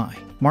 edited by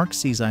Mark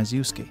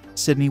Ciesiewski,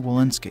 Sydney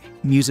Walensky,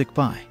 music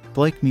by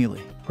Blake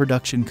Muley,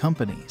 production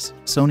companies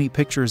Sony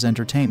Pictures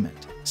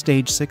Entertainment,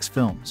 Stage 6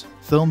 Films,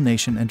 Film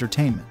Nation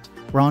Entertainment,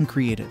 Ron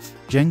Creative,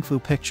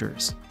 Zhengfu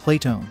Pictures,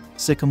 Playtone,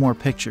 Sycamore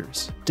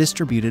Pictures,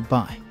 distributed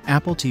by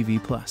Apple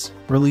TV+.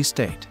 Release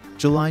date: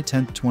 July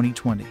 10,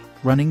 2020.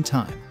 Running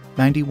time: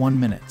 91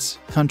 minutes.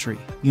 Country: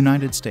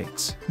 United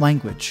States.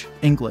 Language: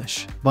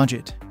 English.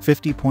 Budget: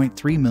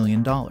 $50.3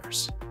 million.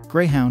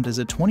 Greyhound is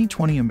a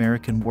 2020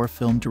 American war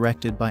film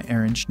directed by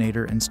Aaron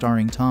Schneider and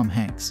starring Tom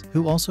Hanks,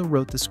 who also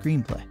wrote the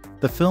screenplay.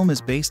 The film is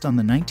based on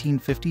the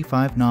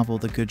 1955 novel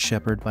The Good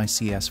Shepherd by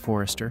C.S.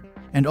 Forrester,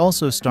 and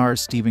also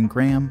stars Stephen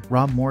Graham,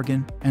 Rob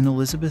Morgan, and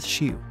Elisabeth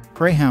Shue.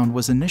 Greyhound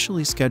was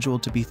initially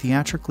scheduled to be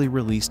theatrically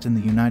released in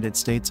the United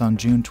States on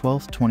June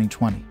 12,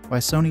 2020, by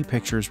Sony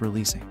Pictures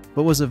Releasing,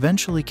 but was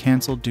eventually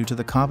canceled due to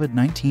the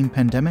COVID-19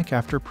 pandemic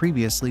after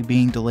previously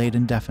being delayed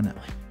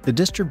indefinitely. The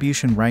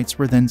distribution rights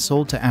were then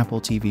sold to Apple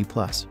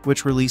TV+,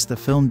 which released the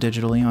film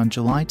digitally on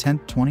July 10,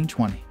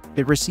 2020.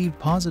 It received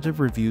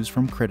positive reviews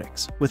from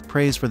critics, with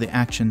praise for the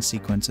action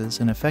sequences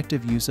and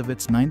effective use of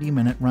its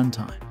 90-minute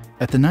runtime.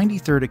 At the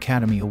 93rd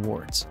Academy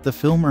Awards, the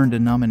film earned a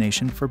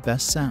nomination for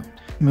Best Sound.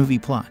 Movie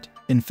plot: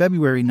 in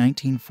February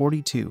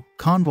 1942,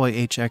 Convoy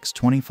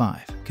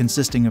HX-25,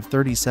 consisting of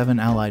 37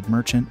 Allied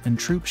merchant and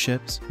troop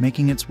ships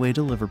making its way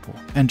to Liverpool,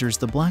 enters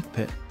the Black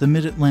Pit, the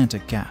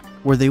mid-Atlantic Gap,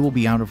 where they will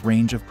be out of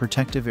range of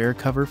protective air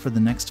cover for the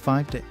next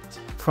 5 days.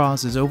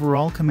 Cross is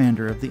overall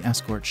commander of the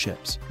escort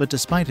ships, but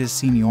despite his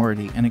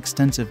seniority and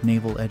extensive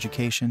naval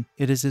education,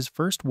 it is his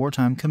first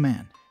wartime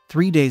command.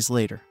 3 days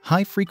later,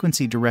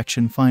 high-frequency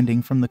direction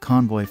finding from the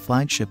convoy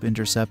flagship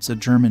intercepts a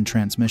German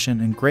transmission,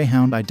 and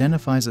Greyhound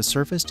identifies a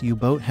surfaced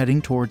U-boat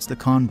heading towards the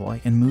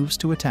convoy and moves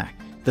to attack.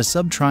 The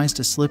sub tries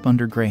to slip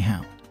under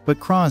Greyhound,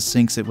 but Cross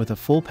sinks it with a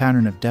full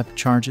pattern of depth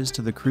charges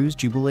to the crew's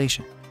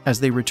jubilation. As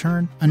they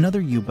return,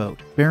 another U-boat,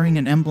 bearing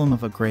an emblem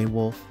of a gray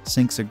wolf,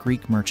 sinks a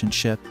Greek merchant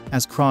ship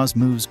as Cross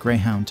moves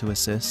Greyhound to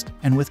assist,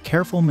 and with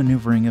careful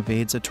maneuvering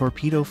evades a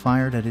torpedo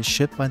fired at his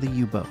ship by the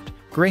U-boat.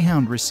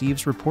 Greyhound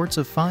receives reports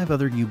of 5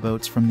 other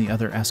U-boats from the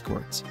other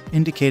escorts,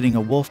 indicating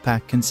a wolf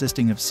pack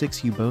consisting of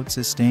 6 U-boats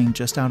is staying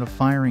just out of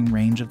firing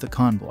range of the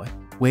convoy,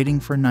 waiting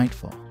for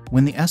nightfall,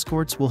 when the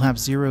escorts will have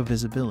 0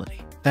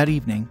 visibility. That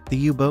evening, the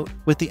U-boat,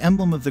 with the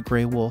emblem of the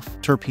Grey Wolf,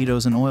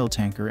 torpedoes an oil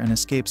tanker and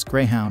escapes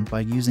Greyhound by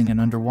using an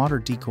underwater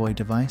decoy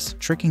device,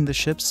 tricking the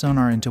ship's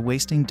sonar into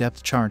wasting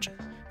depth charges.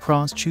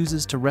 Cross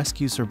chooses to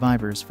rescue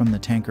survivors from the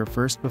tanker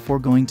first before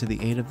going to the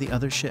aid of the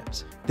other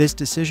ships. This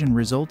decision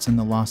results in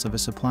the loss of a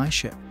supply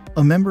ship.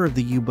 A member of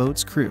the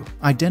U-boat's crew,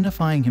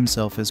 identifying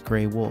himself as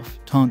Grey Wolf,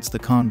 taunts the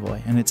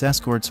convoy and its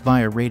escorts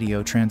via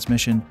radio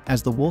transmission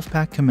as the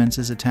Wolfpack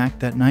commences attack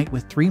that night,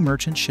 with 3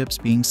 merchant ships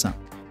being sunk.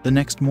 The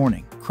next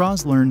morning,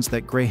 Cross learns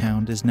that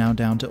Greyhound is now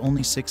down to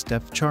only 6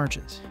 depth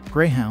charges.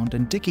 Greyhound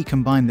and Dickey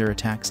combine their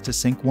attacks to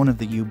sink one of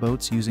the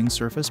U-boats using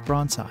surface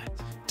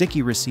broadsides.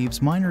 Dickey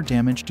receives minor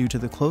damage due to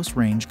the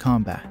close-range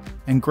combat,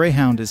 and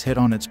Greyhound is hit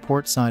on its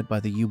port side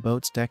by the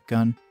U-boat's deck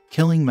gun,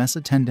 killing mess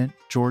attendant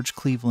George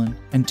Cleveland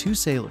and 2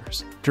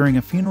 sailors during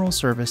a funeral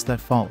service that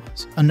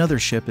follows. Another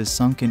ship is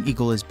sunk and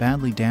Eagle is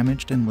badly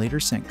damaged and later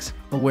sinks.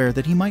 Aware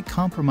that he might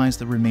compromise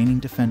the remaining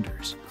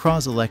defenders,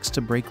 Cross elects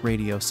to break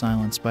radio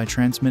silence by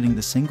transmitting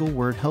the single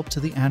word help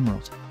to the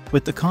Admiralty.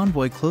 With the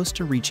convoy close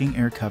to reaching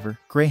air cover,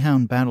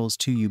 Greyhound battles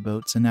 2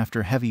 U-boats and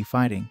after heavy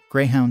fighting,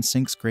 Greyhound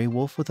sinks Grey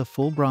Wolf with a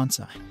full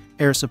broadside.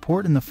 Air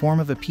support in the form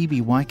of a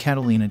PBY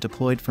Catalina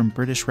deployed from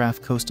British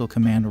RAF Coastal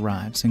Command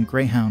arrives and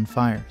Greyhound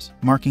fires,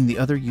 marking the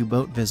other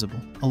U-boat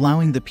visible,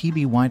 allowing the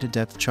PBY to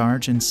depth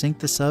charge and sink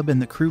the sub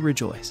and the crew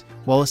rejoice.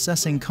 While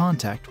assessing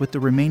contact with the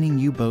remaining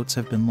U-boats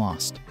have been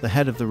lost, the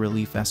head of the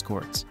relief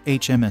escorts,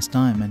 HMS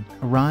Diamond,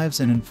 arrives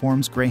and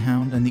informs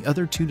Greyhound and the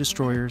other 2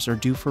 destroyers are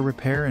due for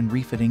repair and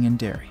refitting in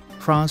Derry.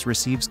 Cross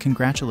receives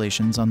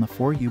congratulations on the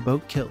 4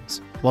 U-boat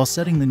kills. While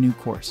setting the new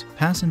course,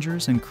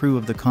 passengers and crew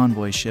of the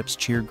convoy ships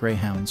cheer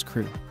Greyhound's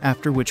crew,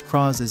 after which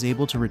Cross is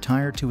able to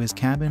retire to his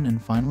cabin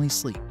and finally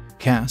sleep.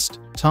 Cast: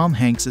 Tom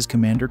Hanks as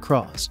Commander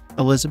Cross,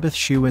 Elisabeth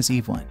Shue as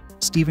Evelyn,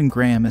 Stephen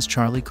Graham as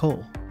Charlie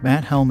Cole,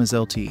 Matt Helm as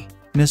LT,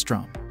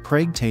 Nystrom,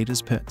 Craig Tate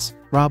as Pitts,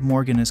 Rob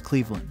Morgan as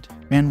Cleveland,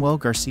 Manuel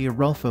Garcia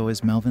Rulfo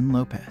as Melvin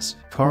Lopez,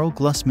 Carl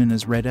Glussman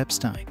as Red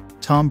Epstein,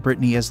 Tom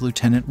Brittany as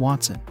Lieutenant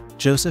Watson,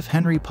 Joseph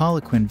Henry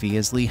Poliquin V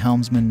as Lee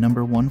Helmsman No.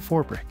 1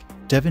 Forbrick,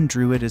 Devin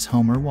Druitt as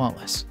Homer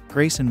Wallace,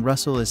 Grayson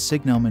Russell as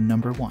Signalman No.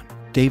 1,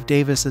 Dave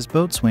Davis as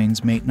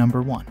Boatswain's Mate No.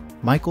 1,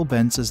 Michael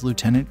Bentz as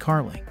Lieutenant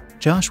Carling,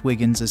 Josh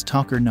Wiggins as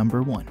Talker No.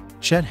 1,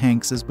 Chet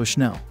Hanks as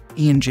Bushnell,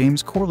 Ian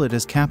James Corlett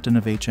as Captain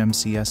of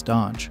HMCS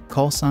Dodge,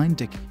 call sign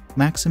Dickie,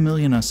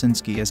 Maximilian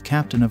Osinski as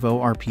Captain of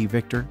ORP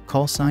Victor,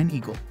 call sign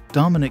Eagle,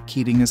 Dominic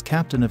Keating as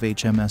Captain of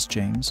HMS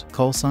James,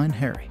 call sign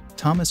Harry,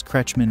 Thomas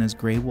Kretschmann as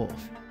Grey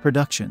Wolf.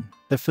 Production: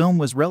 the film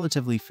was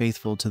relatively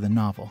faithful to the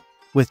novel,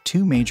 with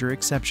 2 major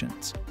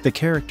exceptions. The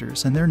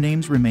characters and their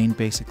names remained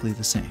basically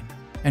the same,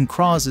 and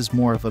Cross is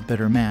more of a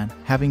bitter man,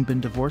 having been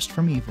divorced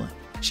from Evelyn.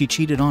 She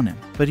cheated on him,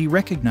 but he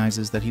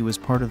recognizes that he was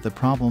part of the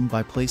problem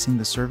by placing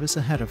the service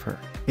ahead of her.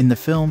 In the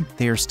film,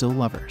 they are still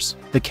lovers.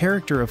 The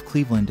character of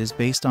Cleveland is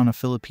based on a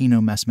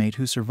Filipino messmate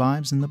who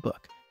survives in the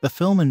book. The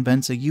film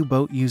invents a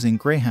U-boat using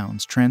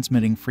Greyhounds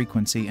transmitting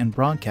frequency and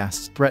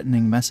broadcasts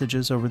threatening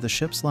messages over the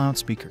ship's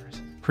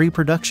loudspeakers.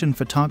 Pre-production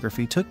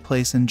photography took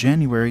place in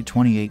January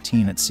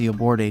 2018 at sea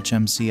aboard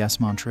HMCS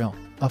Montreal,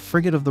 a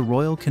frigate of the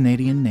Royal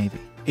Canadian Navy.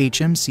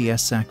 HMCS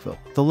Sackville,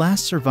 the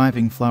last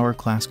surviving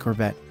Flower-class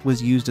corvette,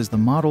 was used as the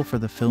model for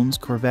the film's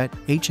corvette,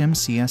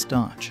 HMCS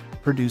Dodge.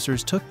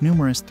 Producers took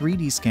numerous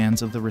 3D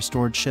scans of the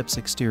restored ship's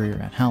exterior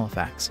at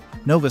Halifax,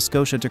 Nova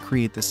Scotia to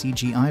create the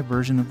CGI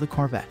version of the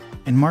corvette.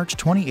 In March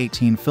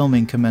 2018,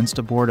 filming commenced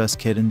aboard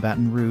Uskid in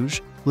Baton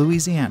Rouge,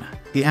 Louisiana.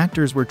 The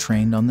actors were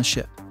trained on the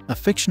ship. A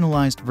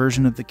fictionalized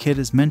version of the kid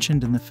is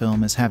mentioned in the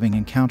film as having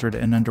encountered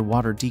an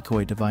underwater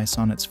decoy device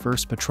on its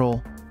first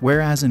patrol,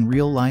 whereas in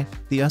real life,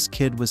 the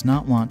Kid was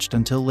not launched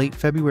until late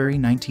February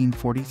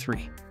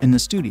 1943. In the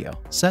studio,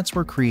 sets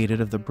were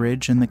created of the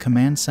bridge and the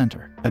command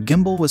center. A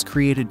gimbal was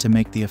created to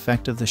make the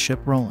effect of the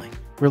ship rolling.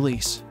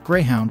 Release: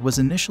 Greyhound was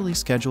initially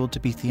scheduled to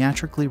be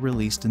theatrically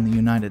released in the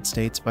United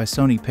States by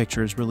Sony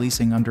Pictures,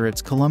 releasing under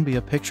its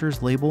Columbia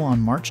Pictures label on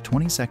March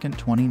 22,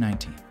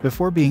 2019,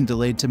 before being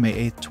delayed to May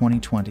 8,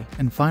 2020,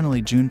 and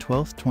finally June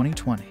 12,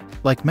 2020.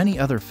 Like many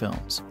other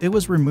films, it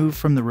was removed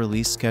from the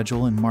release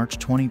schedule in March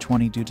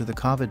 2020 due to the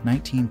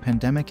COVID-19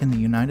 pandemic in the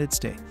United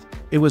States.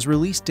 It was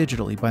released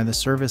digitally by the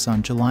service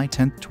on July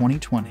 10,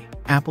 2020.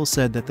 Apple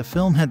said that the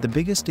film had the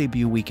biggest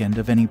debut weekend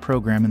of any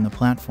program in the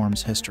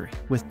platform's history,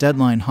 with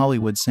Deadline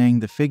Hollywood saying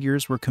the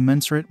figures were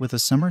commensurate with a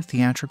summer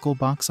theatrical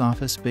box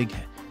office big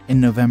hit. In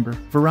November,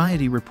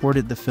 Variety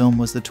reported the film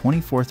was the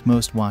 24th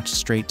most watched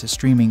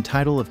straight-to-streaming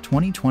title of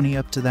 2020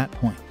 up to that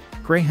point.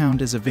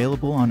 Greyhound is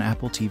available on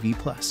Apple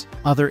TV+.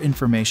 Other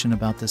information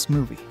about this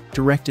movie: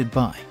 directed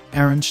by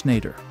Aaron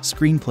Schneider,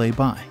 screenplay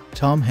by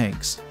Tom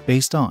Hanks,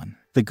 based on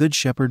The Good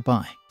Shepherd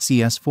by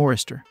C.S.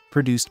 Forrester,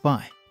 produced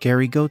by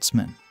Gary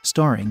Goetzman,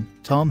 starring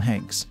Tom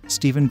Hanks,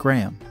 Stephen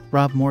Graham,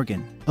 Rob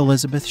Morgan,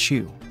 Elisabeth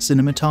Shue,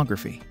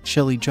 cinematography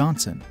Shelley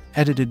Johnson,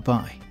 edited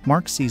by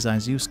Mark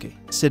Ciesiewski,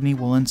 Sydney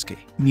Walensky,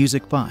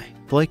 music by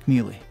Blake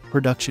Muley,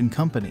 production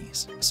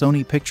companies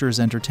Sony Pictures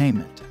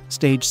Entertainment,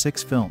 Stage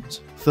 6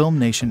 Films, Film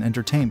Nation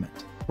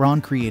Entertainment,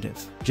 Ron Creative,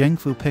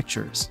 Zhengfu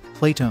Pictures,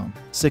 Playtone,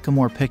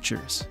 Sycamore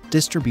Pictures,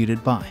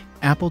 distributed by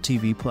Apple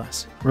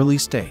TV+.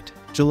 Release date: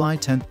 July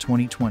 10,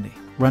 2020.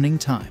 Running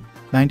time: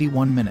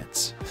 91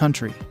 minutes.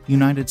 Country: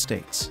 United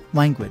States.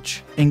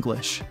 Language: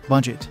 English.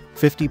 Budget: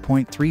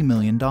 $50.3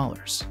 million.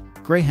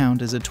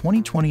 Greyhound is a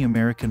 2020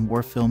 American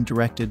war film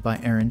directed by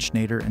Aaron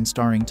Schneider and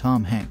starring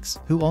Tom Hanks,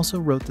 who also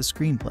wrote the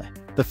screenplay.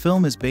 The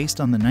film is based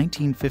on the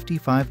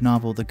 1955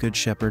 novel The Good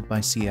Shepherd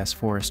by C.S.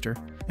 Forrester,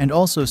 and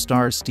also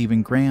stars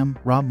Stephen Graham,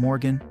 Rob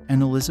Morgan,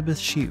 and Elisabeth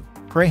Shue.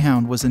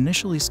 Greyhound was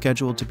initially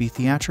scheduled to be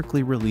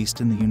theatrically released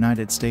in the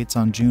United States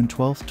on June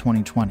 12,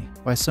 2020,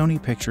 by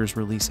Sony Pictures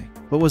Releasing,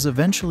 but was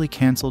eventually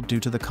canceled due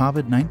to the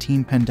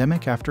COVID-19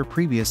 pandemic after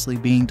previously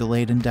being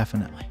delayed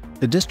indefinitely.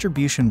 The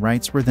distribution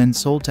rights were then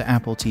sold to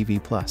Apple TV+,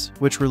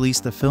 which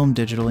released the film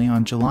digitally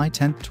on July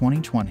 10,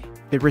 2020.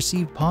 It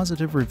received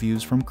positive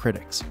reviews from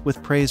critics,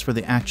 with praise for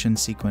the action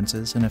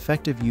sequences and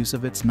effective use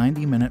of its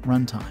 90-minute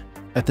runtime.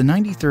 At the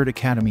 93rd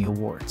Academy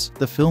Awards,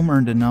 the film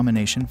earned a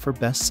nomination for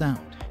Best Sound.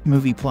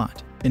 Movie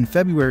plot. In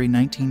February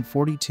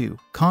 1942,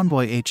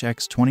 convoy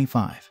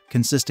HX-25,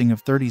 consisting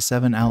of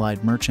 37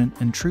 Allied merchant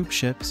and troop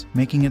ships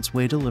making its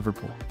way to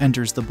Liverpool,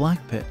 enters the Black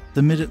Pit,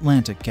 the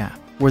mid-Atlantic Gap,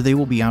 where they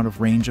will be out of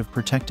range of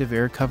protective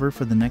air cover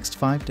for the next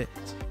 5 days.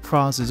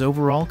 Cross is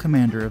overall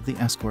commander of the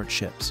escort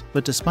ships,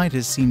 but despite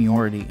his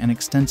seniority and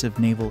extensive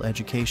naval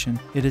education,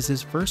 it is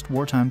his first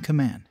wartime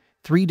command.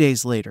 3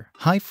 days later,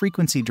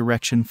 high-frequency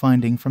direction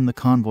finding from the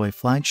convoy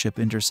flagship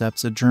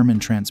intercepts a German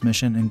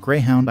transmission, and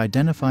Greyhound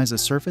identifies a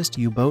surfaced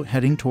U-boat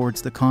heading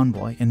towards the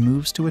convoy and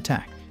moves to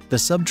attack. The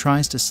sub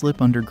tries to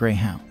slip under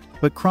Greyhound,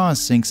 but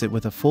Cross sinks it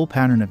with a full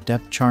pattern of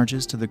depth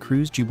charges to the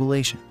crew's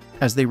jubilation.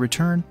 As they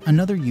return,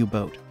 another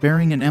U-boat,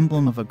 bearing an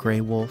emblem of a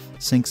grey wolf,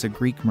 sinks a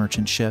Greek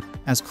merchant ship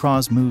as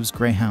Cross moves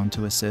Greyhound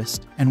to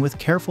assist, and with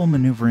careful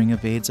maneuvering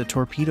evades a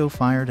torpedo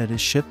fired at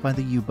his ship by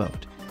the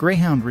U-boat.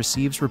 Greyhound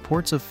receives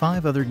reports of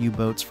 5 other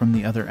U-boats from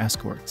the other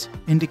escorts,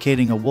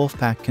 indicating a wolf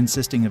pack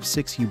consisting of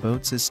 6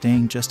 U-boats is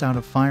staying just out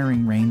of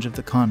firing range of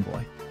the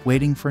convoy,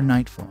 waiting for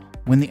nightfall,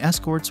 when the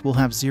escorts will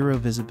have 0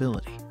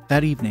 visibility.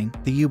 That evening,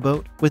 the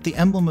U-boat, with the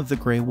emblem of the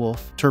Grey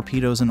Wolf,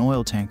 torpedoes an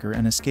oil tanker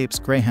and escapes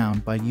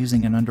Greyhound by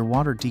using an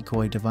underwater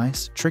decoy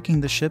device,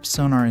 tricking the ship's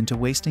sonar into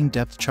wasting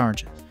depth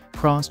charges.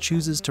 Cross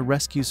chooses to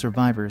rescue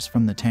survivors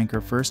from the tanker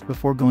first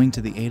before going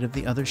to the aid of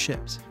the other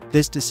ships.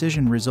 This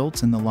decision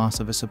results in the loss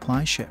of a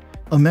supply ship.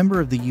 A member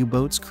of the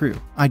U-boat's crew,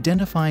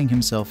 identifying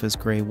himself as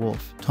Grey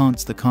Wolf,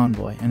 taunts the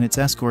convoy and its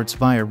escorts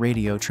via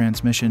radio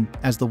transmission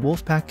as the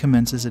Wolfpack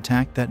commences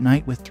attack that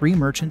night, with 3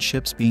 merchant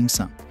ships being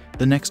sunk.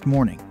 The next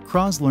morning,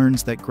 Cross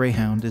learns that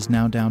Greyhound is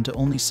now down to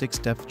only 6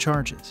 depth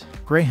charges.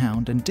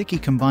 Greyhound and Dickey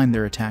combine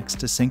their attacks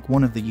to sink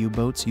one of the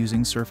U-boats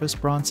using surface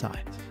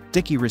broadside.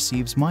 Dickey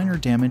receives minor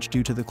damage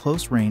due to the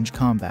close-range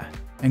combat,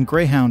 and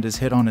Greyhound is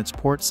hit on its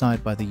port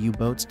side by the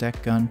U-boat's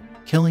deck gun,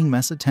 killing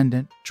mess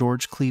attendant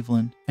George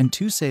Cleveland and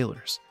 2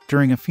 sailors.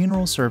 During a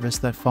funeral service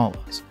that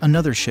follows,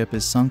 another ship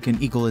is sunk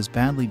and Eagle is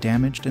badly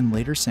damaged and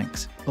later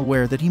sinks.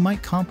 Aware that he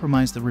might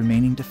compromise the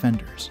remaining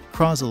defenders,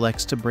 Cross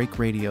elects to break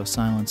radio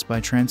silence by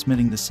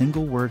transmitting the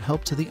single word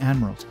 "help" to the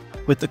Admiralty.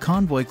 With the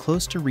convoy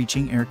close to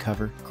reaching air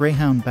cover,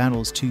 Greyhound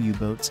battles 2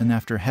 U-boats, and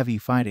after heavy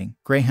fighting,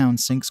 Greyhound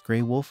sinks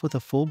Grey Wolf with a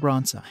full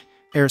broadside.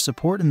 Air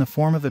support in the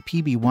form of a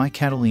PBY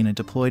Catalina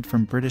deployed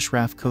from British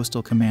RAF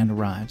Coastal Command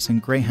arrives,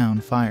 and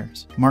Greyhound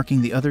fires,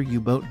 marking the other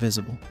U-boat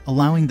visible,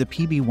 allowing the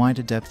PBY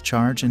to depth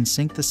charge and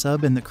sink the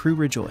sub, and the crew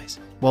rejoice.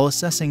 While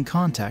assessing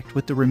contact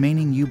with the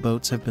remaining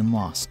U-boats have been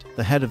lost,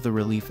 the head of the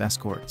relief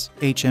escorts,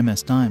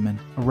 HMS Diamond,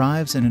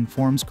 arrives and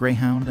informs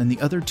Greyhound and the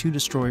other 2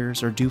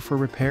 destroyers are due for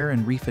repair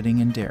and refitting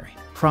in Derry.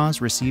 Cross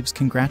receives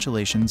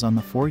congratulations on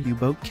the 4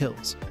 U-boat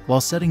kills.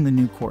 While setting the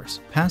new course,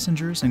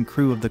 passengers and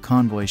crew of the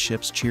convoy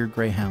ships cheer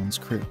Greyhound's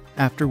crew,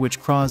 after which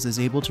Cross is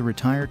able to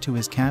retire to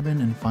his cabin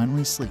and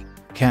finally sleep.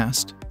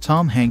 Cast: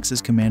 Tom Hanks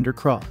as Commander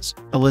Cross,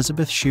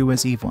 Elisabeth Shue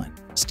as Evelyn,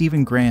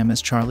 Stephen Graham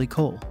as Charlie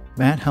Cole,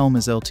 Matt Helm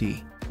as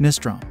LT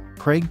Nystrom,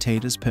 Craig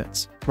Tate as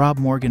Pitts, Rob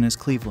Morgan as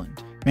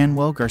Cleveland,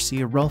 Manuel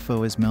Garcia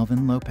Rulfo as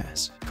Melvin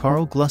Lopez,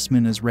 Carl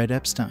Glussman as Red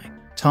Epstein,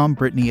 Tom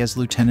Brittany as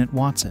Lieutenant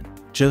Watson,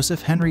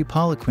 Joseph Henry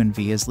Poliquin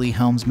V as Lee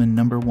Helmsman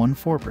No. 1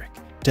 Forbrick,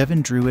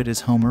 Devin Druitt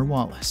as Homer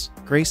Wallace,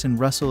 Grayson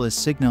Russell as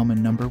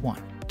Signalman No.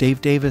 1, Dave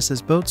Davis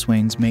as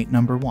Boatswain's Mate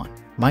No. 1,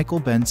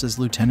 Michael Bentz as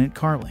Lieutenant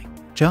Carling,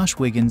 Josh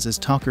Wiggins as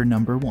Talker No.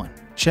 1,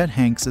 Chet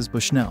Hanks as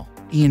Bushnell,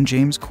 Ian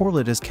James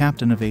Corlett as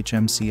Captain of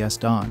HMCS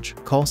Dodge,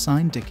 call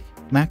sign Dickey,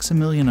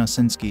 Maximilian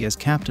Osinski as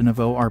Captain of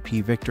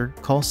ORP Victor,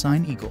 call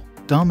sign Eagle,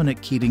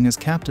 Dominic Keating as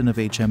Captain of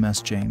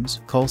HMS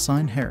James, call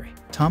sign Harry,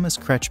 Thomas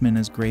Kretschmann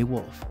as Grey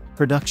Wolf.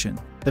 Production: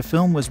 the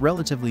film was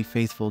relatively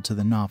faithful to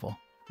the novel,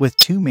 with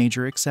 2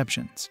 major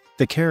exceptions.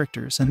 The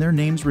characters and their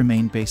names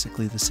remain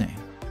basically the same,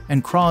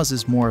 and Cross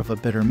is more of a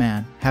bitter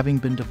man, having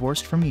been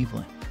divorced from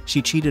Evelyn.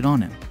 She cheated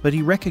on him, but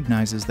he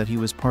recognizes that he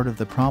was part of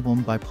the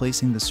problem by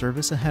placing the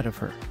service ahead of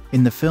her.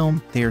 In the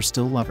film, they are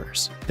still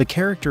lovers. The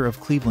character of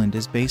Cleveland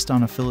is based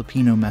on a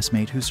Filipino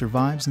messmate who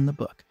survives in the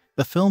book.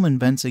 The film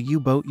invents a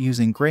U-boat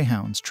using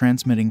Greyhounds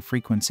transmitting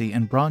frequency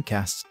and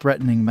broadcasts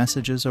threatening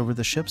messages over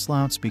the ship's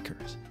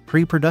loudspeakers.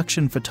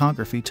 Pre-production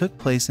photography took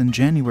place in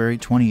January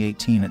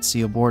 2018 at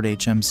sea aboard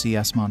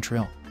HMCS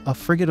Montreal, a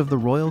frigate of the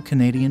Royal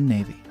Canadian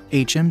Navy.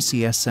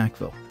 HMCS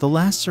Sackville, the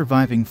last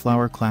surviving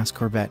Flower-class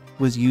corvette,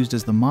 was used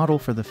as the model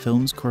for the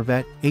film's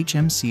corvette,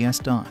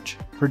 HMCS Dodge.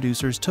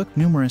 Producers took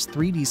numerous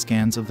 3D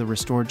scans of the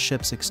restored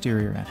ship's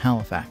exterior at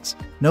Halifax,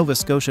 Nova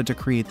Scotia to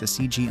create the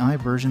CGI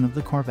version of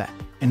the corvette.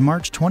 In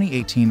March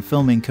 2018,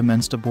 filming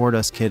commenced aboard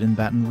Kidd in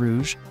Baton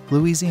Rouge,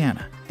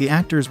 Louisiana. The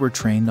actors were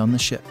trained on the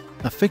ship.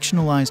 A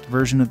fictionalized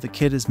version of the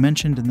Kidd is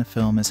mentioned in the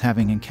film as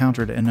having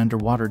encountered an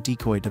underwater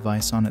decoy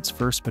device on its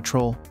first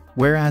patrol,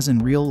 whereas in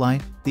real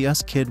life, the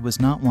Kidd was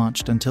not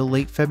launched until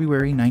late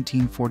February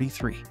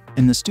 1943.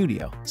 In the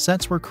studio,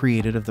 sets were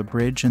created of the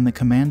bridge and the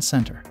command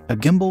center. A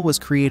gimbal was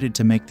created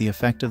to make the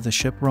effect of the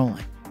ship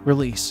rolling.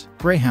 Release: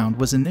 Greyhound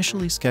was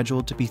initially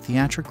scheduled to be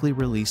theatrically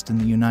released in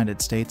the United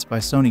States by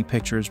Sony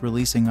Pictures,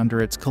 releasing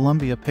under its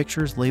Columbia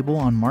Pictures label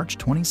on March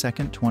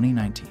 22,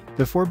 2019,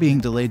 before being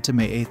delayed to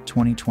May 8,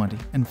 2020,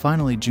 and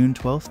finally June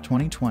 12,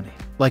 2020.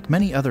 Like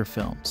many other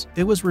films,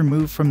 it was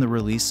removed from the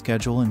release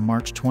schedule in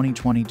March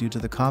 2020 due to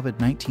the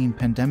COVID-19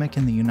 pandemic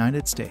in the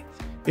United States.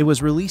 It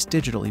was released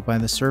digitally by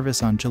the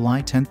service on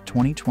July 10,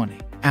 2020.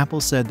 Apple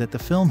said that the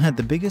film had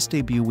the biggest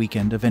debut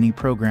weekend of any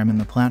program in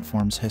the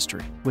platform's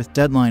history, with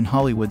Deadline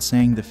Hollywood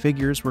saying the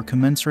figures were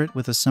commensurate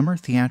with a summer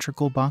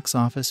theatrical box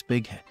office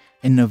big hit.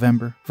 In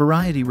November,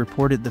 Variety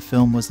reported the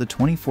film was the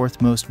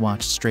 24th most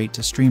watched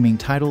straight-to-streaming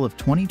title of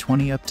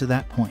 2020 up to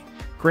that point.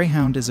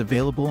 Greyhound is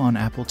available on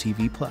Apple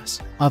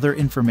TV+. Other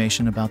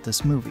information about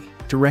this movie: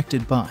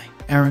 directed by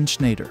Aaron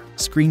Schneider,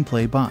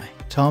 screenplay by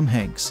Tom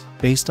Hanks,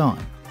 based on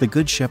The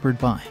Good Shepherd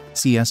by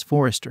C.S.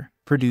 Forrester,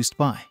 produced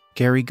by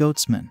Gary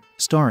Goetzman,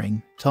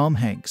 starring Tom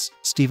Hanks,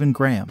 Stephen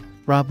Graham,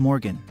 Rob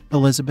Morgan,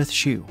 Elisabeth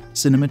Shue,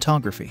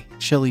 cinematography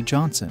Shelley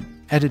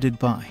Johnson, edited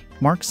by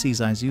Mark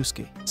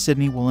Ciesiewski,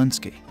 Sydney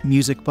Walensky,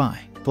 music by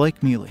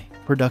Blake Muley,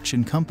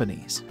 production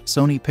companies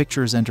Sony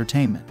Pictures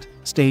Entertainment,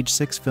 Stage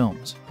 6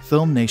 Films,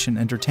 Film Nation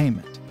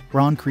Entertainment,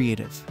 Ron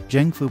Creative,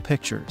 Zhengfu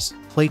Pictures,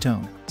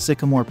 Playtone,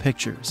 Sycamore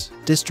Pictures,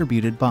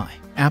 distributed by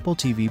Apple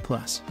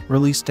TV+.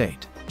 Release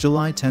date: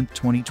 July 10,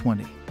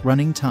 2020.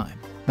 Running time: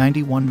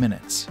 91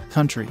 minutes.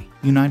 Country: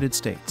 United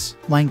States.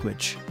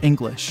 Language: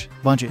 English.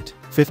 Budget: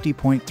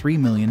 $50.3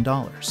 million.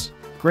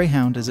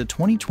 Greyhound is a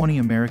 2020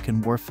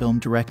 American war film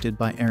directed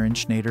by Aaron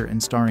Schneider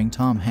and starring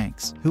Tom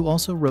Hanks, who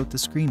also wrote the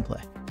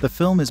screenplay. The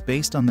film is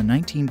based on the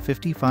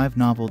 1955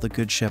 novel The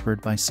Good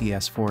Shepherd by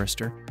C.S.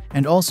 Forrester,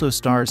 and also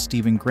stars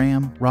Stephen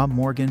Graham, Rob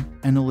Morgan,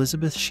 and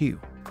Elisabeth Shue.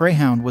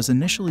 Greyhound was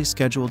initially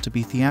scheduled to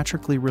be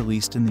theatrically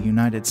released in the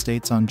United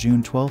States on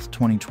June 12,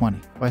 2020,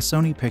 by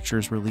Sony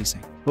Pictures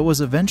Releasing, but was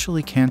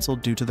eventually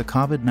canceled due to the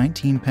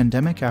COVID-19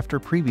 pandemic after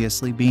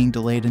previously being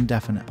delayed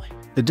indefinitely.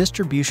 The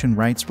distribution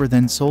rights were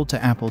then sold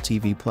to Apple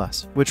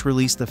TV+, which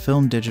released the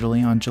film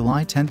digitally on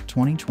July 10,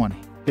 2020.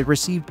 It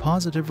received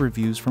positive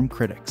reviews from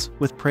critics,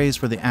 with praise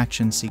for the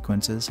action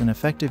sequences and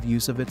effective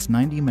use of its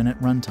 90-minute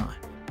runtime.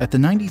 At the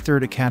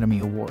 93rd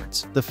Academy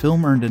Awards, the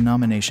film earned a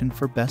nomination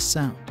for Best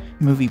Sound.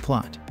 Movie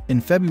plot: in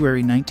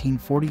February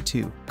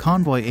 1942,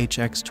 Convoy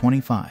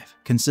HX-25,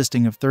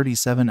 consisting of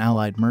 37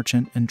 Allied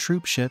merchant and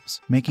troop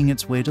ships making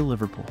its way to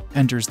Liverpool,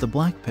 enters the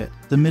Black Pit,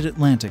 the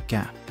mid-Atlantic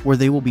Gap, where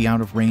they will be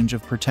out of range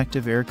of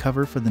protective air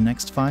cover for the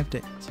next 5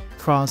 days.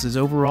 Cross is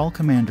overall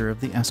commander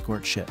of the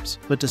escort ships,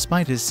 but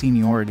despite his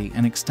seniority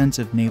and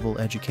extensive naval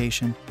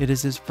education, it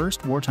is his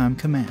first wartime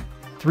command.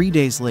 3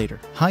 days later,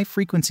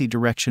 high-frequency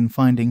direction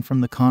finding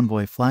from the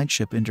convoy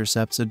flagship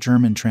intercepts a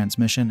German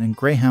transmission, and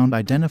Greyhound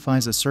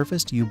identifies a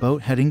surfaced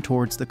U-boat heading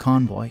towards the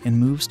convoy and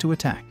moves to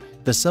attack.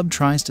 The sub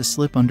tries to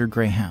slip under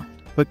Greyhound,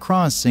 but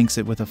Cross sinks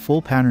it with a full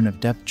pattern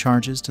of depth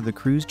charges to the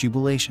crew's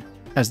jubilation.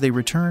 As they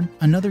return,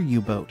 another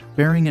U-boat,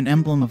 bearing an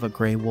emblem of a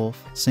grey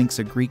wolf, sinks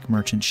a Greek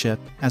merchant ship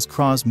as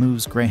Cross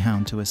moves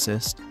Greyhound to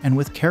assist, and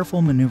with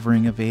careful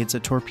maneuvering evades a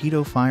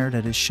torpedo fired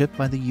at his ship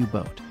by the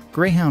U-boat.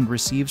 Greyhound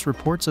receives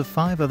reports of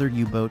 5 other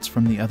U-boats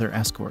from the other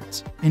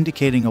escorts,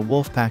 indicating a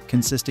wolf pack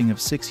consisting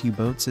of 6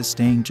 U-boats is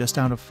staying just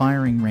out of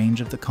firing range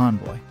of the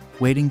convoy,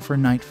 waiting for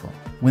nightfall,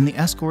 when the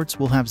escorts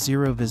will have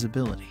 0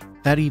 visibility.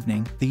 That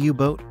evening, the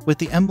U-boat, with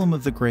the emblem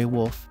of the Grey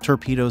Wolf,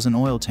 torpedoes an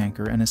oil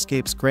tanker and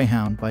escapes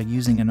Greyhound by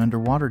using an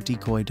underwater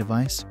decoy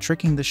device,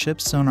 tricking the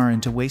ship's sonar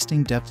into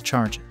wasting depth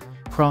charges.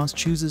 Cross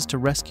chooses to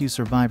rescue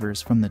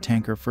survivors from the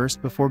tanker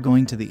first before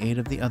going to the aid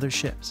of the other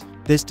ships.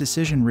 This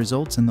decision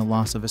results in the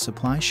loss of a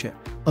supply ship.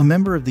 A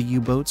member of the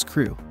U-boat's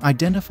crew,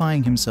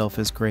 identifying himself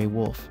as Grey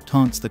Wolf,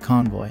 taunts the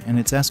convoy and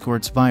its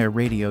escorts via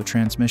radio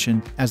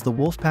transmission as the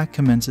Wolfpack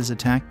commences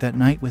attack that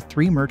night, with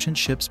 3 merchant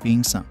ships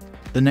being sunk.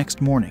 The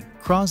next morning,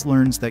 Cross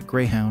learns that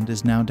Greyhound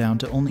is now down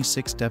to only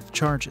 6 depth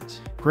charges.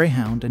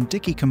 Greyhound and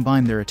Dickey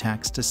combine their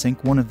attacks to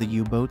sink one of the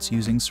U-boats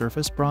using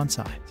surface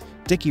broadside.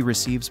 Dickey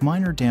receives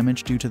minor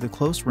damage due to the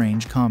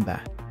close-range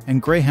combat,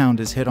 and Greyhound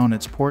is hit on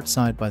its port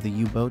side by the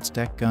U-boat's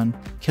deck gun,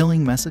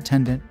 killing mess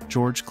attendant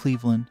George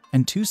Cleveland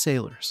and 2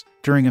 sailors.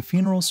 During a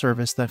funeral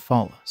service that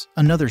follows,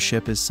 another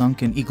ship is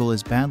sunk and Eagle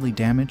is badly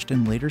damaged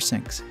and later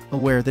sinks.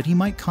 Aware that he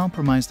might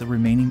compromise the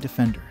remaining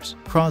defenders,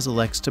 Cross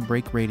elects to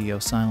break radio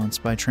silence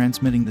by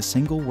transmitting the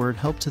single word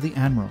 "help" to the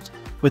Admiralty.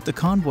 With the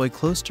convoy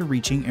close to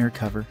reaching air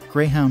cover,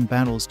 Greyhound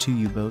battles 2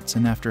 U-boats,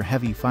 and after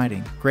heavy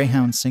fighting,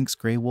 Greyhound sinks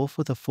Grey Wolf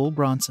with a full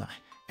broadside.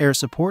 Air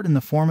support in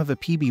the form of a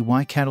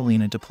PBY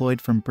Catalina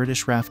deployed from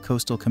British RAF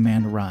Coastal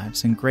Command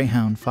arrives, and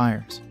Greyhound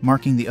fires,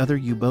 marking the other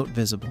U-boat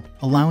visible,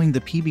 allowing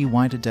the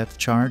PBY to depth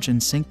charge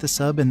and sink the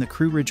sub, and the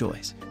crew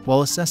rejoice.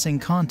 While assessing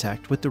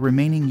contact with the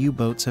remaining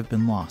U-boats have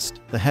been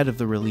lost, the head of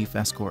the relief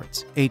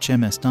escorts,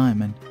 HMS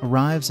Diamond,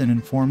 arrives and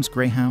informs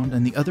Greyhound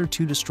and the other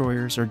 2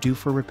 destroyers are due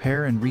for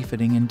repair and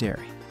refitting in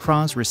Derry.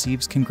 Cross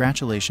receives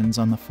congratulations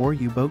on the 4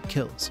 U-boat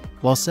kills.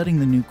 While setting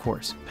the new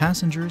course,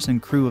 passengers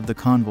and crew of the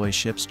convoy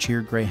ships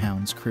cheer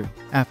Greyhound's crew,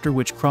 after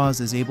which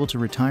Cross is able to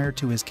retire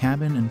to his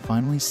cabin and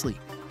finally sleep.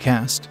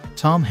 Cast: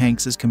 Tom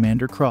Hanks as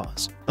Commander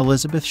Cross,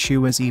 Elisabeth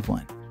Shue as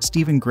Evelyn,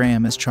 Stephen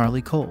Graham as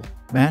Charlie Cole,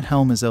 Matt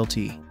Helm as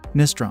LT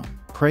Nystrom,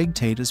 Craig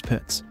Tate as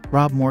Pitts,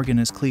 Rob Morgan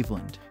as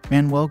Cleveland,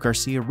 Manuel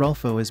Garcia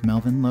Rulfo as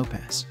Melvin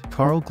Lopez,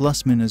 Carl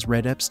Glussman as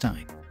Red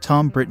Epstein,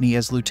 Tom Brittany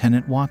as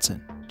Lieutenant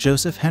Watson,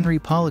 Joseph Henry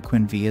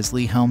Poliquin V as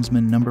Lee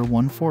Helmsman No.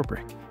 1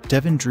 Forbrick,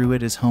 Devin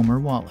Druitt as Homer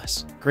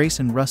Wallace,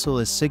 Grayson Russell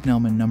as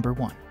Signalman No.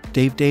 1,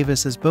 Dave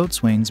Davis as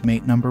Boatswain's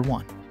Mate No.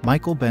 1,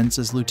 Michael Bentz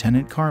as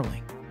Lieutenant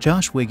Carling,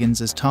 Josh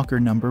Wiggins as Talker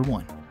No.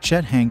 1,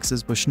 Chet Hanks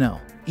as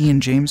Bushnell, Ian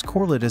James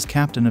Corlett as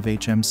Captain of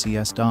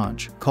HMCS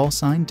Dodge,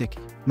 callsign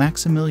Dickie,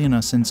 Maximilian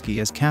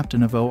Osinski as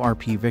Captain of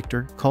ORP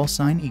Victor,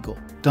 callsign Eagle,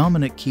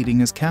 Dominic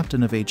Keating as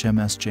Captain of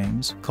HMS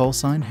James,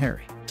 callsign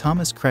Harry,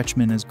 Thomas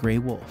Kretschmann as Grey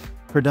Wolf.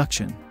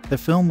 Production: the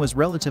film was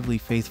relatively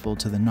faithful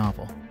to the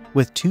novel,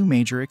 with 2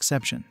 major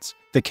exceptions.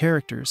 The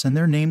characters and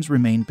their names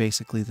remained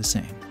basically the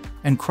same,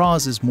 and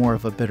Cross is more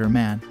of a bitter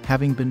man,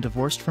 having been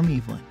divorced from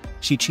Evelyn.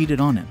 She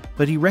cheated on him,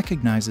 but he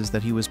recognizes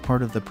that he was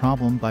part of the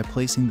problem by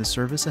placing the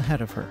service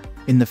ahead of her.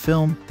 In the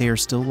film, they are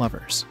still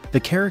lovers. The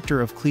character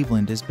of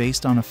Cleveland is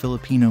based on a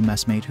Filipino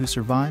messmate who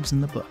survives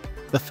in the book.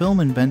 The film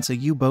invents a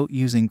U-boat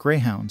using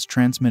Greyhounds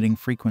transmitting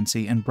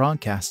frequency and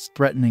broadcasts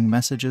threatening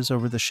messages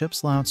over the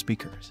ship's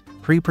loudspeakers.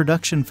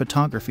 Pre-production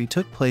photography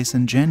took place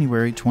in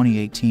January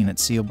 2018 at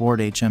sea aboard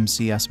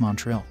HMCS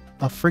Montreal,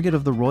 a frigate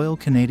of the Royal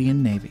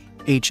Canadian Navy.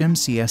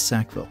 HMCS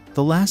Sackville,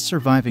 the last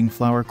surviving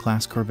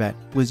Flower-class corvette,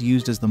 was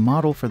used as the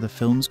model for the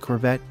film's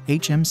corvette,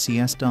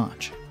 HMCS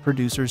Dodge.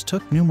 Producers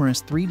took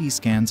numerous 3D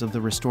scans of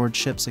the restored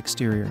ship's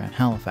exterior at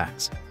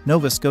Halifax,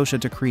 Nova Scotia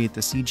to create the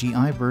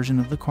CGI version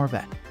of the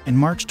corvette. In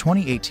March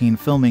 2018,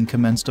 filming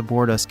commenced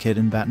aboard Uskid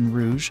in Baton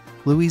Rouge,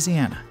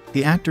 Louisiana.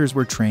 The actors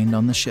were trained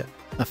on the ship.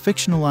 A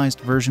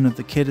fictionalized version of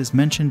the Kid is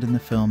mentioned in the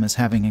film as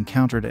having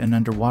encountered an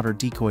underwater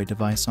decoy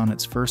device on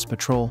its first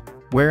patrol,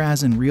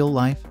 whereas in real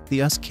life,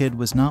 the Kid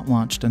was not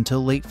launched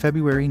until late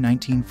February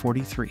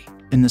 1943.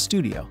 In the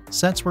studio,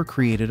 sets were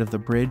created of the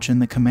bridge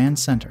and the command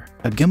center.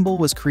 A gimbal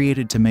was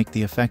created to make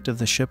the effect of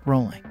the ship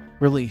rolling.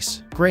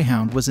 Release: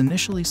 Greyhound was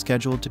initially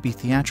scheduled to be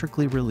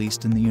theatrically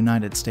released in the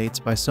United States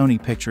by Sony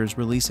Pictures,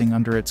 releasing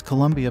under its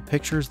Columbia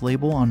Pictures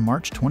label on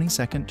March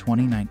 22,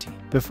 2019,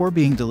 before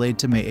being delayed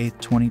to May 8,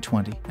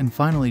 2020, and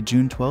finally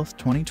June 12,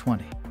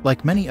 2020.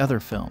 Like many other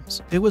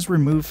films, it was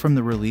removed from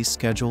the release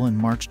schedule in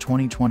March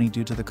 2020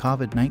 due to the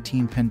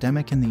COVID-19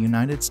 pandemic in the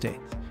United States.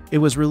 It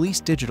was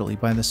released digitally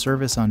by the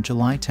service on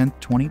July 10,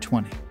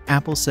 2020.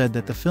 Apple said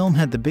that the film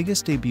had the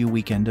biggest debut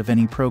weekend of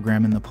any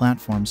program in the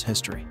platform's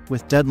history,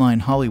 with Deadline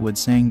Hollywood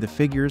saying the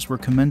figures were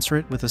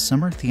commensurate with a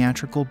summer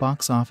theatrical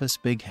box office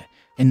big hit.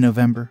 In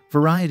November,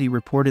 Variety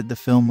reported the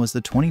film was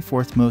the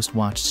 24th most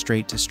watched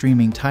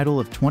straight-to-streaming title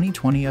of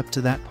 2020 up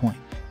to that point.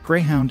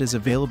 Greyhound is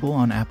available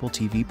on Apple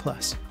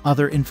TV+.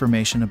 Other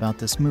information about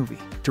this movie: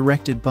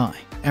 directed by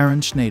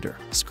Aaron Schneider,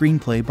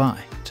 screenplay by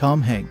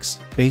Tom Hanks,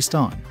 based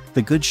on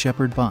The Good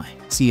Shepherd by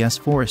C.S.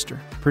 Forrester,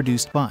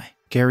 produced by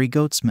Gary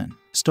Goetzman,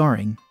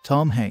 starring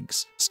Tom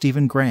Hanks,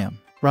 Stephen Graham,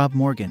 Rob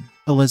Morgan,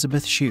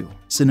 Elisabeth Shue,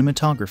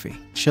 cinematography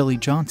Shelley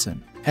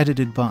Johnson,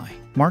 edited by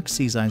Mark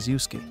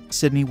Ciesiewski,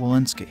 Sydney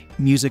Walensky,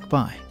 music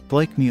by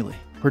Blake Muley,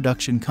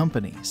 production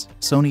companies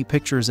Sony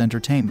Pictures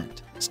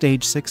Entertainment,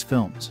 Stage 6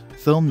 Films,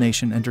 Film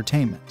Nation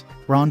Entertainment,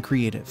 Ron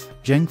Creative,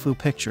 Zhengfu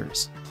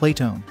Pictures,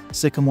 Playtone,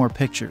 Sycamore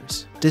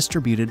Pictures,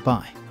 distributed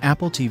by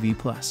Apple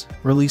TV+.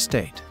 Release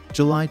date: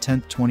 July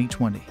 10,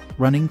 2020.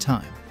 Running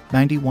time: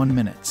 91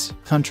 minutes.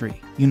 Country: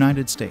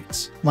 United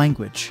States.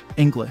 Language: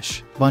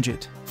 English.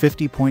 Budget: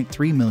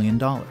 $50.3 million.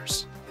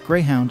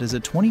 Greyhound is a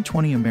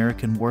 2020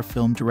 American war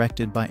film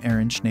directed by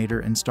Aaron Schneider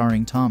and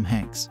starring Tom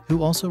Hanks,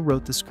 who also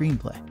wrote the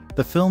screenplay.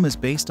 The film is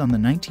based on the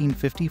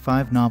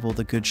 1955 novel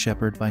The Good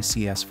Shepherd by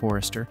C.S.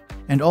 Forrester,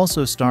 and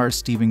also stars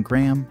Stephen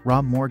Graham,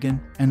 Rob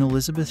Morgan, and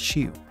Elisabeth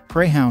Shue.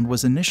 Greyhound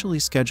was initially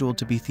scheduled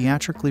to be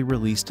theatrically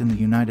released in the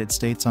United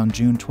States on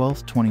June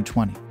 12,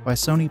 2020, by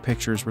Sony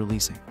Pictures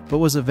Releasing, but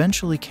was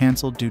eventually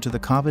canceled due to the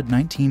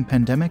COVID-19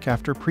 pandemic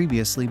after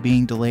previously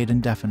being delayed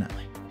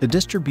indefinitely. The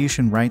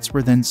distribution rights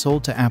were then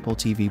sold to Apple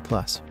TV+,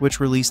 which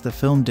released the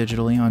film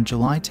digitally on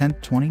July 10,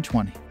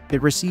 2020.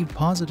 It received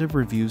positive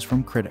reviews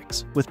from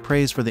critics, with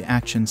praise for the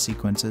action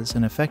sequences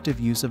and effective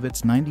use of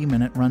its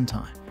 90-minute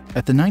runtime.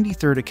 At the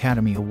 93rd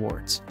Academy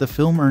Awards, the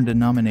film earned a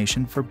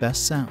nomination for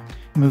Best Sound.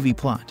 Movie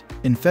plot: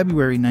 in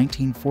February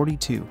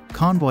 1942,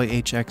 convoy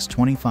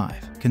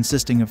HX-25,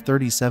 consisting of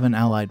 37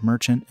 Allied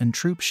merchant and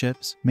troop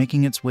ships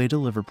making its way to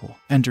Liverpool,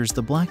 enters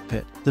the Black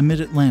Pit, the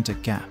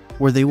mid-Atlantic Gap,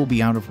 where they will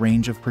be out of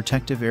range of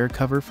protective air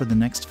cover for the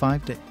next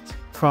 5 days.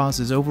 Cross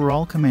is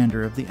overall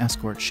commander of the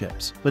escort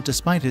ships, but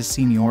despite his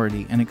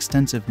seniority and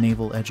extensive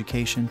naval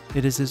education,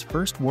 it is his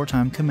first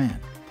wartime command.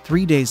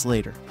 3 days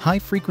later,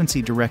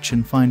 high-frequency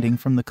direction finding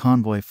from the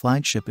convoy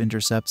flagship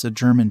intercepts a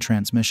German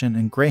transmission,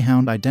 and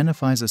Greyhound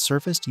identifies a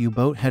surfaced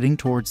U-boat heading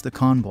towards the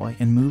convoy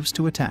and moves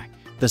to attack.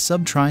 The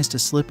sub tries to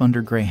slip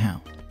under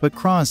Greyhound, but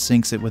Cross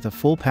sinks it with a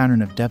full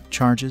pattern of depth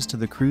charges to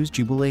the crew's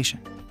jubilation.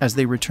 As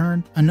they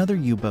return, another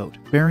U-boat,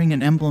 bearing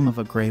an emblem of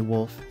a grey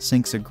wolf,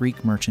 sinks a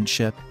Greek merchant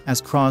ship as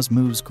Cross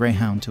moves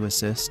Greyhound to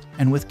assist,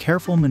 and with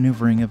careful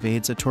maneuvering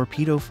evades a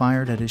torpedo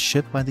fired at his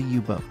ship by the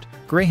U-boat.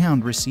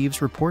 Greyhound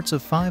receives reports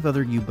of 5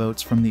 other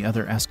U-boats from the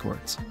other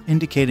escorts,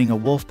 indicating a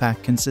wolf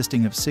pack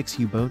consisting of 6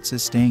 U-boats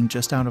is staying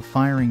just out of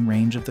firing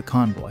range of the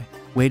convoy,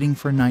 waiting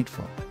for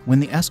nightfall, when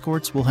the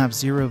escorts will have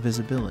 0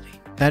 visibility.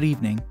 That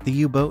evening, the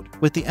U-boat,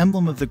 with the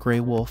emblem of the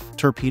Grey Wolf,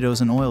 torpedoes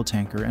an oil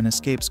tanker and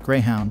escapes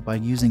Greyhound by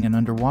using an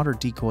underwater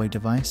decoy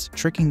device,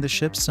 tricking the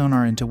ship's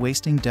sonar into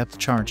wasting depth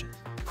charges.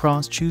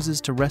 Cross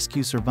chooses to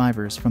rescue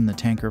survivors from the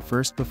tanker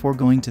first before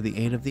going to the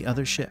aid of the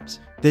other ships.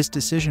 This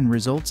decision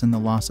results in the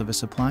loss of a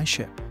supply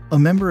ship. A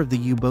member of the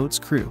U-boat's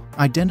crew,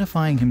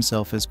 identifying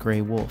himself as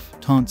Grey Wolf,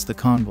 taunts the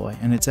convoy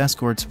and its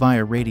escorts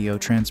via radio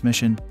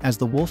transmission as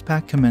the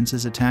Wolfpack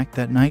commences attack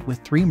that night with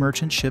 3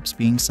 merchant ships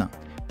being sunk.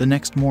 The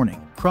next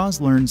morning,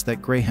 Cross learns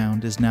that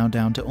Greyhound is now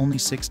down to only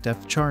 6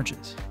 depth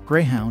charges.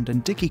 Greyhound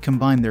and Dickey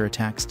combine their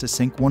attacks to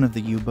sink one of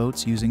the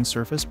U-boats using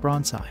surface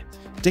broadsides.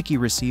 Dickey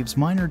receives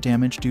minor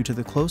damage due to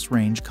the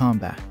close-range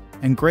combat,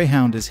 and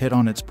Greyhound is hit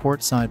on its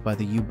port side by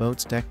the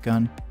U-boat's deck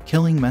gun,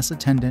 killing mess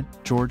attendant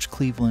George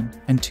Cleveland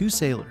and 2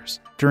 sailors.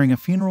 During a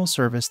funeral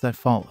service that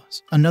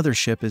follows, another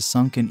ship is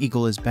sunk and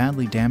Eagle is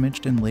badly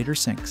damaged and later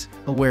sinks.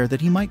 Aware that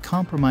he might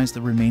compromise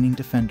the remaining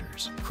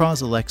defenders,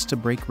 Cross elects to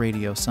break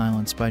radio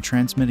silence by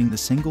transmitting the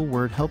single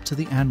word help to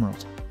the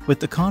Admiralty. With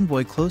the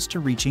convoy close to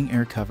reaching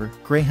air cover,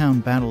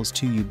 Greyhound battles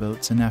 2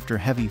 U-boats and after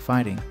heavy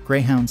fighting,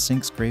 Greyhound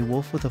sinks Grey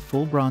Wolf with a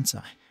full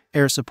broadside.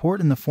 Air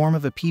support in the form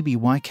of a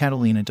PBY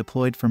Catalina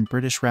deployed from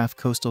British RAF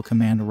Coastal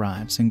Command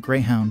arrives and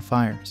Greyhound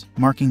fires,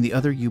 marking the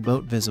other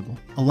U-boat visible,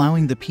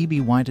 allowing the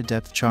PBY to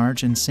depth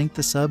charge and sink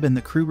the sub and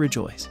the crew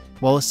rejoice.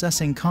 While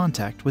assessing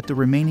contact with the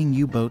remaining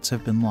U-boats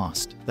have been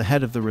lost, the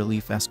head of the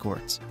relief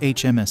escorts,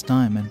 HMS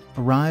Diamond,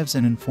 arrives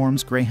and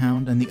informs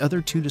Greyhound and the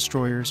other 2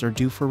 destroyers are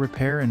due for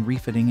repair and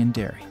refitting in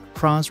Derry.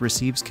 Cross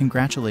receives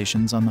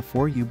congratulations on the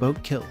 4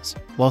 U-boat kills.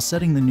 While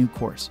setting the new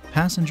course,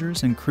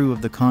 passengers and crew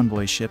of the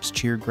convoy ships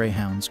cheer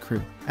Greyhound's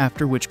crew,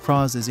 after which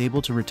Cross is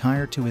able to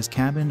retire to his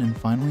cabin and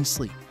finally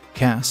sleep.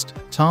 Cast: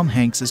 Tom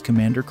Hanks as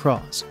Commander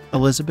Cross,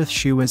 Elisabeth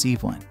Shue as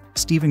Evelyn,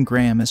 Stephen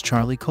Graham as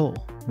Charlie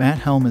Cole, Matt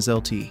Helm as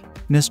LT,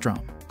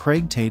 Nistrom,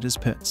 Craig Tate as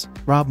Pitts,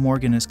 Rob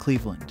Morgan as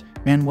Cleveland,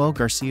 Manuel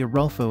Garcia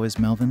Rulfo as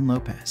Melvin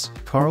Lopez,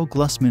 Carl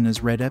Glussman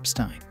as Red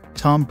Epstein,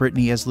 Tom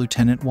Brittany as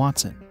Lieutenant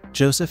Watson,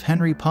 Joseph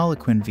Henry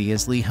Poliquin V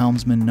as Lee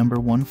Helmsman No.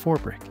 1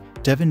 Forbrick,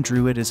 Devin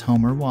Druitt as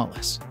Homer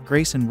Wallace,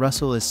 Grayson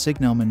Russell as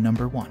Signalman No.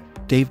 1,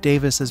 Dave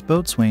Davis as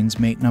Boatswain's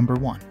Mate No.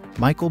 1,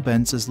 Michael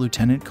Bentz as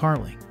Lieutenant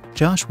Carling,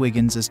 Josh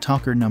Wiggins as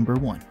Talker No.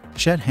 1,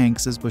 Chet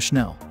Hanks as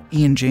Bushnell,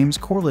 Ian James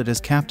Corlett as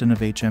Captain of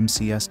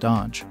HMCS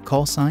Dodge,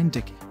 call sign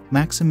Dickey,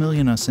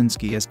 Maximilian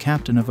Osinski as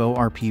Captain of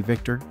ORP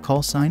Victor,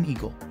 call sign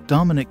Eagle,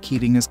 Dominic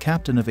Keating as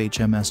Captain of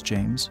HMS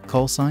James,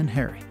 call sign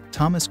Harry,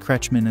 Thomas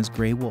Kretschmann as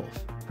Grey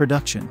Wolf.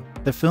 Production: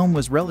 the film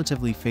was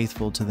relatively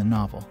faithful to the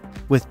novel,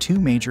 with 2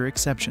 major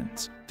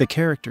exceptions. The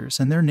characters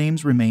and their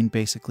names remain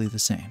basically the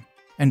same.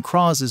 And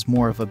Cross is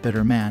more of a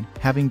bitter man,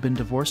 having been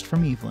divorced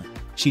from Evelyn.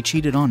 She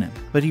cheated on him,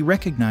 but he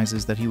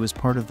recognizes that he was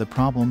part of the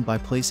problem by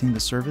placing the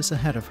service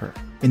ahead of her.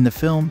 In the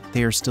film,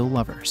 they are still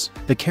lovers.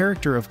 The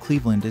character of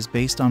Cleveland is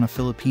based on a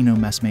Filipino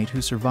messmate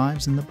who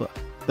survives in the book.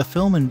 The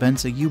film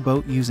invents a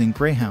U-boat using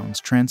Greyhounds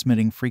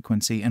transmitting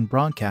frequency and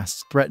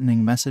broadcasts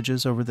threatening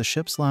messages over the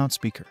ship's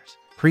loudspeakers.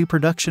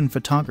 Pre-production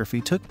photography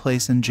took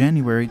place in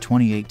January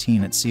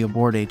 2018 at sea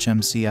aboard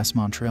HMCS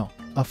Montreal,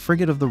 a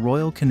frigate of the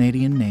Royal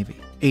Canadian Navy.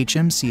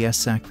 HMCS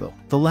Sackville,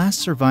 the last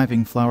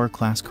surviving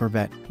Flower-class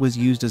corvette, was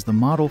used as the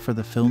model for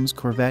the film's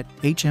corvette,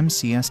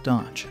 HMCS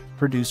Dodge.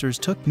 Producers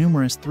took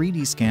numerous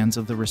 3D scans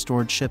of the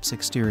restored ship's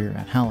exterior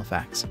at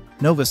Halifax,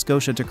 Nova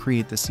Scotia to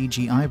create the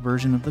CGI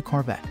version of the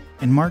corvette.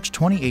 In March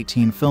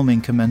 2018,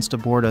 filming commenced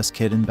aboard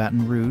Uskid in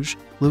Baton Rouge,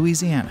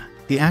 Louisiana.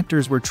 The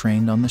actors were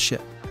trained on the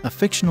ship. A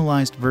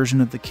fictionalized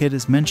version of the Kid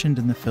is mentioned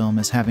in the film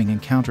as having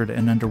encountered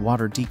an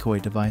underwater decoy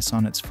device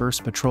on its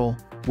first patrol,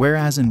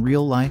 whereas in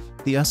real life,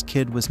 the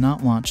Kid was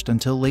not launched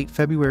until late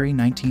February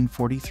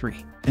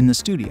 1943. In the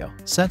studio,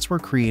 sets were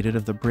created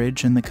of the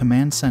bridge and the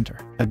command center.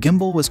 A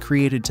gimbal was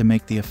created to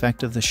make the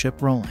effect of the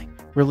ship rolling.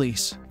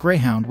 Release: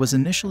 Greyhound was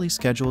initially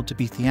scheduled to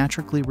be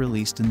theatrically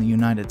released in the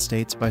United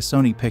States by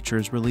Sony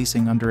Pictures,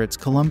 releasing under its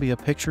Columbia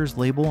Pictures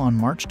label on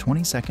March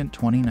 22,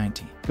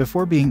 2019,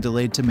 before being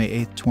delayed to May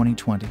 8,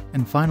 2020,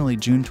 and finally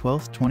June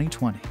 12,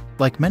 2020.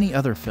 Like many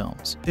other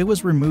films, it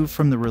was removed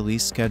from the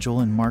release schedule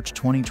in March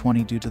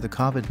 2020 due to the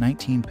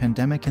COVID-19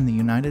 pandemic in the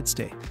United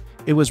States.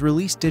 It was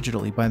released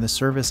digitally by the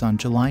service on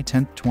July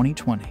 10,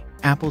 2020.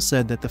 Apple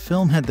said that the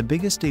film had the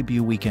biggest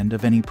debut weekend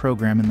of any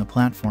program in the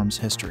platform's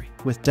history,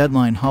 with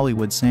Deadline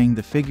Hollywood saying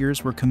the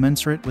figures were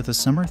commensurate with a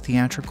summer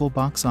theatrical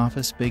box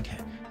office big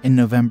hit. In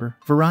November,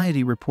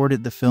 Variety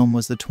reported the film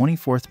was the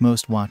 24th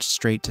most watched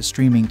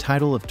straight-to-streaming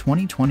title of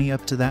 2020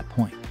 up to that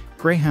point.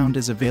 Greyhound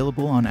is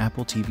available on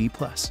Apple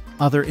TV+.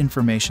 Other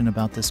information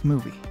about this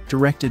movie: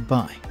 directed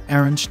by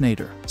Aaron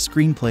Schneider,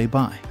 screenplay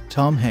by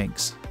Tom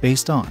Hanks,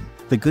 based on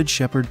The Good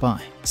Shepherd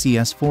by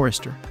C.S.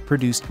 Forrester,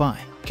 produced by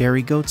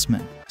Gary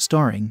Goetzman,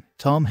 starring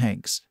Tom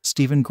Hanks,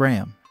 Stephen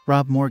Graham,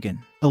 Rob Morgan,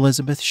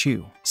 Elisabeth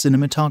Shue,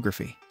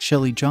 cinematography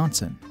Shelley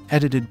Johnson,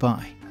 edited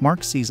by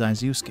Mark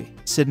Ciesiewski,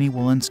 Sydney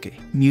Walensky,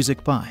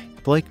 music by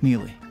Blake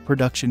Mealy,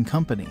 production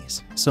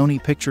companies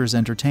Sony Pictures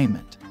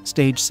Entertainment,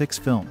 Stage 6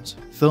 Films,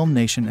 Film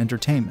Nation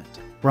Entertainment,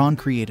 Ron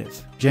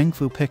Creative,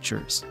 Zhengfu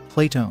Pictures,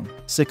 Playtone,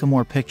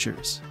 Sycamore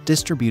Pictures,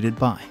 distributed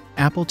by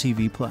Apple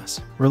TV+.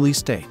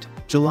 Release date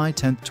July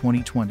 10,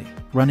 2020.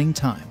 Running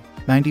time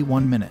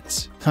 91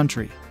 minutes.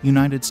 Country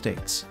United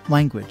States.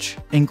 Language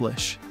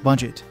English.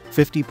 Budget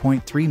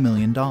 $50.3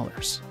 million.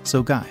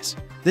 So guys,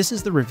 this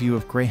is the review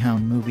of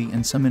Greyhound movie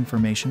and some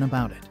information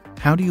about it.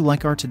 How do you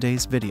like our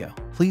today's video?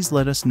 Please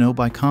let us know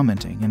by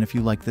commenting, and if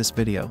you like this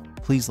video,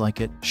 please like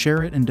it,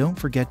 share it, and don't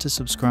forget to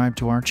subscribe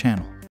to our channel.